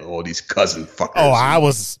accepting that all these cousin fuckers. Oh, I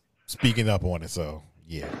was speaking up on it, so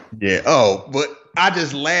yeah. Oh, but I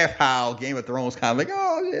just laugh how Game of Thrones kind of like,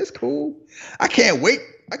 oh yeah, it's cool. I can't wait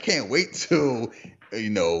till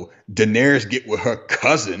Daenerys get with her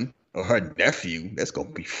cousin or her nephew. That's gonna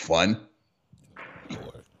be fun.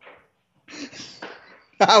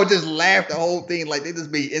 I would just laugh the whole thing like they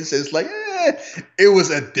just made incest. Like, it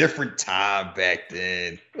was a different time back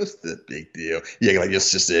then. What's the big deal? Yeah, like your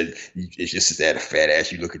sister. If your sister had a fat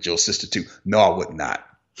ass, you look at your sister too. No, I would not.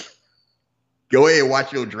 Go ahead and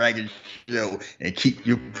watch your dragon show and keep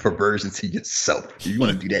your perversion to yourself. If you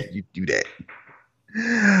want to do that, you do that.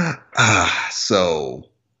 So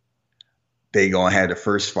they gonna have the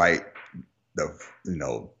first fight.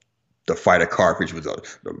 The fight of Carthage was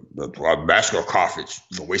the massacre of Carthage.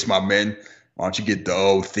 You gonna waste my men? Why don't you get the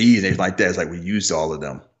old thieves and everything like that? It's like we used all of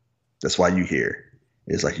them. That's why you here.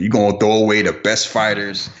 It's like you gonna throw away the best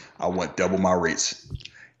fighters. I want double my rates.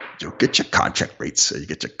 You'll get your contract rates, or you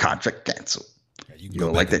get your contract canceled. You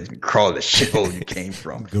don't like that? You can crawl the shithole you came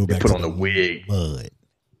from. Go back put to on the wig. Mud.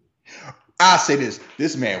 I'll say this.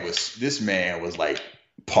 This man was like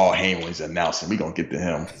Paul Heyman was announcing. We gonna get to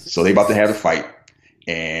him. So they about to have a fight.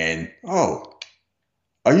 And are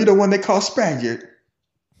you the one they call Spaniard?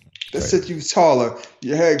 That said you taller.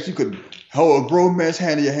 You could hold a grown man's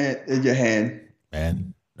hand in your hand.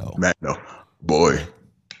 Man, no. Boy,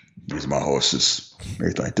 these are my horses.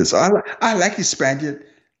 Everything like this. I like you, Spaniard.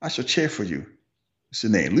 I shall cheer for you. What's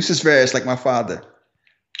your name? Lucius Verus, like my father.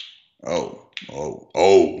 Oh,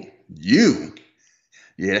 you.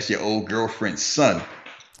 Yeah, that's your old girlfriend's son.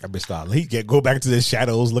 I bitch stop. He can go back to the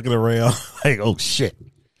shadows looking around like, oh shit.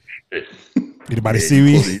 Anybody see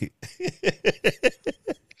me?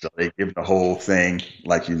 So they give the whole thing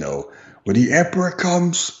like, when the emperor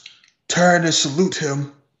comes, turn and salute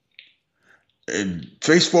him. And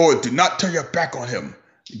face forward, do not turn your back on him.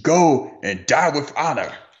 Go and die with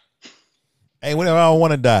honor. Hey, whenever I don't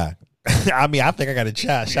want to die. I mean, I think I got a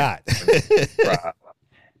shot. Right.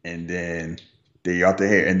 And then they out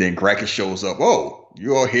there, and then Gracchus shows up. Oh,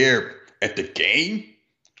 you all here at the game?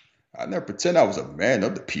 I never pretend I was a man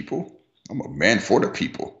of the people. I'm a man for the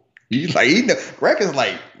people. Gracchus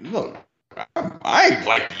like, look, I ain't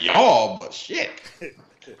like y'all, but shit,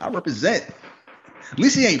 I represent. At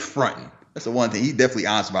least he ain't fronting. That's the one thing. He definitely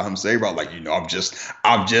honest about himself. About like, I'm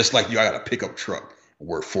just like you. I got a pickup truck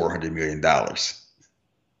worth $400 million.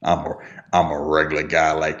 I'm a regular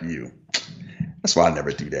guy like you. That's why I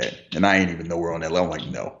never do that. And I ain't even nowhere on that level. I'm like,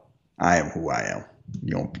 no, I am who I am.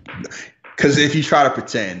 You know, because if you try to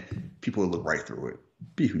pretend, people will look right through it.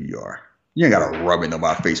 Be who you are. You ain't got to rub it on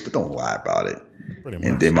my face, but don't lie about it.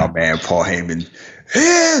 And then my man Paul Heyman,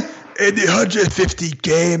 in the 150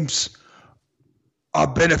 games, our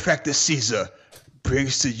benefactor Caesar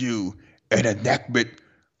brings to you an enactment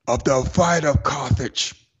of the fight of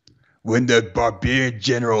Carthage when the barbarian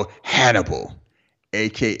general Hannibal,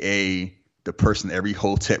 a.k.a. the person every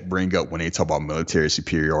Hotep bring up when they talk about military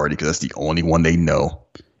superiority, because that's the only one they know.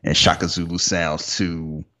 And Shaka Zulu sounds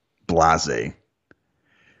too blasé.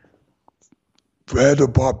 Where the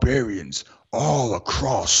barbarians all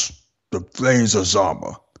across the plains of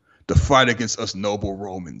Zama to fight against us noble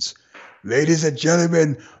Romans. Ladies and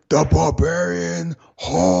gentlemen, the barbarian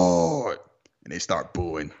horde. And they start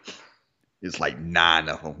booing. It's like 9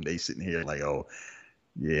 of them. They sitting here like, oh,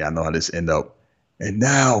 yeah, I know how this end up. And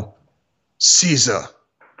now Caesar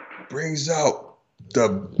brings out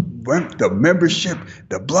the membership,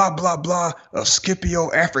 the blah, blah, blah of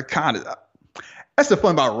Scipio Africanus. That's the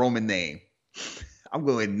fun about Roman name. I'm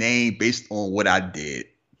going to name based on what I did.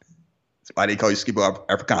 That's why they call you Scipio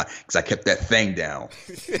Africanus, because I kept that thing down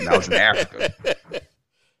when I was in Africa.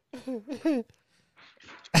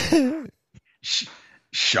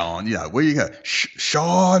 Sean, yeah, where you got?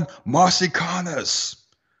 Sean Marcicanus,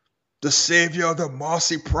 the savior of the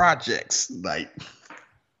Marcy projects. Like,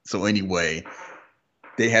 so anyway,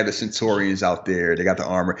 they have the Centaurians out there. They got the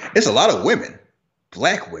armor. It's a lot of women,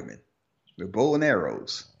 black women with bow and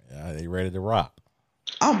arrows. Yeah, they ready to rock.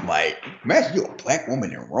 I'm like, imagine you're a black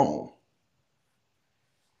woman in Rome.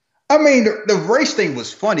 I mean, the race thing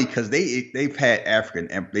was funny because they've had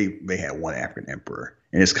they had one African emperor,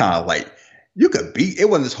 and it's kind of like you could beat. It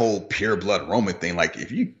wasn't this whole pure blood Roman thing. Like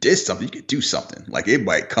if you did something, you could do something. Like it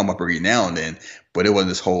might come up every now and then, but it wasn't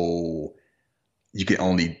this whole. You could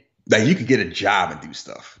only you could get a job and do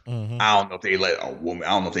stuff. Mm-hmm. I don't know if they let a woman. I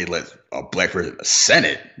don't know if they let a black person in the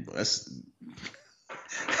Senate.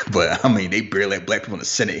 But I mean, they barely let black people in the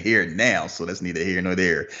Senate here now, so that's neither here nor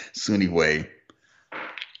there. So anyway,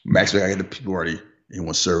 Maxwell, I got the people already.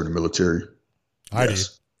 Anyone serve in the military? I did.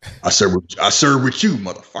 I serve with you,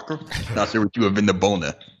 motherfucker. I serve with you in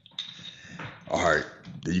Vindabona. All right,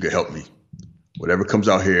 then you can help me. Whatever comes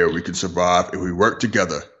out here, we can survive if we work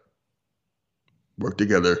together. Work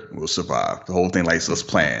together, we'll survive. The whole thing like us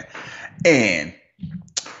plan. And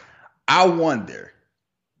I wonder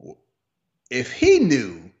if he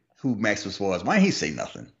knew who Maximus was, why didn't he say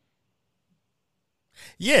nothing?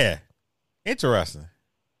 Yeah, interesting.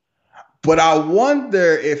 But I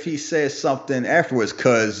wonder if he says something afterwards,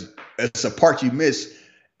 because it's a part you miss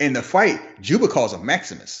in the fight. Juba calls him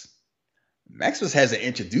Maximus. Maximus hasn't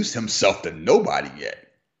introduced himself to nobody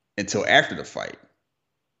yet until after the fight.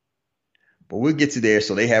 But we'll get to there.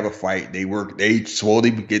 So they have a fight. They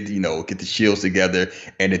slowly get the shields together.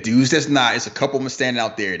 And the dudes it's a couple of them standing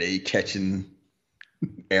out there. They catching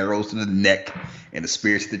arrows to the neck and the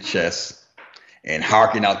spears to the chest. And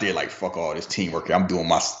Harkin out there like, fuck all this teamwork. I'm doing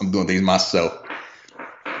things myself.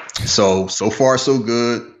 So far so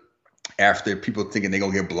good. After people thinking they're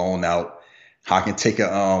gonna get blown out, Harkin take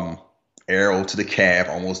a arrow to the calf,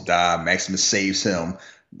 almost die. Maximus saves him.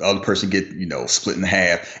 The other person get, split in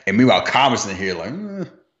half. And meanwhile, Commodus in here like,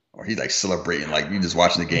 or he's like celebrating, like you just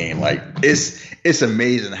watching the game. Like it's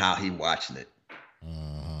amazing how he watching it.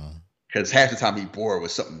 Because half the time he bored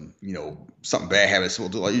with something, something bad happened. So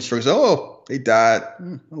like you straight say, oh, they died.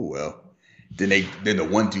 Oh well. Then the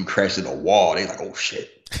one dude crashed in a wall. They like, oh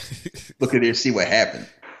shit. Look at there, see what happened.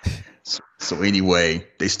 So anyway,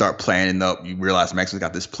 they start planning up. You realize Maximus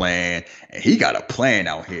got this plan, and he got a plan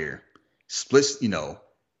out here. Splits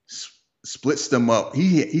them up.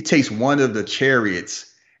 He takes one of the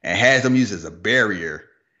chariots and has them use as a barrier,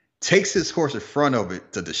 takes his horse in front of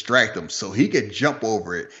it to distract them so he could jump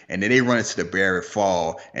over it, and then they run into the barrier,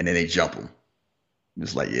 fall, and then they jump him.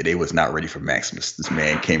 It's like, yeah, they was not ready for Maximus. This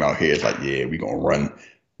man came out here, it's like, yeah, we gonna run.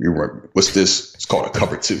 We run. What's this? It's called a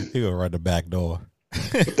cover 2. He gonna run the back door.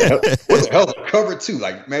 What the hell is a cover 2?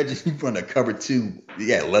 Like, imagine you run a cover 2. You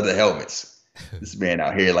got leather helmets. This man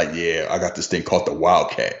out here like, yeah, I got this thing called the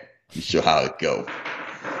Wildcat. You show how it go.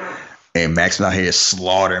 And Maximus out here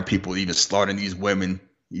slaughtering people, even slaughtering these women.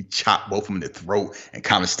 He chopped both of them in the throat and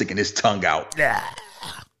kind of sticking his tongue out.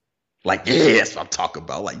 Like, yeah, that's what I'm talking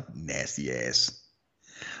about. Like, nasty ass.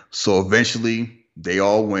 So eventually, they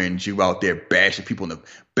all win. Jew out there bashing people,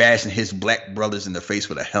 bashing his black brothers in the face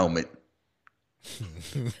with a helmet.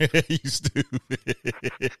 You stupid.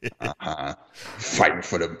 Fighting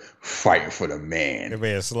for the man. That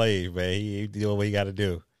man a slave, man. He doing what he got to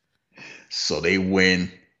do. So they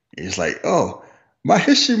win. It's like, oh, my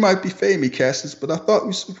history might be fading, Cassius, but I thought we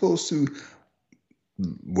were supposed to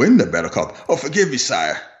win the battle cup. Oh, forgive me,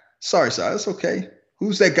 sire. Sorry, sire. It's okay.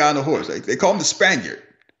 Who's that guy on the horse? They call him the Spaniard.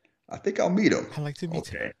 I think I'll meet him. I like to meet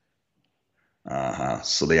him.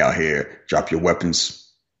 So they out here. Drop your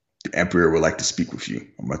weapons. The Emperor would like to speak with you.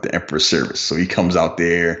 I'm at the Emperor's service. So he comes out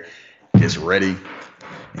there, gets ready,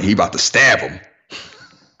 and he about to stab him.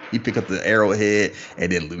 He pick up the arrowhead,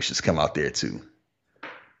 and then Lucius come out there too.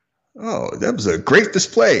 Oh, that was a great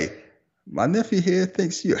display. My nephew here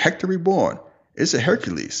thinks you're Hector Reborn. It's a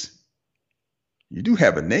Hercules. You do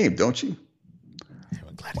have a name, don't you?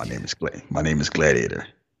 My name is Gladiator.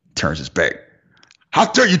 Turns his back. How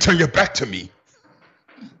dare you turn your back to me?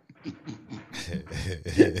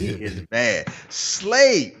 He is mad.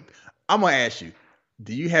 Slave. I'm gonna ask you,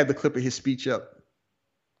 do you have the clip of his speech up?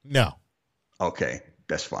 No. Okay,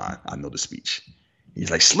 that's fine. I know the speech.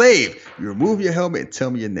 He's like, slave, you remove your helmet and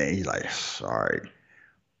tell me your name. He's like, sorry.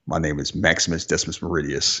 My name is Maximus Decimus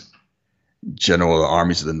Meridius, General of the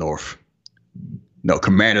Armies of the North. No,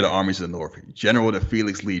 Commander of the Armies of the North, General of the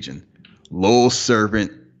Felix Legion, loyal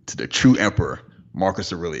servant to the true Emperor,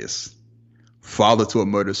 Marcus Aurelius, father to a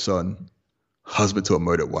murdered son, husband to a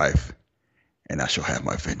murdered wife, and I shall have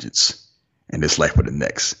my vengeance in this life or the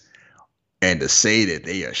next. And to say that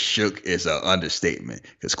they are shook is an understatement,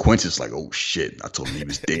 because Quintus like, oh shit, I told him he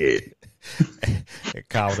was dead. And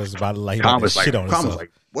Commodus about to like, shit on himself.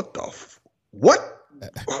 Like, what the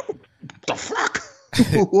fuck?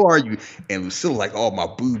 Who are you? And Lucilla like, oh, my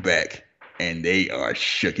boo back. And they are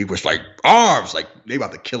shook. He was like, arms, like they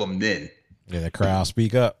about to kill him then. Yeah, the crowd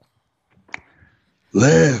speak up.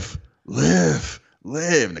 Live.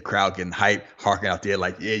 And the crowd getting hyped, harking out there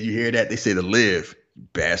like, yeah, you hear that? They say to live, you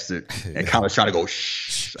bastard. And Commodus trying to go,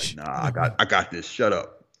 shh. Like, nah, I got this. Shut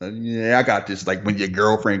up. Yeah, I got this. Like when your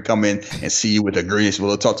girlfriend come in and see you with a grin,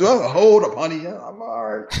 she'll talk to, oh, hold up, honey. I'm all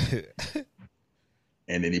right.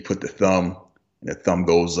 And then he put the thumb, and the thumb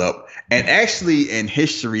goes up. And actually, in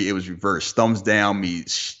history, it was reversed. Thumbs down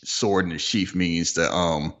means sword in the sheath means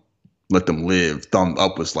to let them live. Thumb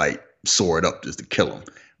up was like sword up just to kill them.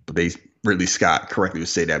 But Ridley Scott correctly would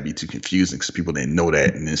say that'd be too confusing because people didn't know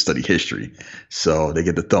that and didn't study history. So they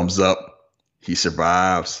get the thumbs up. He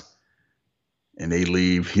survives. And they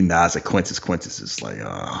leave. He nods at Quintus. Quintus is like,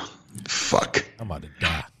 oh, fuck. I'm about to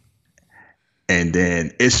die. And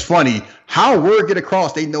then it's funny how word get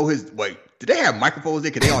across. They know his. Wait, did they have microphones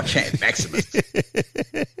there? Because they all chant Maximus.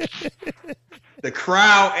 The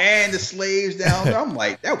crowd and the slaves down there. I'm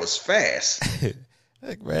like, that was fast.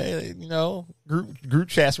 Like, man, you know, group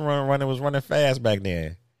chats was running fast back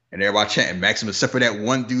then. And everybody chanting Maximus, except for that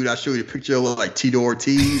one dude I showed you a picture of, like Tito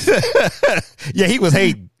Ortiz. Yeah, he was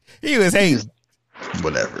hating.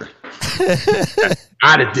 Whatever.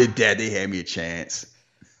 I'd have did that. They had me a chance.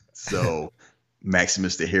 So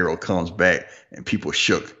Maximus the hero comes back and people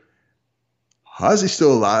shook. How is he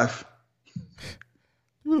still alive?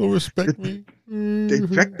 You don't respect me.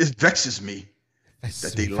 It vexes me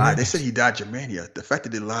that they lied. They said he died in Germania. The fact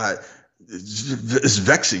that they lied is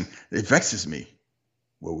vexing. It vexes me.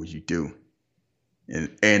 What would you do?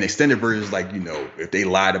 And extended version is like, you know, if they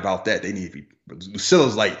lied about that, they need to be.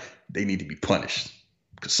 Lucilla's like, they need to be punished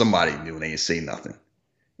because somebody knew and they didn't say nothing.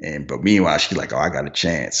 But meanwhile, she's like, oh, I got a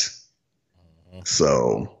chance.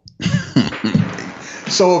 So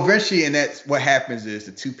eventually, and that's what happens is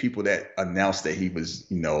the two people that announced that he was,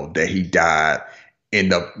 you know, that he died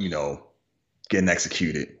end up, you know, getting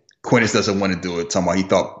executed. Quintus doesn't want to do it. Talking about he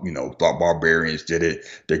thought barbarians did it.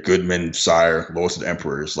 They're good men, sire. Lords of the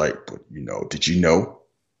Emperor is like, but you know, did you know?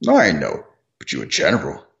 No, I didn't know. But you're a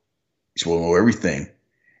general. You're supposed to know everything.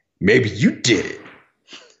 Maybe you did it.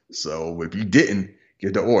 So if you didn't,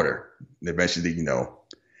 give the order. And eventually, you know,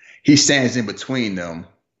 he stands in between them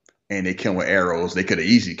and they kill him with arrows. They could have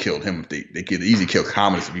easily killed him. They could have easily killed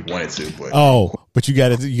Commodus if he wanted to. But you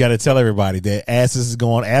gotta tell everybody that as this is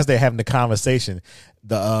going, as they're having the conversation,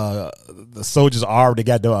 the soldiers already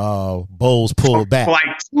got the bows pulled back for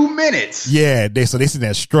like 2 minutes. Yeah, they sitting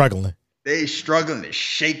there struggling. They struggling, they're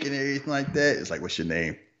shaking and everything like that. It's like, what's your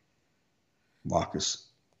name? Marcus.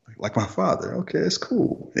 like my father. Okay, it's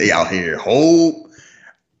cool. They out here,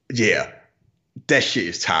 yeah, that shit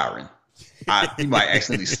is tiring. He might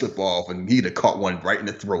accidentally slip off, and he'd have caught one right in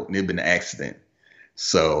the throat, and it'd been an accident.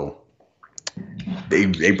 So they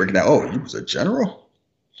break it down. Oh, you was a general?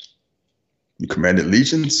 You commanded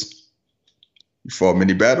legions? You fought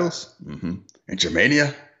many battles? Mm-hmm. In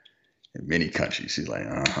Germania? In many countries. He's like,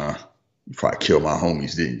 uh-huh. You probably killed my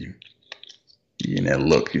homies, didn't you? And that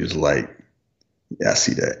look, he was like, yeah, I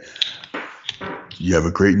see that. You have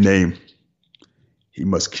a great name. He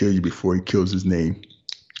must kill you before he kills his name.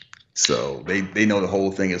 So they know the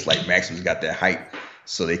whole thing is like Maximus got that hype,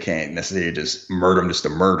 so they can't necessarily just murder him just to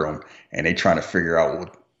murder him. And they trying to figure out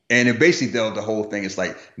what. And it basically, the whole thing is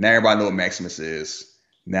like, now everybody know what Maximus is.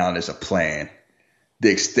 Now there's a plan. The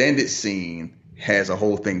extended scene has a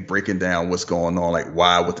whole thing breaking down what's going on, like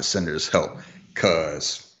why with the Senators help.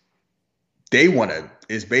 Because they want to,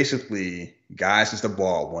 it's basically, Gaius is the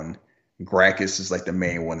bald one. Gracchus is like the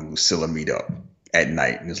main one, and Lucilla meet up at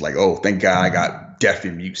night. And it's like, oh, thank God I got deaf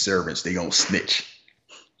and mute servants. They don't snitch.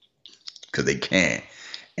 Because they can.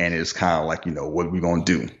 And it's kind of like, what are we going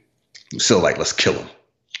to do? Lucilla like, let's kill him.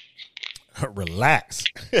 Relax.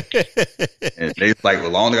 And they like, well,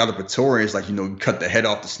 long got the Praetorians, like, you cut the head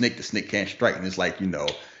off the snake can't strike. And it's like,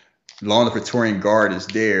 long the Praetorian Guard is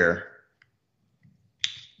there,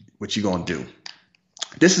 what you gonna do?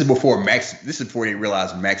 This is before they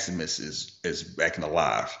realize Maximus is back and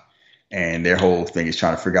alive. And their whole thing is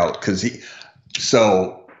trying to figure out,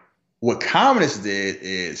 so what Commodus did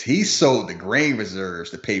is he sold the grain reserves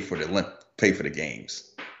to pay for the games.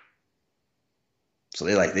 So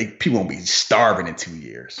people won't be starving in 2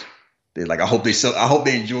 years. They're like, I hope they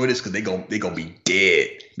enjoy this because they gonna be dead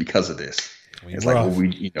because of this. It's like,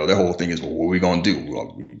 their whole thing is, well, what are we gonna do?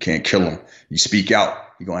 Well, you can't kill them. You speak out,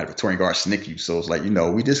 you're gonna have the Praetorian Guard snick you. So it's like,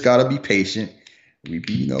 we just gotta be patient. We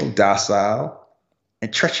be, docile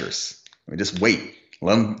and treacherous. Just wait.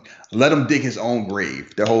 Let him dig his own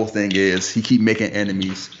grave. The whole thing is he keep making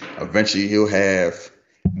enemies. Eventually he'll have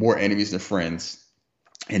more enemies than friends,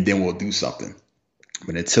 and then we'll do something.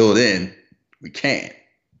 But until then, we can't.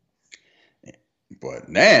 But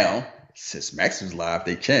now, since Max is live,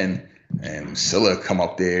 they can. And Lucilla come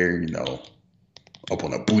up there, up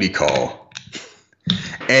on a booty call.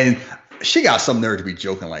 And she got some nerve to be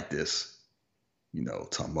joking like this.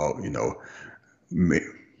 Talking about, Matt,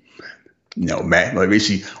 like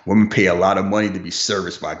basically, women pay a lot of money to be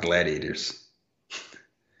serviced by gladiators.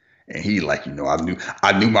 And he like, I knew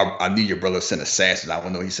your brother sent assassins. I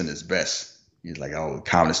don't know he sent his best. He's like, oh,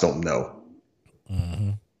 communists don't know.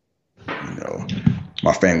 Mm-hmm.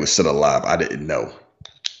 My family was still alive. I didn't know.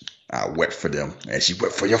 I wept for them, as you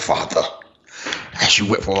wept for your father. As you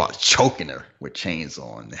wept for choking her with chains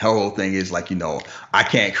on. The whole thing is like, I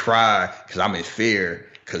can't cry because I'm in fear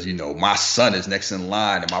because, my son is next in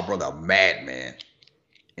line and my brother a madman.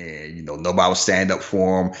 And, nobody will stand up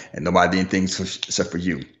for him and nobody did anything except for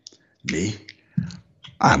you. Me?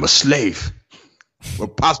 I'm a slave.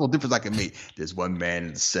 What possible difference I can make? There's one man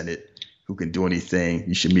in the Senate who can do anything.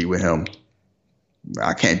 You should meet with him.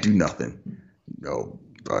 I can't do nothing.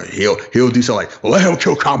 He'll do something like, well, let him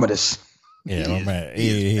kill Commodus. Yeah, my man.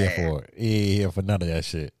 He here for none of that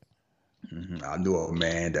shit. Mm-hmm. I knew a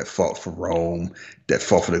man that fought for Rome, that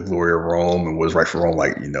fought for the glory of Rome and was right for Rome.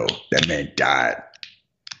 Like, that man died.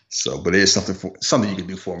 So, but it is something you can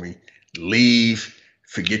do for me. Leave.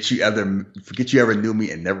 Forget you ever knew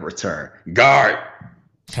me and never return. Guard.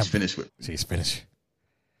 She's finished with me. She's finished.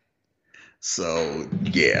 So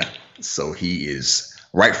yeah. So he is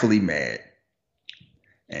rightfully mad.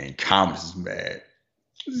 And Commodus is mad.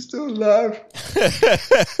 He's still alive.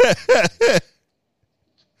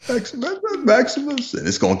 Maximus. And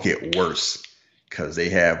it's gonna get worse. Because they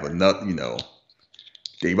have another,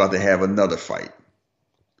 they about to have another fight.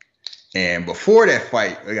 And before that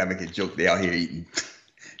fight, we gotta make a joke. They out here eating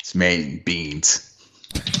this man eating beans.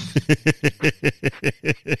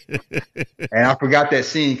 And I forgot that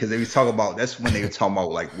scene because they was talking about, that's when they were talking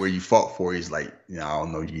about like where you fought for. He's like, I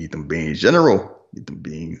don't know, you eat them beans. General, eat them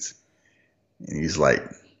beans. And he's like,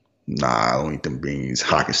 nah, I don't eat them beans.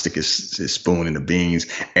 Hawk can stick his spoon in the beans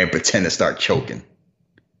and pretend to start choking.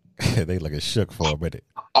 They looking shook for a minute.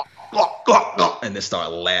 And they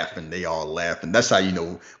start laughing. They all laughing. That's how you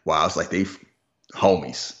know why. It's like they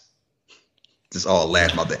homies. Just all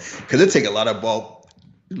laughing about that. Because it take a lot of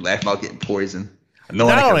laughing about getting poisoned.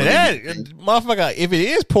 Not only that, motherfucker, if it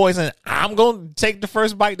is poison, I'm going to take the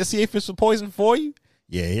first bite to see if it's a poison for you.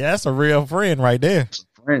 Yeah, that's a real friend right there.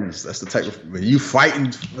 Friends. That's the type of, when you fighting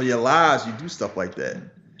for your lives, you do stuff like that.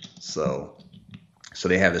 So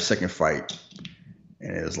they have the second fight.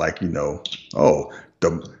 And it's like, the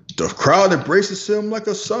The crowd embraces him like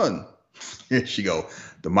a son. Here she go.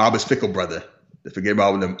 The mob is fickle, brother. They forget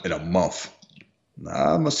about him in a month.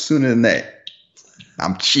 Nah, I'm much sooner than that.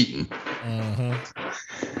 I'm cheating. Mm-hmm.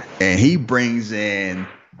 And he brings in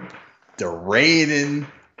the reigning,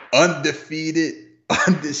 undefeated,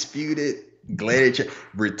 undisputed gladiator,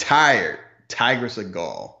 retired Tigress of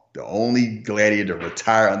Gaul, the only gladiator to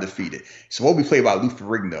retire undefeated. So what we play by Lou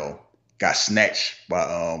Ferrigno got snatched by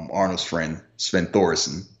Arnold's friend Sven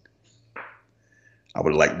Thoresen. I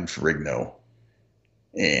would have liked Lou Ferrigno.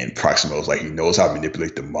 And Proximo's like, he knows how to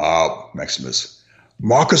manipulate the mob. Maximus,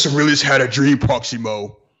 Marcus Aurelius had a dream,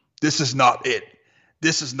 Proximo. This is not it.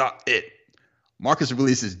 This is not it. Marcus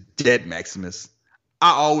Aurelius is dead, Maximus.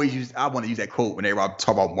 I want to use that quote whenever I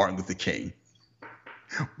talk about Martin Luther King.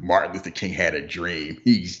 Martin Luther King had a dream.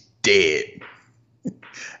 He's dead.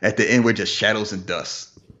 At the end, we're just shadows and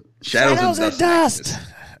dust. Shadows and dust.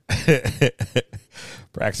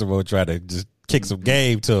 Proximo tried to just kick some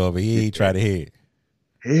game to him, but he ain't trying to hit.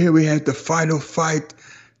 Here we have the final fight.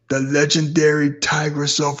 The legendary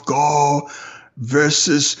Tigress of Gaul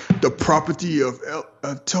versus the property of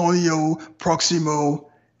Antonio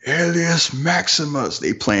Proximo alias Maximus.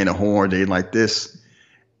 They playing a horn. They like this.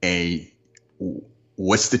 And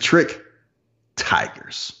what's the trick?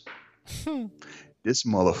 Tigers. This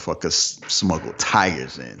motherfucker smuggled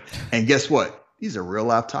tigers in. And guess what? These are real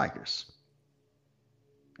life tigers.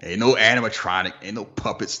 Ain't no animatronic, ain't no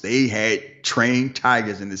puppets. They had trained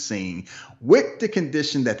tigers in the scene with the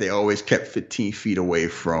condition that they always kept 15 feet away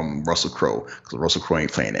from Russell Crowe, because Russell Crowe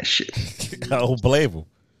ain't playing that shit. I don't blame him.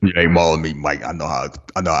 You ain't mauling me, Mike. I know how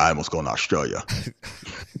animals go in Australia.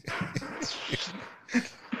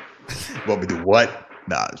 Want me to do what?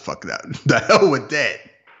 Nah, fuck that. The hell with that.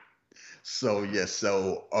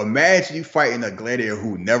 So imagine you fighting a gladiator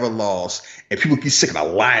who never lost, and people keep sticking a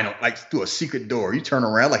line like through a secret door. You turn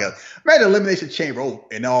around like imagine elimination chamber,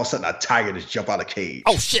 and all of a sudden a tiger just jump out of a cage.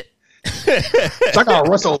 Oh shit! It's like I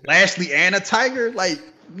wrestle Lashley and a tiger. Like,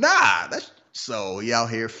 nah. So he out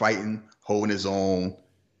here fighting, holding his own,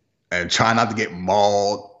 and trying not to get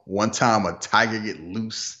mauled. One time a tiger get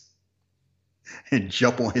loose and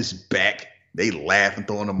jump on his back. They laugh and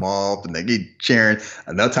throwing him off, and they get cheering.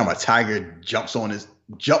 Another time, a tiger jumps on him,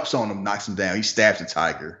 knocks him down. He stabs the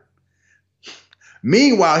tiger.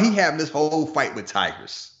 Meanwhile, he having this whole fight with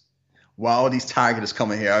tigers. While all these tigers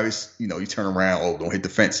coming here, always, you turn around. Oh, don't hit the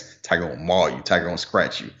fence. Tiger gonna maul you. Tiger gonna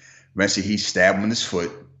scratch you. Eventually, he stabbed him in his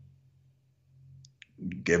foot.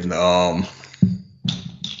 Giving the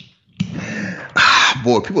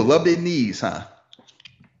boy, people love their knees, huh?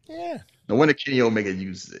 Yeah. No wonder Kenny Omega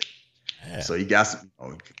uses it. Yeah. So he got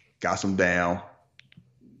some down.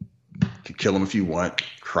 Can kill him if you want.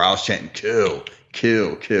 Crowds chanting, kill,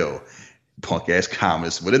 kill, kill. Punk ass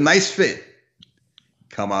comments with a nice fit.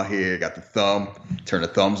 Come out here, got the thumb, turn the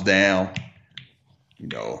thumbs down.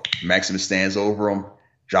 Maximus stands over him,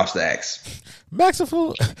 drops the axe. Max is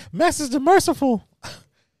the merciful.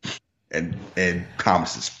 And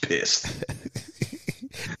Comus is pissed.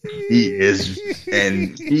 He is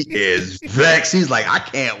vexed. He's like, I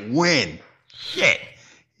can't win. Shit.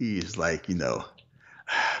 He is like, you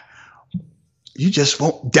just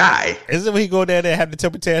won't die. Isn't when he go down there and have the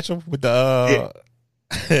temper tantrum with the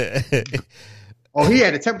Oh, he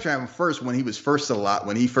had a temper tantrum first when he was first alive,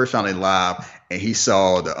 when he first found it alive, and he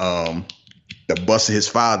saw the bust of his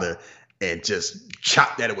father and just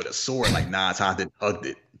chopped at it with a sword like 9 times and hugged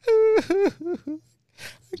it.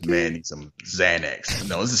 Man needs some Xanax.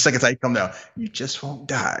 No, this is the second time he come down. You just won't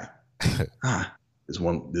die.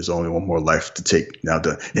 There's only one more life to take now.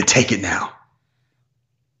 Then take it now.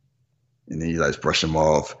 And then he brush him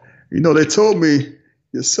off. They told me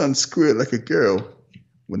your son squealed like a girl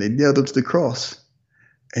when they nailed him to the cross,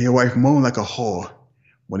 and your wife moaned like a whore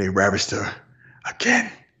when they ravished her again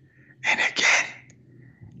and again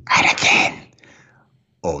and again.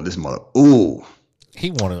 Oh, this mother. Ooh.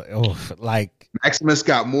 He wanted. Maximus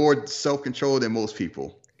got more self-control than most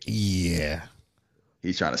people. Yeah.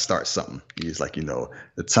 He's trying to start something. He's like,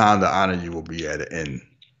 the time to honor you will be at the end,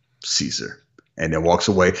 Caesar. And then walks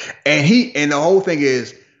away. And the whole thing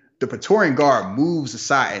is the Praetorian Guard moves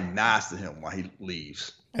aside and nods to him while he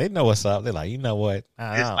leaves. They know what's up. They're like, you know what?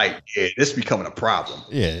 It's like, yeah, this is becoming a problem.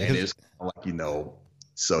 Yeah. And it's like,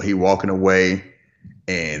 so he walking away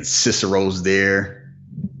and Cicero's there,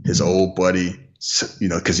 his old buddy.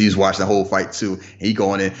 Because he's watching the whole fight too. And he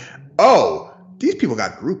going in, oh, these people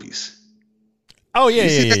got groupies. Oh,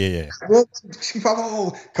 yeah. Well,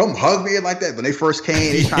 come hug me like that. When they first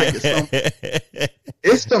came, they trying to get something.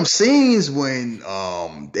 It's some scenes when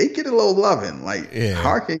they get a little loving. Like,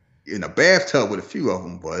 Harkin in a bathtub with a few of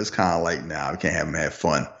them, but it's kind of like, nah, we can't have them have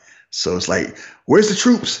fun. So it's like, where's the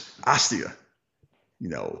troops? Ostia.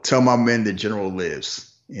 Tell my men the general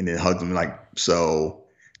lives, and then hug them. Like, so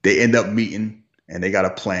they end up meeting, and they got a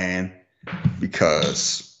plan.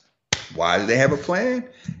 Because why do they have a plan?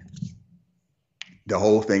 The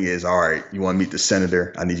whole thing is, all right, you want to meet the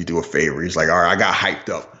senator? I need you to do a favor. He's like, all right, I got hyped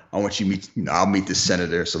up. I want you to meet, I'll meet the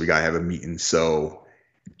senator. So we got to have a meeting. So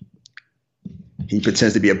he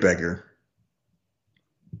pretends to be a beggar.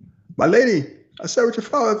 My lady, I served your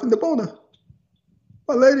father in the bona.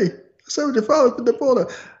 My lady, I served your father in the bona.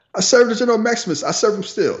 I served the General Maximus. I serve him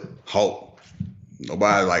still. Halt.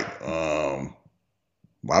 Nobody like,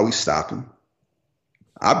 why we stopping?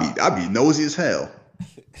 I'll be nosy as hell.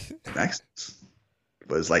 Maximus.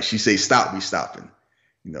 But it's like she say stop, we stopping.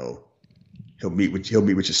 He'll meet with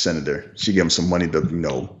your senator. She give him some money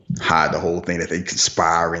to, hide the whole thing that they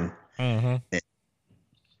conspiring. Mm-hmm.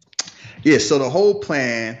 Yeah, so the whole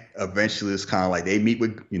plan eventually is kind of like they meet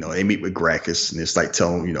with Gracchus, and it's like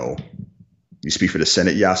tell him, you speak for the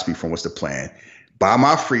Senate, yeah, I speak for what's the plan. Buy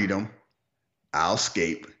my freedom, I'll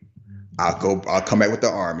escape, I'll come back with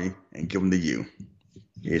the army and give them to you.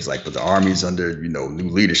 He's like, but the army's under, new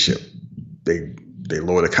leadership. They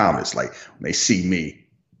loyal to Commodus. Like when they see me,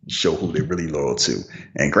 show who they're really loyal to.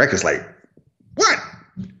 And Gracchus like, what?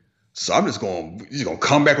 So I'm just gonna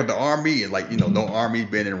come back with the army and no army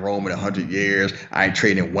been in Rome in 100 years. I ain't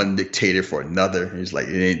trading one dictator for another. He's like,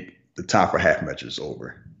 it ain't the time for half measures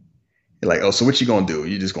over. You're like, oh, so what you gonna do?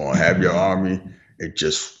 You just gonna have your army and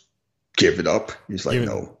just give it up? He's like,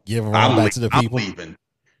 no, give it back to the people. I'm leaving.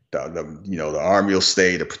 The army will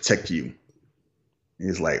stay to protect you.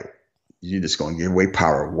 He's like, you're just gonna give away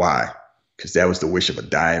power. Why? Because that was the wish of a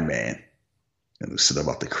dying man. And sit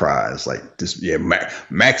about to cry. It's like this. Yeah,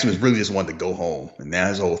 Maximus really just wanted to go home, and now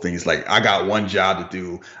his whole thing is like, I got one job to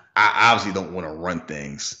do. I obviously don't want to run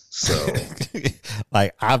things, so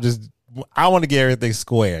like I want to get everything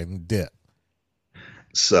square and dip.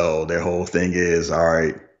 So their whole thing is, all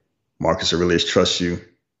right, Marcus Aurelius trusts you,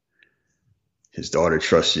 his daughter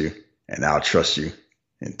trusts you, and I'll trust you.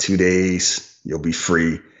 In 2 days, you'll be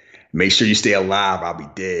free. Make sure you stay alive. I'll be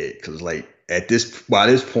dead. Because by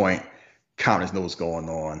this point, Commodus knows what's going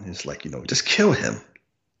on. It's like, just kill him.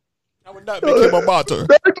 I would not make him a martyr.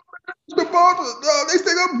 The martyr. No, they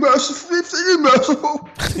think I'm merciful. They think I'm merciful.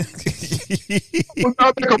 I would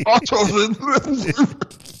not make a martyr.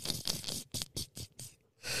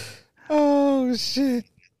 Oh shit!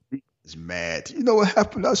 He's mad. You know what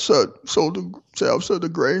happened? I sold the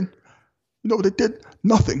grain. You know what they did?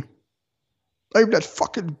 Nothing. Not even that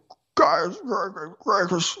fucking guy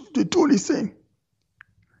didn't do anything.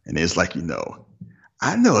 And it's like,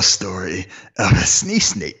 I know a story of a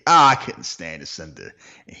snake. I couldn't stand the senator.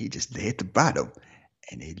 And he just lay at the bottom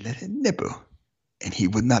and they let him nibble and he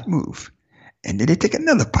would not move. And then they take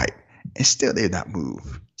another bite and still they not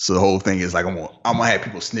move. So the whole thing is like, I'm gonna have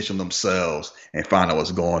people snitch on themselves and find out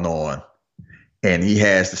what's going on. And he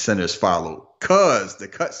has the senators follow. Cause the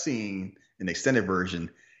cutscene in the extended version,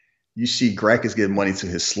 you see Gracchus give money to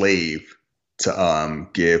his slave to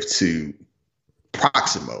give to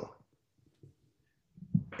Proximo,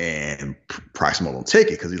 and Proximo don't take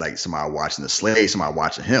it because he's like somebody watching the slave, somebody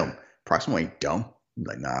watching him. Proximo ain't dumb. He's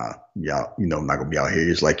like, nah, y'all, I'm not gonna be out here.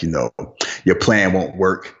 He's like, your plan won't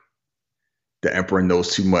work. The emperor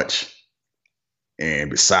knows too much, and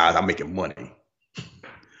besides, I'm making money.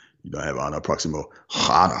 You don't have honor, Proximo.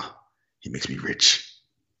 Honor, he makes me rich.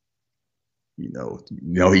 He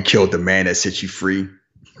killed the man that set you free.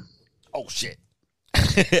 Oh shit.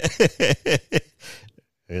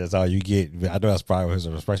 That's all you get. I know that's probably his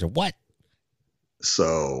expression. What?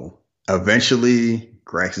 So eventually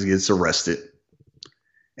Gracchus gets arrested.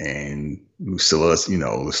 And Lucilla's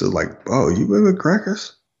like, oh, you with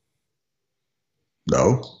Gracchus?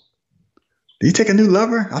 No. Did he take a new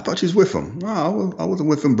lover? I thought you was with him. No, I wasn't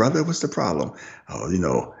with him, brother. What's the problem? Oh,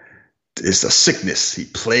 it's a sickness. He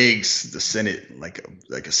plagues the Senate like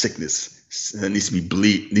a sickness. It needs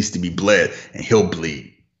to be bled, and he'll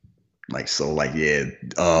bleed.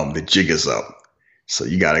 The jig is up. So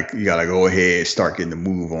you gotta go ahead, start getting the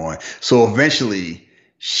move on. So eventually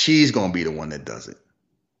she's gonna be the one that does it.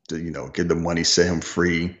 To, get the money, set him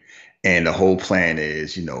free. And the whole plan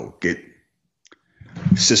is, get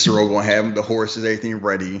Cicero gonna have the horses, everything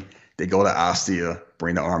ready. They go to Ostia,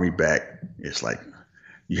 bring the army back. It's like,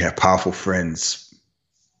 you have powerful friends,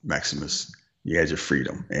 Maximus. You had your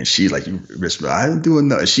freedom. And she's like, I didn't do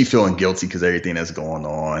enough. She feeling guilty because everything that's going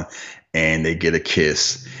on. And they get a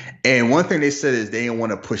kiss. And one thing they said is they didn't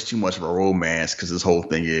want to push too much of a romance because this whole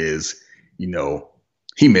thing is,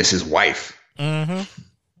 he missed his wife.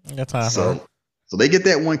 Mm-hmm. That's how. So they get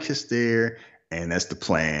that one kiss there. and that's the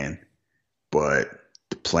plan. But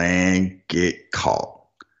the plan get caught.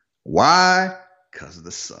 Why? Because of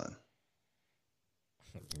the sun.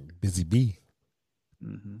 Busy bee.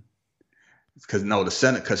 Because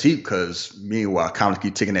because meanwhile, Comics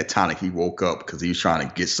keep taking that tonic. He woke up because he was trying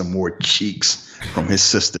to get some more cheeks from his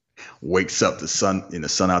sister. Wakes up, the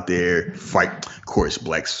sun out there, fight. Of course,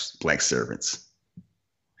 black servants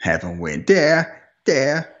have him win. There,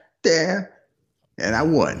 and I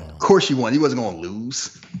won. Of course, you won. He wasn't gonna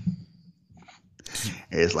lose.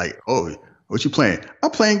 And it's like, oh, what you playing?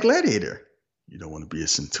 I'm playing Gladiator. You don't want to be a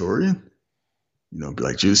centurion? You know, be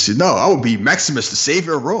like Judas said, no, I would be Maximus, the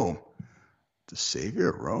savior of Rome. The savior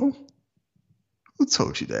of Rome? Who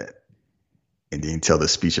told you that? And then tell the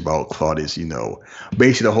speech about Claudius, you know,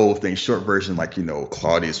 basically the whole thing, short version, like, you know,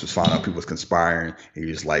 Claudius was finding out people was conspiring. And he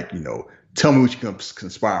was like, you know, tell me what you can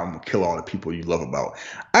conspire. I'm going to kill all the people you love about.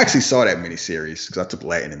 I actually saw that miniseries because I took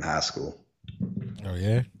Latin in high school. Oh,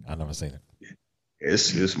 yeah? I've never seen it.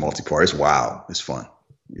 It's multi-part. It's wild. It's fun.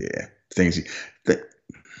 Yeah.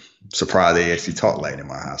 Surprised they actually taught Latin in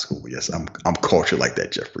my high school. But yes, I'm cultured like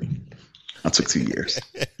that, Jeffrey. I took 2 years.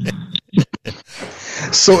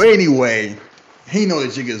 So anyway, he know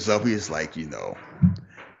the jig is up. He's like, you know,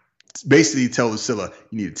 basically tell Lucilla,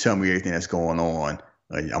 you need to tell me everything that's going on.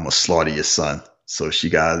 I'm going to slaughter your son. So she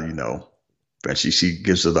got, you know, eventually she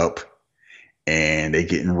gives it up and they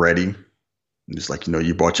getting ready. And it's like, you know,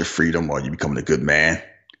 you bought your freedom or you becoming a good man.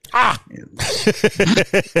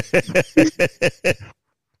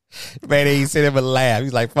 Man, he sit him and laugh.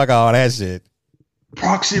 He's like, fuck all that shit.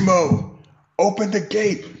 Proximo, open the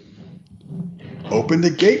gate. Open the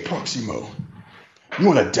gate, Proximo. You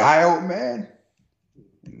want to die, old man?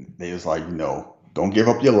 And they was like, you know, don't give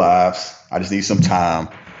up your lives. I just need some time.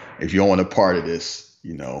 If you don't want a part of this,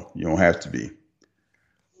 you know, you don't have to be.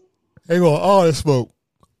 They want all the smoke.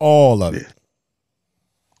 All of it.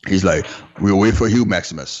 He's like, we'll wait for you,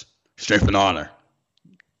 Maximus. Strength and honor.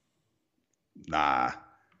 Nah.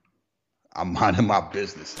 I'm minding my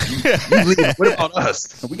business. You leave. What about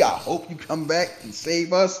us? We got hope you come back and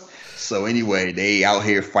save us. So anyway, they out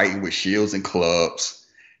here fighting with shields and clubs.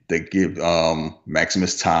 They give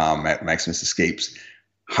Maximus time. Maximus escapes.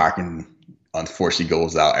 Harkin unfortunately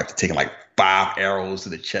goes out after taking like 5 arrows to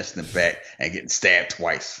the chest and the back and getting stabbed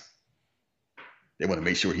twice. They want to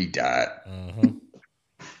make sure he died. Mm-hmm.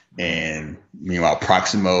 And meanwhile,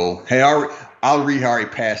 Proximo, hey, I'll read how already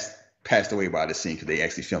passed away by the scene because they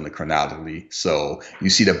actually filmed it chronologically. So you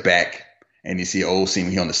see the back and you see an old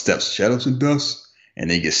scene here on the steps, shadows and dust, and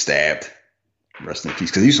then he gets stabbed. Rest in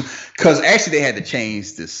peace. Because actually they had to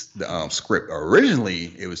change the script.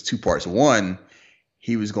 Originally, it was 2 parts. One,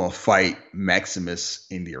 he was going to fight Maximus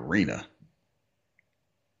in the arena.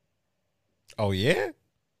 Oh, yeah?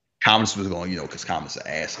 Commodus was going, you know, because Commodus is an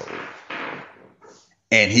asshole.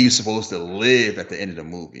 And he was supposed to live at the end of the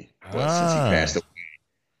movie. But since he passed away,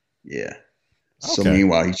 yeah. Okay. So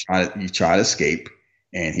meanwhile, he tried to escape,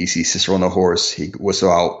 and he sees Cicero on the horse. He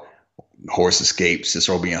whistle out, horse escapes.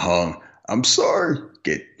 Cicero being hung. I'm sorry.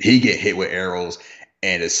 He get hit with arrows,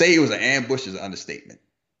 and to say it was an ambush is an understatement,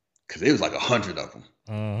 because it was like 100 of them.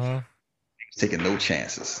 Mm-hmm. He was taking no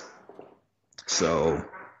chances. So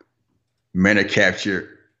men are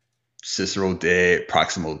captured. Cicero dead.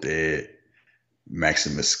 Proximo dead.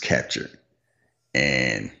 Maximus captured,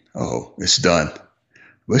 and it's done.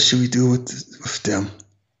 What should we do with them?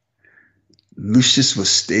 Lucius will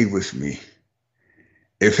stay with me.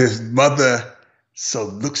 If his mother so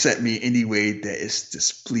looks at me any way that is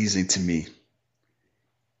displeasing to me,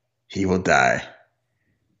 he will die.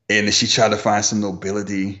 And if she try to find some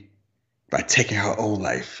nobility by taking her own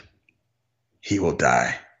life, he will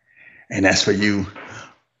die. And as for you,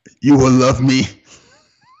 you will love me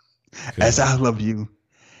as I love you.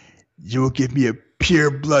 You will give me a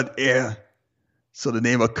pure blood heir, so the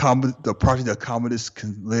name of the project of Commodus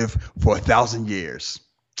can live for 1,000 years.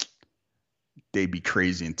 They'd be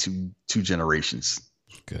crazy in two generations.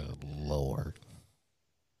 Good Lord.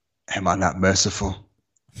 Am I not merciful?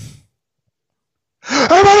 Am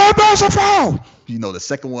I not merciful? You know, the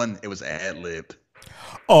second one, it was ad-libbed.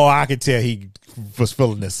 Oh, I could tell he was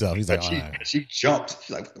feeling himself. He's like, she jumped.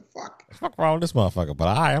 She's like, what the fuck? What's wrong with this motherfucker? But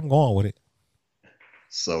I'm going with it.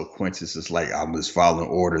 So Quintus is like, I'm just following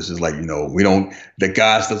orders. It's like, you know, the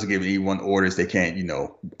gods doesn't give anyone orders. They can't, you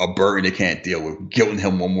know, a burden they can't deal with. Guilting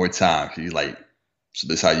him one more time. He's like, so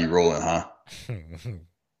this how you rolling, huh?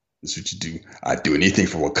 This is what you do. I'd do anything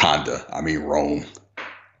for Wakanda. I mean, Rome.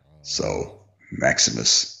 So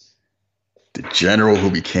Maximus, the general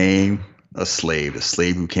who became a slave, the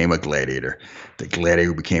slave who became a gladiator, the gladiator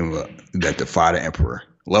who became that defied the emperor.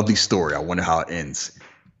 Lovely story. I wonder how it ends.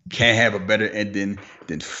 Can't have a better ending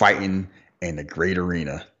than fighting in the great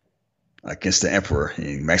arena against the Emperor.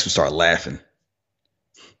 And Maximus started laughing.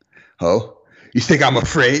 Oh, you think I'm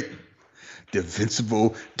afraid? The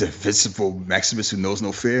invincible Maximus who knows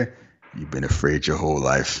no fear? You've been afraid your whole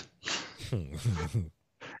life.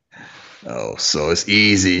 Oh, so it's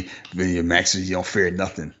easy. When you're Maximus, you don't fear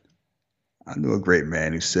nothing. I knew a great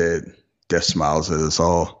man who said, death smiles at us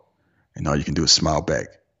all, and all you can do is smile back.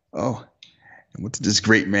 Oh, and what did this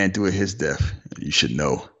great man do at his death? You should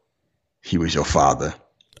know. He was your father.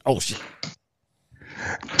 Oh, shit.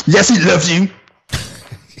 Yes, he loves you.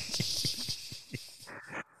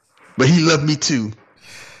 But he loved me too.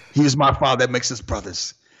 He was my father that makes us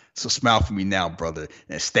brothers. So smile for me now, brother.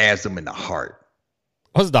 And stabs him in the heart.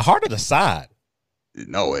 Was it the heart or the side?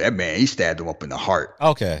 No, that man, he stabbed him up in the heart.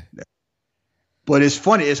 Okay. But it's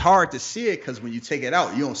funny. It's hard to see it because when you take it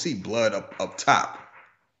out, you don't see blood up top.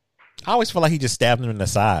 I always feel like he just stabbed him in the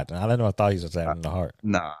side. I don't know. I thought he was stabbing him in the heart.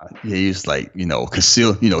 Nah. Yeah, he was like,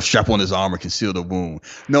 conceal, strap on his armor, conceal the wound.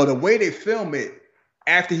 No, the way they film it,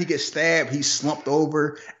 after he gets stabbed, he's slumped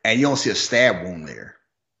over and you don't see a stab wound there.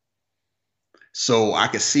 So I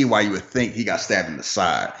can see why you would think he got stabbed in the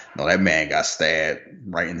side. No, that man got stabbed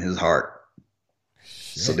right in his heart.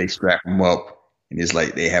 Shit. So they strap him up and it's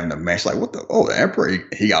like they having a match. Like, what the? Oh, the Emperor,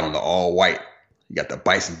 he got on the all white. He got the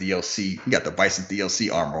Bison DLC. He got the Bison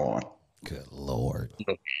DLC armor on. Good Lord.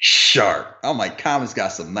 Sharp. I'm like, Commons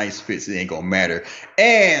got some nice fits. It ain't going to matter.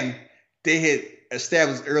 And they had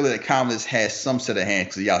established earlier that Commons has some set of hands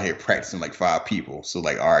because he out here practicing like 5 people. So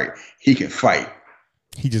like, all right, he can fight.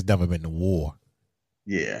 He just never been to war.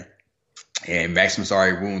 Yeah. And Maximus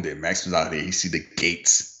already wounded. Maximus out there. He see the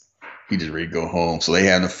gates. He just ready to go home. So they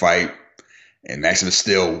having a fight. And Maximus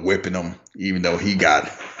still whipping him, even though he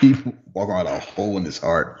walk around a hole in his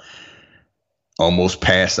heart. Almost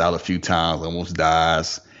passed out a few times. Almost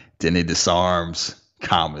dies. Then he disarms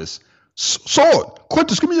Commons. Sword!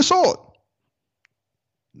 Quintus, give me your sword!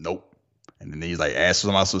 Nope. And then he's like, asks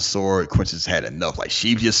him out for a sword. Quintus had enough. Like,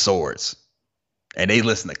 sheath your swords. And they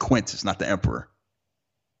listen to Quintus, not the Emperor.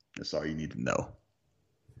 That's all you need to know.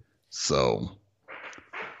 So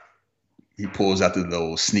he pulls out the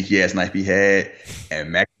little sneaky ass knife he had,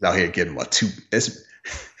 and Max is out here getting a 2.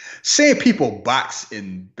 Seeing people box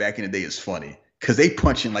back in the day is funny because they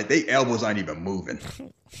punching like they elbows aren't even moving.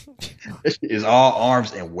 This is all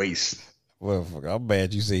arms and waist. Well, I'm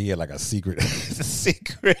mad you say he had like a secret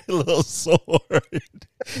little sword.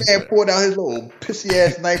 Man pulled out his little pissy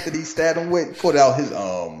ass knife that he stabbed him with. Pulled out his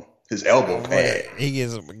elbow pad. He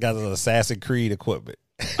got an Assassin's Creed equipment.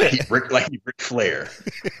 Like he Ric Flair.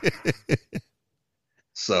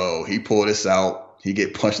 So he pulled this out. He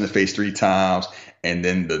get punched in the face 3 times, and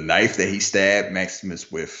then the knife that he stabbed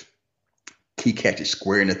Maximus with, he catches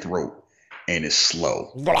square in the throat, and it's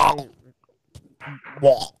slow.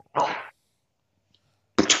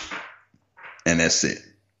 And that's it.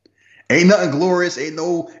 Ain't nothing glorious. And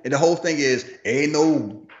the whole thing is, ain't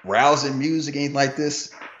no rousing music, ain't like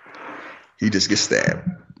this. He just gets stabbed.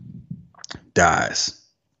 Dies.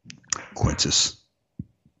 Quintus.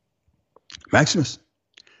 Maximus.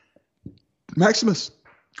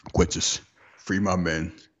 Quintus. Free my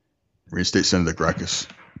men. Reinstate Senator Gracchus.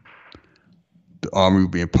 The army will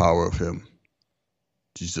be in power of him.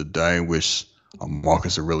 This is a dying wish of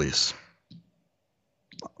Marcus Aurelius.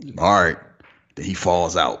 All right. Then he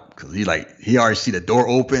falls out because he already see the door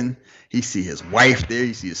open. He see his wife there.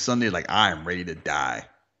 He see his son there. Like, I am ready to die.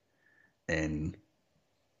 And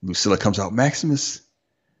Lucilla comes out, Maximus.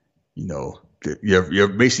 You're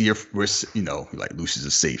basically like Lucius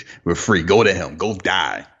is safe. We're free. Go to him. Go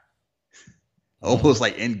die. Almost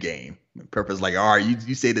like Endgame. Purpose like, all right,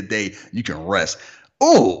 you say the day you can rest.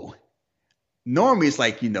 Oh, normally it's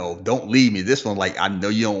like, don't leave me. This one, like, I know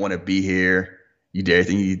you don't want to be here. You did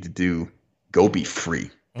everything you need to do. Go be free.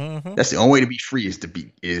 Mm-hmm. That's the only way to be free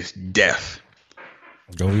is death.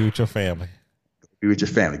 Go be with your family. Be with your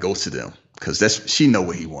family. Go to them because she know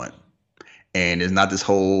what he want. And it's not this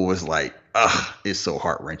whole, it's like, it's so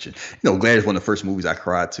heart-wrenching. Glad is one of the first movies I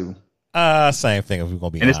cried to. Same thing if we're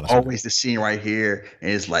going to be honest. And it's always the scene right here.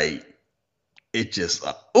 And it's like, it just,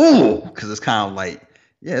 because it's kind of like,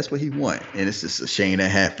 yeah, that's what he want. And it's just a shame that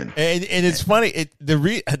happened. And it's funny.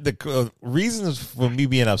 The reasons for me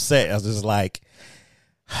being upset, I was just like,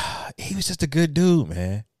 he was just a good dude,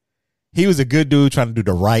 man. He was a good dude trying to do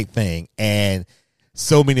the right thing. And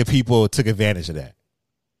so many people took advantage of that.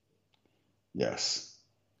 Yes.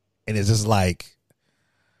 And it's just like,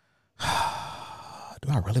 do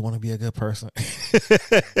I really want to be a good person?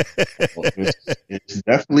 It's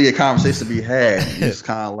definitely a conversation to be had. It's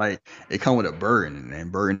kind of like it come with a burden,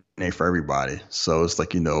 and burden ain't for everybody. So it's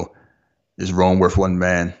like, is Rome worth one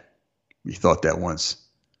man? We thought that once.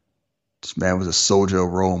 This man was a soldier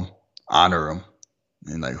of Rome. Honor him.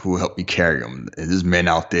 And like, who helped me carry him? And this man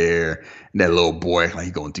out there, and that little boy, like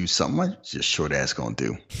he gonna do something. Like, just short ass gonna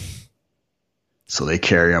do. So they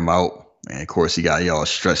carry him out, and of course he got all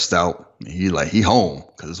stressed out. And he home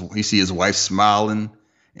because he see his wife smiling,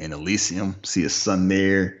 and Elysium see his son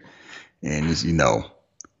there, and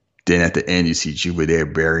Then at the end you see Juba there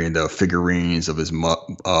burying the figurines of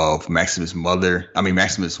of Maximus' mother. I mean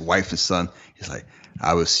Maximus' wife and son. He's like,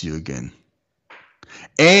 I will see you again.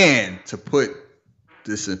 And to put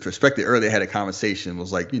this in perspective, earlier I had a conversation,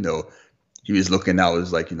 was like, he was looking out, it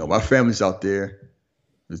was like, my family's out there,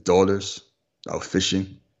 his daughters out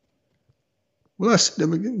fishing. Will I see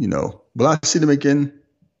them again? Will I see them again?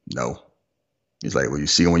 No. He's like, will you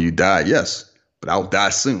see them when you die? Yes, but I'll die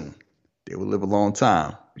soon. They will live a long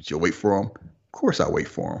time. But you'll wait for them? Of course I'll wait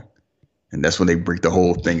for them. And that's when they break the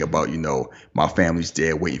whole thing about, my family's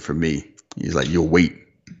dead waiting for me. He's like, you'll wait.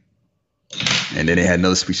 And then they had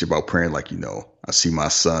another speech about praying, like, I see my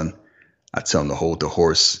son. I tell him to hold the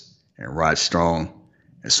horse and ride strong.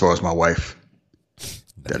 As far as my wife,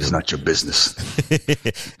 that is not your business.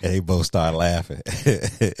 And they both started laughing.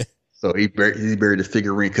 So he buried the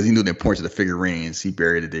figurine because he knew the importance of the figurines. He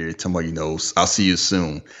buried it there, telling I'll see you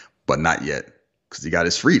soon, but not yet, because he got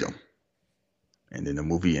his freedom. And then the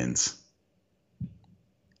movie ends.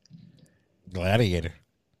 Gladiator.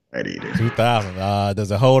 2000.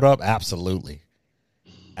 Does it hold up? Absolutely.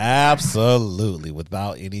 Absolutely.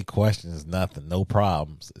 Without any questions, nothing, no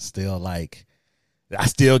problems. It's still like, I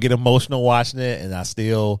still get emotional watching it, and I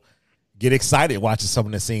still get excited watching some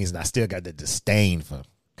of the scenes, and I still got the disdain for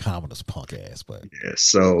Commodore's punk ass. But yeah,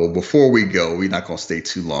 so before we go, we're not going to stay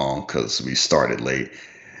too long because we started late.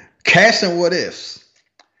 Cast and what ifs.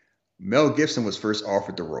 Mel Gibson was first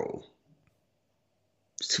offered the role.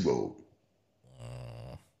 It's too old.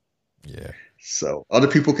 Yeah. So other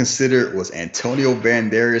people considered was Antonio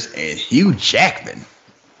Banderas and Hugh Jackman.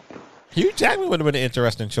 Hugh Jackman would have been an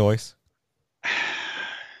interesting choice.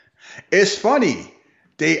 It's funny.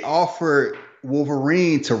 They offered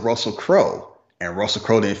Wolverine to Russell Crowe, and Russell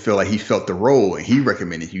Crowe didn't feel like he felt the role, and he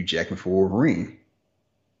recommended Hugh Jackman for Wolverine.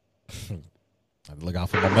 Look out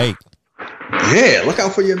for my mate. Yeah, look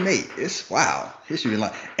out for your mate. It's wow. History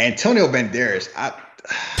line. Antonio Banderas.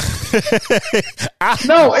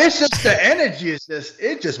 No, it's just the energy.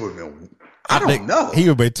 It just would have been. I don't know. He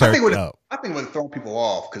would be turned up. I think it would have thrown people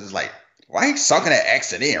off because it's like, why are you talking that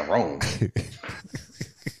accent in Rome?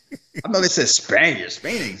 I know they said Spaniard.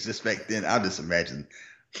 Spain didn't exist back then. I'll just imagine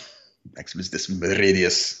Maximus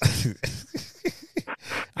Meridius.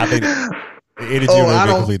 I think the energy would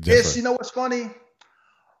be completely different. You know what's funny?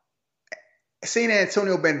 Seeing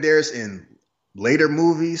Antonio Banderas in later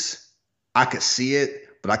movies, I could see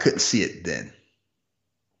it, but I couldn't see it then.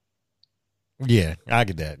 Yeah, I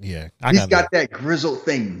get that. Yeah, he's got that grizzled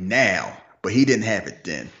thing now, but he didn't have it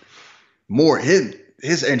then. More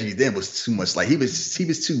his energy then was too much. Like he was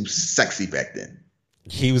too sexy back then.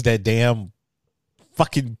 He was that damn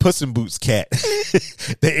fucking Puss in Boots cat.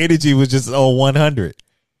 The energy was just on 100.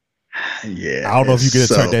 Yeah, I don't know if you could have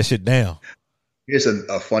turned that shit down. Here's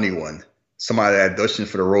a funny one. Somebody that auditioned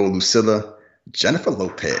for the role of Lucilla, Jennifer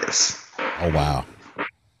Lopez. Oh wow.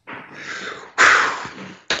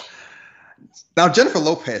 Now Jennifer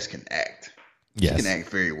Lopez can act. Yes. She can act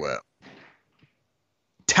very well.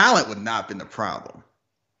 Talent would not have been the problem.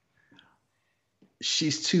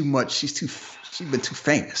 She's been too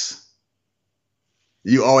famous.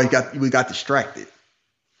 We got distracted.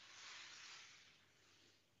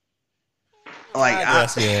 Like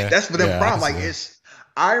that's the problem. Like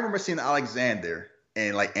I remember seeing Alexander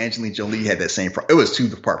and like Angelina Jolie had that same problem. It was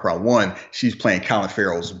two-part problem. One, she's playing Colin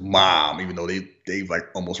Farrell's mom, even though they like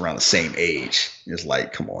almost around the same age. It's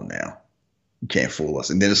like, come on now. You can't fool us.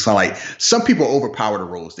 And then it's kind of like some people overpower the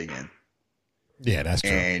roles they in. Yeah, that's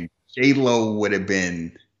true. And J-Lo would have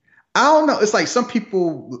been, I don't know. It's like some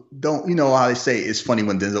people don't, you know how they say it's funny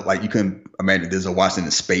when Denzel, like you can imagine Denzel Washington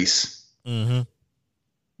in space. Mm-hmm.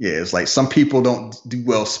 Yeah, it's like some people don't do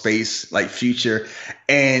well space, like Future.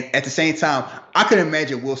 And at the same time, I couldn't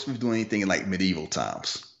imagine Will Smith doing anything in like medieval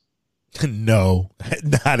times. No,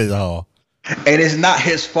 not at all. And it's not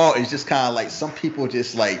his fault. It's just kind of like some people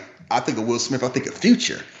just like, I think of Will Smith, I think of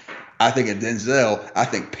Future. I think of Denzel, I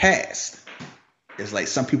think past. It's like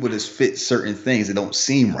some people just fit certain things that don't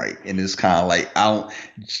seem right. And it's kind of like,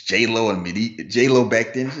 J-Lo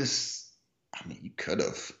back then, you could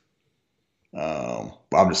have.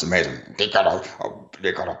 But I'm just imagining they got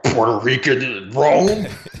a Puerto Rican in Rome.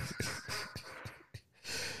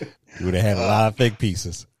 You would have had a lot of fake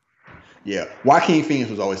pieces. Yeah, Joaquin Phoenix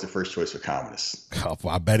was always the first choice for Commodus. Oh,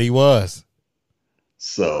 I bet he was.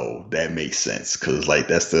 So that makes sense because, like,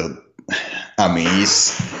 that's the. I mean,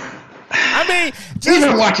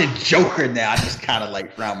 even watching Joker now, I just kind of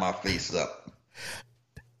like round my face up.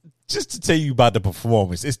 Just to tell you about the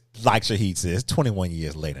performance, it's like Shahid said, it's 21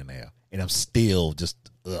 years later now, and I'm still just,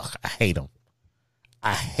 I hate him.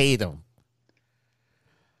 I hate him.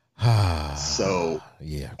 So,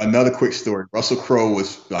 yeah. Another quick story. Russell Crowe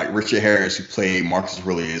was like Richard Harris, who played Marcus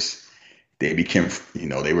Aurelius. They became,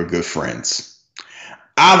 they were good friends.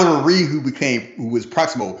 Oliver Reed, who was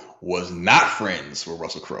Proximo, was not friends with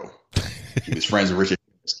Russell Crowe. He was friends with Richard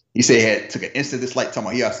Harris. He said he took an instant dislike.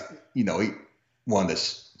 Talking about he wanted to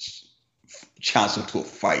challenge him to a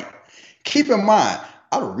fight. Keep in mind,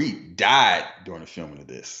 Oliver Reed died during the filming of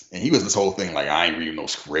this. And he was this whole thing like, I ain't reading no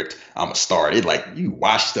script. I'm a star. They like, you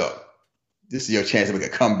washed up. This is your chance to make a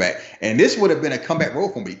comeback. And this would have been a comeback role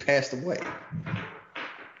for him, but he passed away.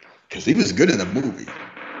 Because he was good in the movie.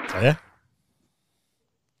 Oh, yeah.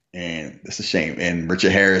 And that's a shame. And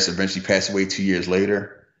Richard Harris eventually passed away 2 years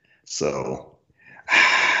later. So,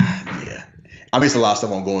 yeah. I mean, it's a lot of stuff.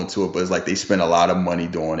 I won't go into it, but it's like they spent a lot of money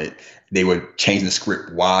doing it. They were changing the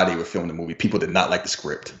script while they were filming the movie. People did not like the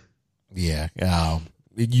script. Yeah.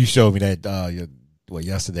 You showed me that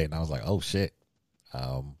yesterday, and I was like, oh, shit.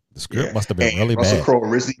 The script must have been really Russell bad. Crowe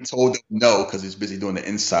originally told them no because he's busy doing The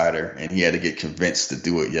Insider, and he had to get convinced to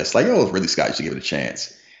do it. Yes, like, Ridley Scott, you should give it a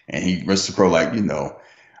chance. And Russell Crowe, like,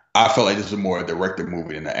 I felt like this was more a director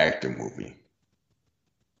movie than an actor movie.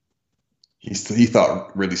 He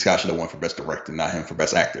thought Ridley Scott should have won for best director, not him for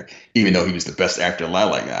best actor, even though he was the best actor alive.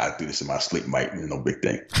 Like, I do this in my sleep, Mike. No big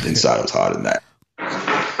thing. The Insider was harder than that.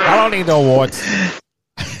 I don't need no awards.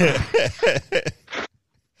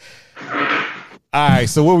 All right,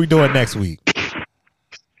 so what are we doing next week?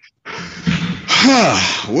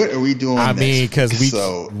 What are we doing next week? Because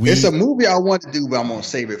it's a movie I want to do, but I'm going to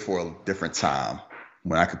save it for a different time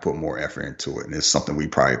when I could put more effort into it. And it's something we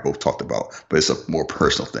probably both talked about, but it's a more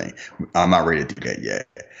personal thing. I'm not ready to do that yet.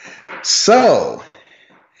 So,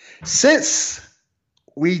 since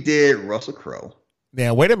we did Russell Crowe.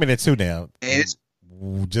 Now, wait a minute, too, now. And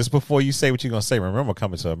just before you say what you're going to say, remember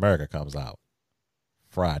Coming to America comes out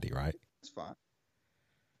Friday, right? It's fine.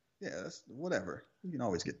 Yeah, that's whatever. You can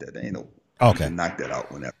always get that. There ain't no... Okay. You can knock that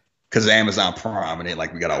out whenever. Because Amazon Prime, and it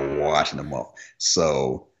like we got to watch in a month.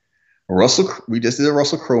 So... we just did a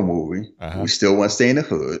Russell Crowe movie. We still want to stay in the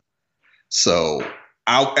hood. So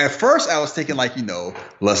at first I was thinking like,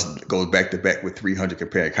 let's go back to back with 300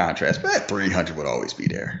 compare and contrast, but 300 would always be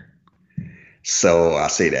there. So I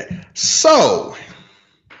say that. So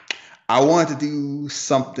I wanted to do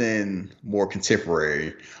something more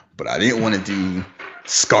contemporary, but I didn't want to do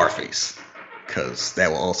Scarface because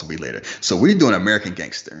that will also be later. So we're doing American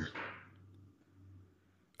Gangster.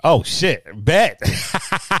 Oh shit! Bet.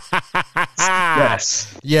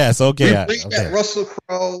 Yes. Yes. Okay. We bring back Russell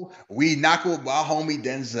Crowe. We knock with my homie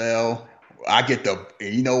Denzel. I get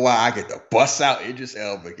the bust out Idris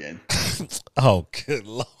Elba again. Oh, good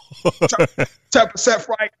lord. 10%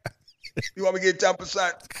 Frank. You want me to get 10%?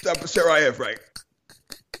 10% right here, Frank.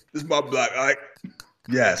 This is my block. All right.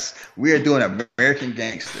 Yes, we are doing American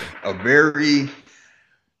Gangster, a very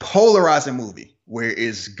polarizing movie where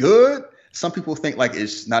it's good. Some people think like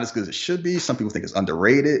it's not as good as it should be. Some people think it's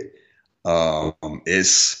underrated.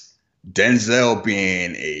 It's Denzel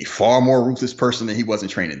being a far more ruthless person than he was in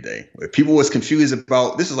Training Day. If people was confused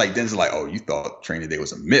about this, is like Denzel, like, oh, you thought Training Day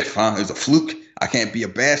was a myth, huh? It was a fluke. I can't be a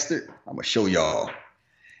bastard. I'm gonna show y'all.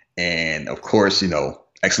 And of course,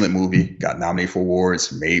 excellent movie. Got nominated for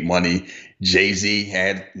awards, made money. Jay-Z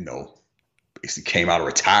had, basically came out of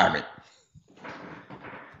retirement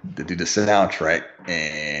to do the soundtrack,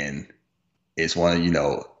 and it's one of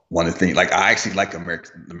the things. Like I actually like the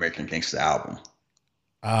American Gangster album.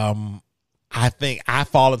 I think I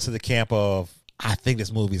fall into the camp of I think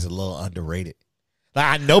this movie is a little underrated. Like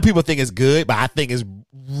I know people think it's good, but I think it's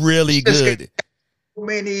really good. So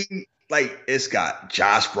many it's got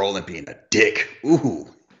Josh Brolin being a dick. Ooh,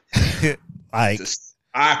 I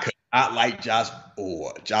could not like Josh.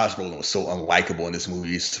 Oh, Josh Brolin was so unlikable in this movie.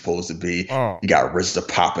 He's supposed to be. You got RZA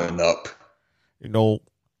popping up.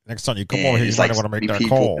 Next time you come over here, you might want to make that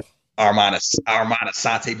call. Armand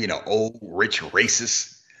Asante being an old, rich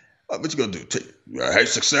racist. What you gonna do? Hey,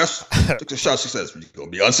 success? Take a shot of success. You gonna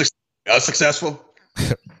be unsuccessful?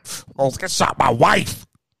 Oh, get shot my wife.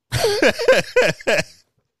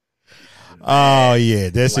 Oh, yeah.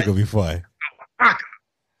 That shit gonna be fun.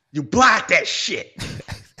 You block that shit.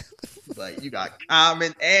 Like you got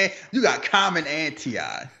Common and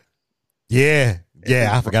T.I. Yeah.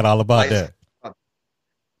 Yeah, I forgot all about that.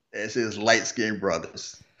 It's his light-skinned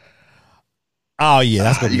brothers. Oh yeah,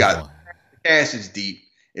 that's gonna you be got fun. the cast is deep.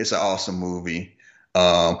 It's an awesome movie.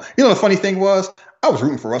 The funny thing was, I was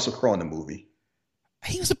rooting for Russell Crowe in the movie.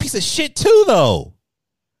 He was a piece of shit too, though.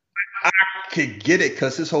 I could get it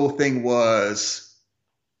because his whole thing was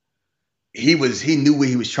he knew what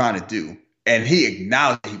he was trying to do. And he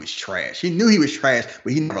acknowledged he was trash. He knew he was trash,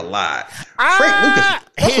 but he never lied. Frank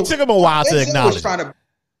Lucas. It took him a while to acknowledge it.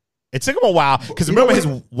 It took him a while because remember his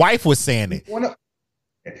wife was saying it.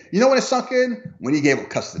 You know when it sunk in? When he gave up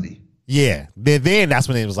custody. Yeah. Then that's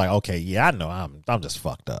when it was like, okay, yeah, I know I'm just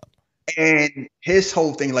fucked up. And his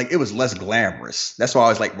whole thing, like, it was less glamorous. That's why I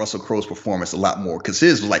always like Russell Crowe's performance a lot more. Because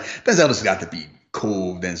his was like, Denzel just got to be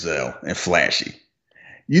cool, Denzel, and flashy.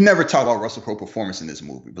 You never talk about Russell Crowe performance in this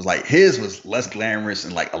movie. It was like his was less glamorous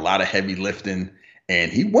and like a lot of heavy lifting, and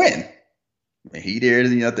he won. And he did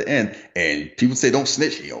it at the end. And people say don't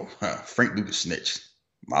snitch. Frank Lucas snitched.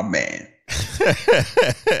 My man.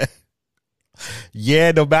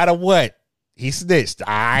 Yeah, no matter what, he snitched.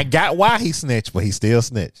 I got why he snitched, but he still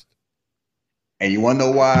snitched. And you want to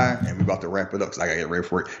know why? And we're about to wrap it up because I got to get ready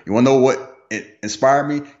for it. You want to know what it inspired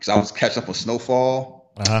me? Because I was catching up on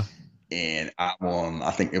Snowfall. Uh-huh. And I'm on,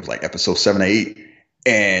 I think it was like episode 7 or 8.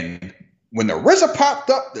 And when the RZA popped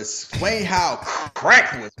up to explain how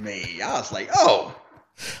crack was made, I was like, oh.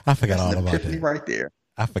 I forgot all about that. Right there.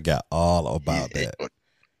 I forgot all about that.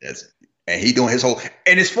 And he doing his whole,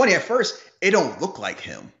 and it's funny at first, it don't look like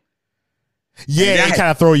him. Yeah, it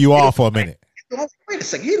kind of throw you off for a minute. Wait a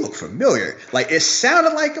second, he looked familiar. Like it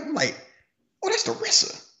sounded like him. Like, oh, that's the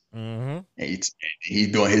RZA. Mm-hmm. And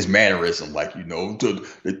he's doing his mannerism, like, they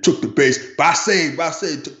took the bass.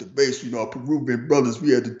 Basse took the bass, Peruvian brothers,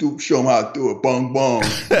 we had to show them how to do it, bong bong,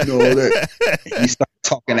 that. And he started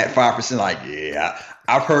talking at 5%, like, yeah,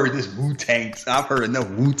 I've heard I've heard enough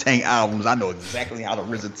Wu-Tang albums, I know exactly how the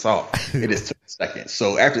RZA talk. It just took a second.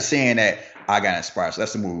 So after saying that, I got inspired. So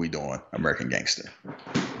that's the movie we're doing, American Gangster.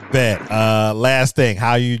 Bet. Last thing,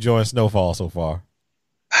 how you enjoying Snowfall so far?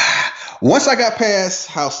 Once I got past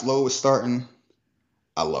how slow it's starting,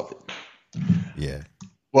 I love it. Yeah.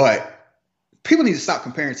 But people need to stop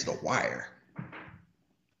comparing it to The Wire.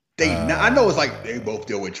 I know it's like they both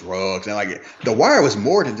deal with drugs. And like The Wire was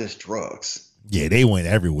more than just drugs. Yeah, they went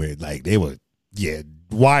everywhere. Like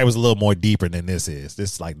Wire was a little more deeper than this is.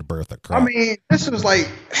 This is like the birth of crime. I mean, this was like,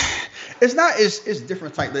 it's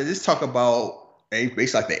different type. Let's talk about basically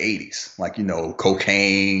like the 80s. Like,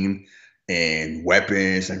 cocaine and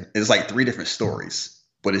weapons, and it's like 3 different stories,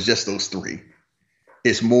 but it's just those 3.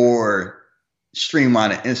 It's more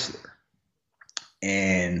streamlined and insular.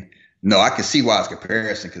 And no, I can see why it's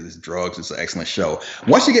comparison because it's drugs. It's an excellent show.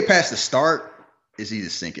 Once you get past the start, it's easy to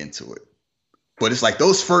sink into it. But it's like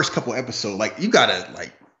those first couple episodes, like you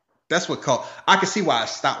gotta that's what I can see why I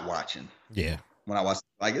stopped watching. Yeah. When I watched,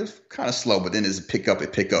 like it's kind of slow, but then there's a pick up, and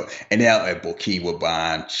now Bokeem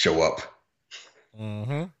Woodbine show up.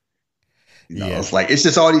 Mm-hmm. It's like it's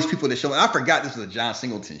just all these people that show. And I forgot this was a John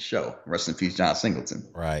Singleton show. Rest in peace, John Singleton.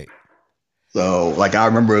 Right. So, like, I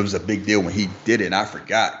remember it was a big deal when he did it, and I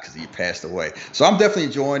forgot because he passed away. So I'm definitely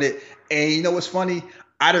enjoying it. And you know what's funny?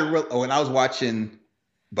 I didn't when I was watching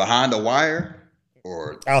Behind the Wire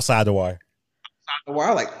or Outside the Wire,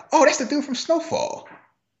 like, oh, that's the dude from Snowfall.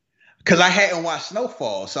 Because I hadn't watched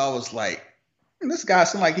Snowfall, so I was like, this guy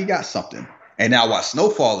seemed like he got something. And now I watched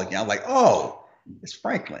Snowfall again. I'm like, oh, it's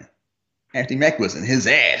Franklin. Anthony Mack was in his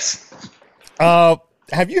ass.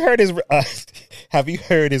 Have you heard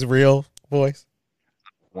his real voice?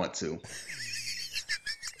 Want to.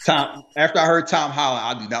 After I heard Tom Holland,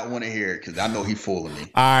 I do not want to hear it because I know he's fooling me.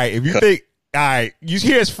 All right, if you think, all right, you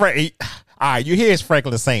hear his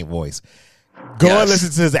Franklin Saint voice. Go and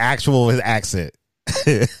listen to his accent.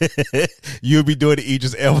 You'll be doing the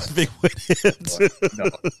Idris Elba thing with him too. No,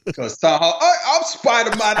 because Tom Holland, I'm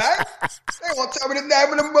Spider-Man. They won't tell me the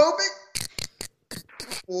name of the movie.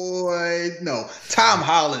 Boy, no. Tom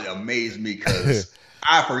Holland amazed me because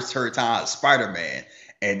I first heard Tom Holland Spider-Man,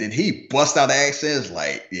 and then he bust out the accents.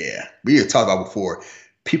 Like, yeah, we had talked about before.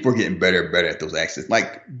 People are getting better and better at those accents.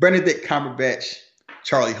 Like Benedict Cumberbatch,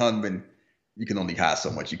 Charlie Hunnam, you can only hide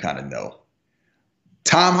so much. You kind of know.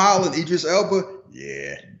 Tom Holland, Idris Elba,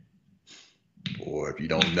 yeah. Boy, if you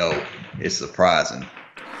don't know, it's surprising.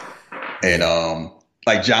 And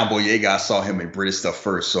like John Boyega, I saw him in British stuff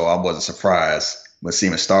first, so I wasn't surprised. must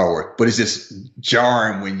seem in Star Wars, but it's just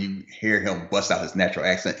jarring when you hear him bust out his natural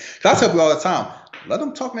accent. I tell people all the time, let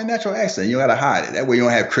him talk in a natural accent. You don't got to hide it. That way you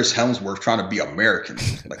don't have Chris Hemsworth trying to be American.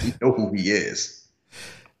 Like, you know who he is.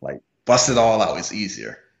 Like, bust it all out. It's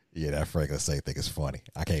easier. Yeah, that Frank say thing is funny.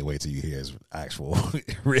 I can't wait till you hear his actual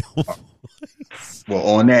real voice. Well,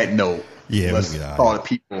 on that note, yeah, let's call the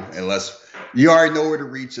people, and you already know where to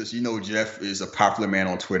reach us. You know Jeff is a popular man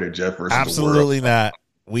on Twitter. Jeff versus absolutely the world. not.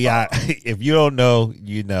 We are. If you don't know,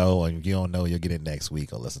 you know, and if you don't know, you'll get it next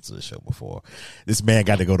week or listen to the show before. This man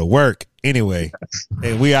got to go to work anyway,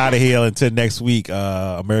 and we out of here until next week.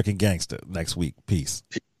 American Gangster next week. Peace.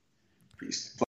 Peace.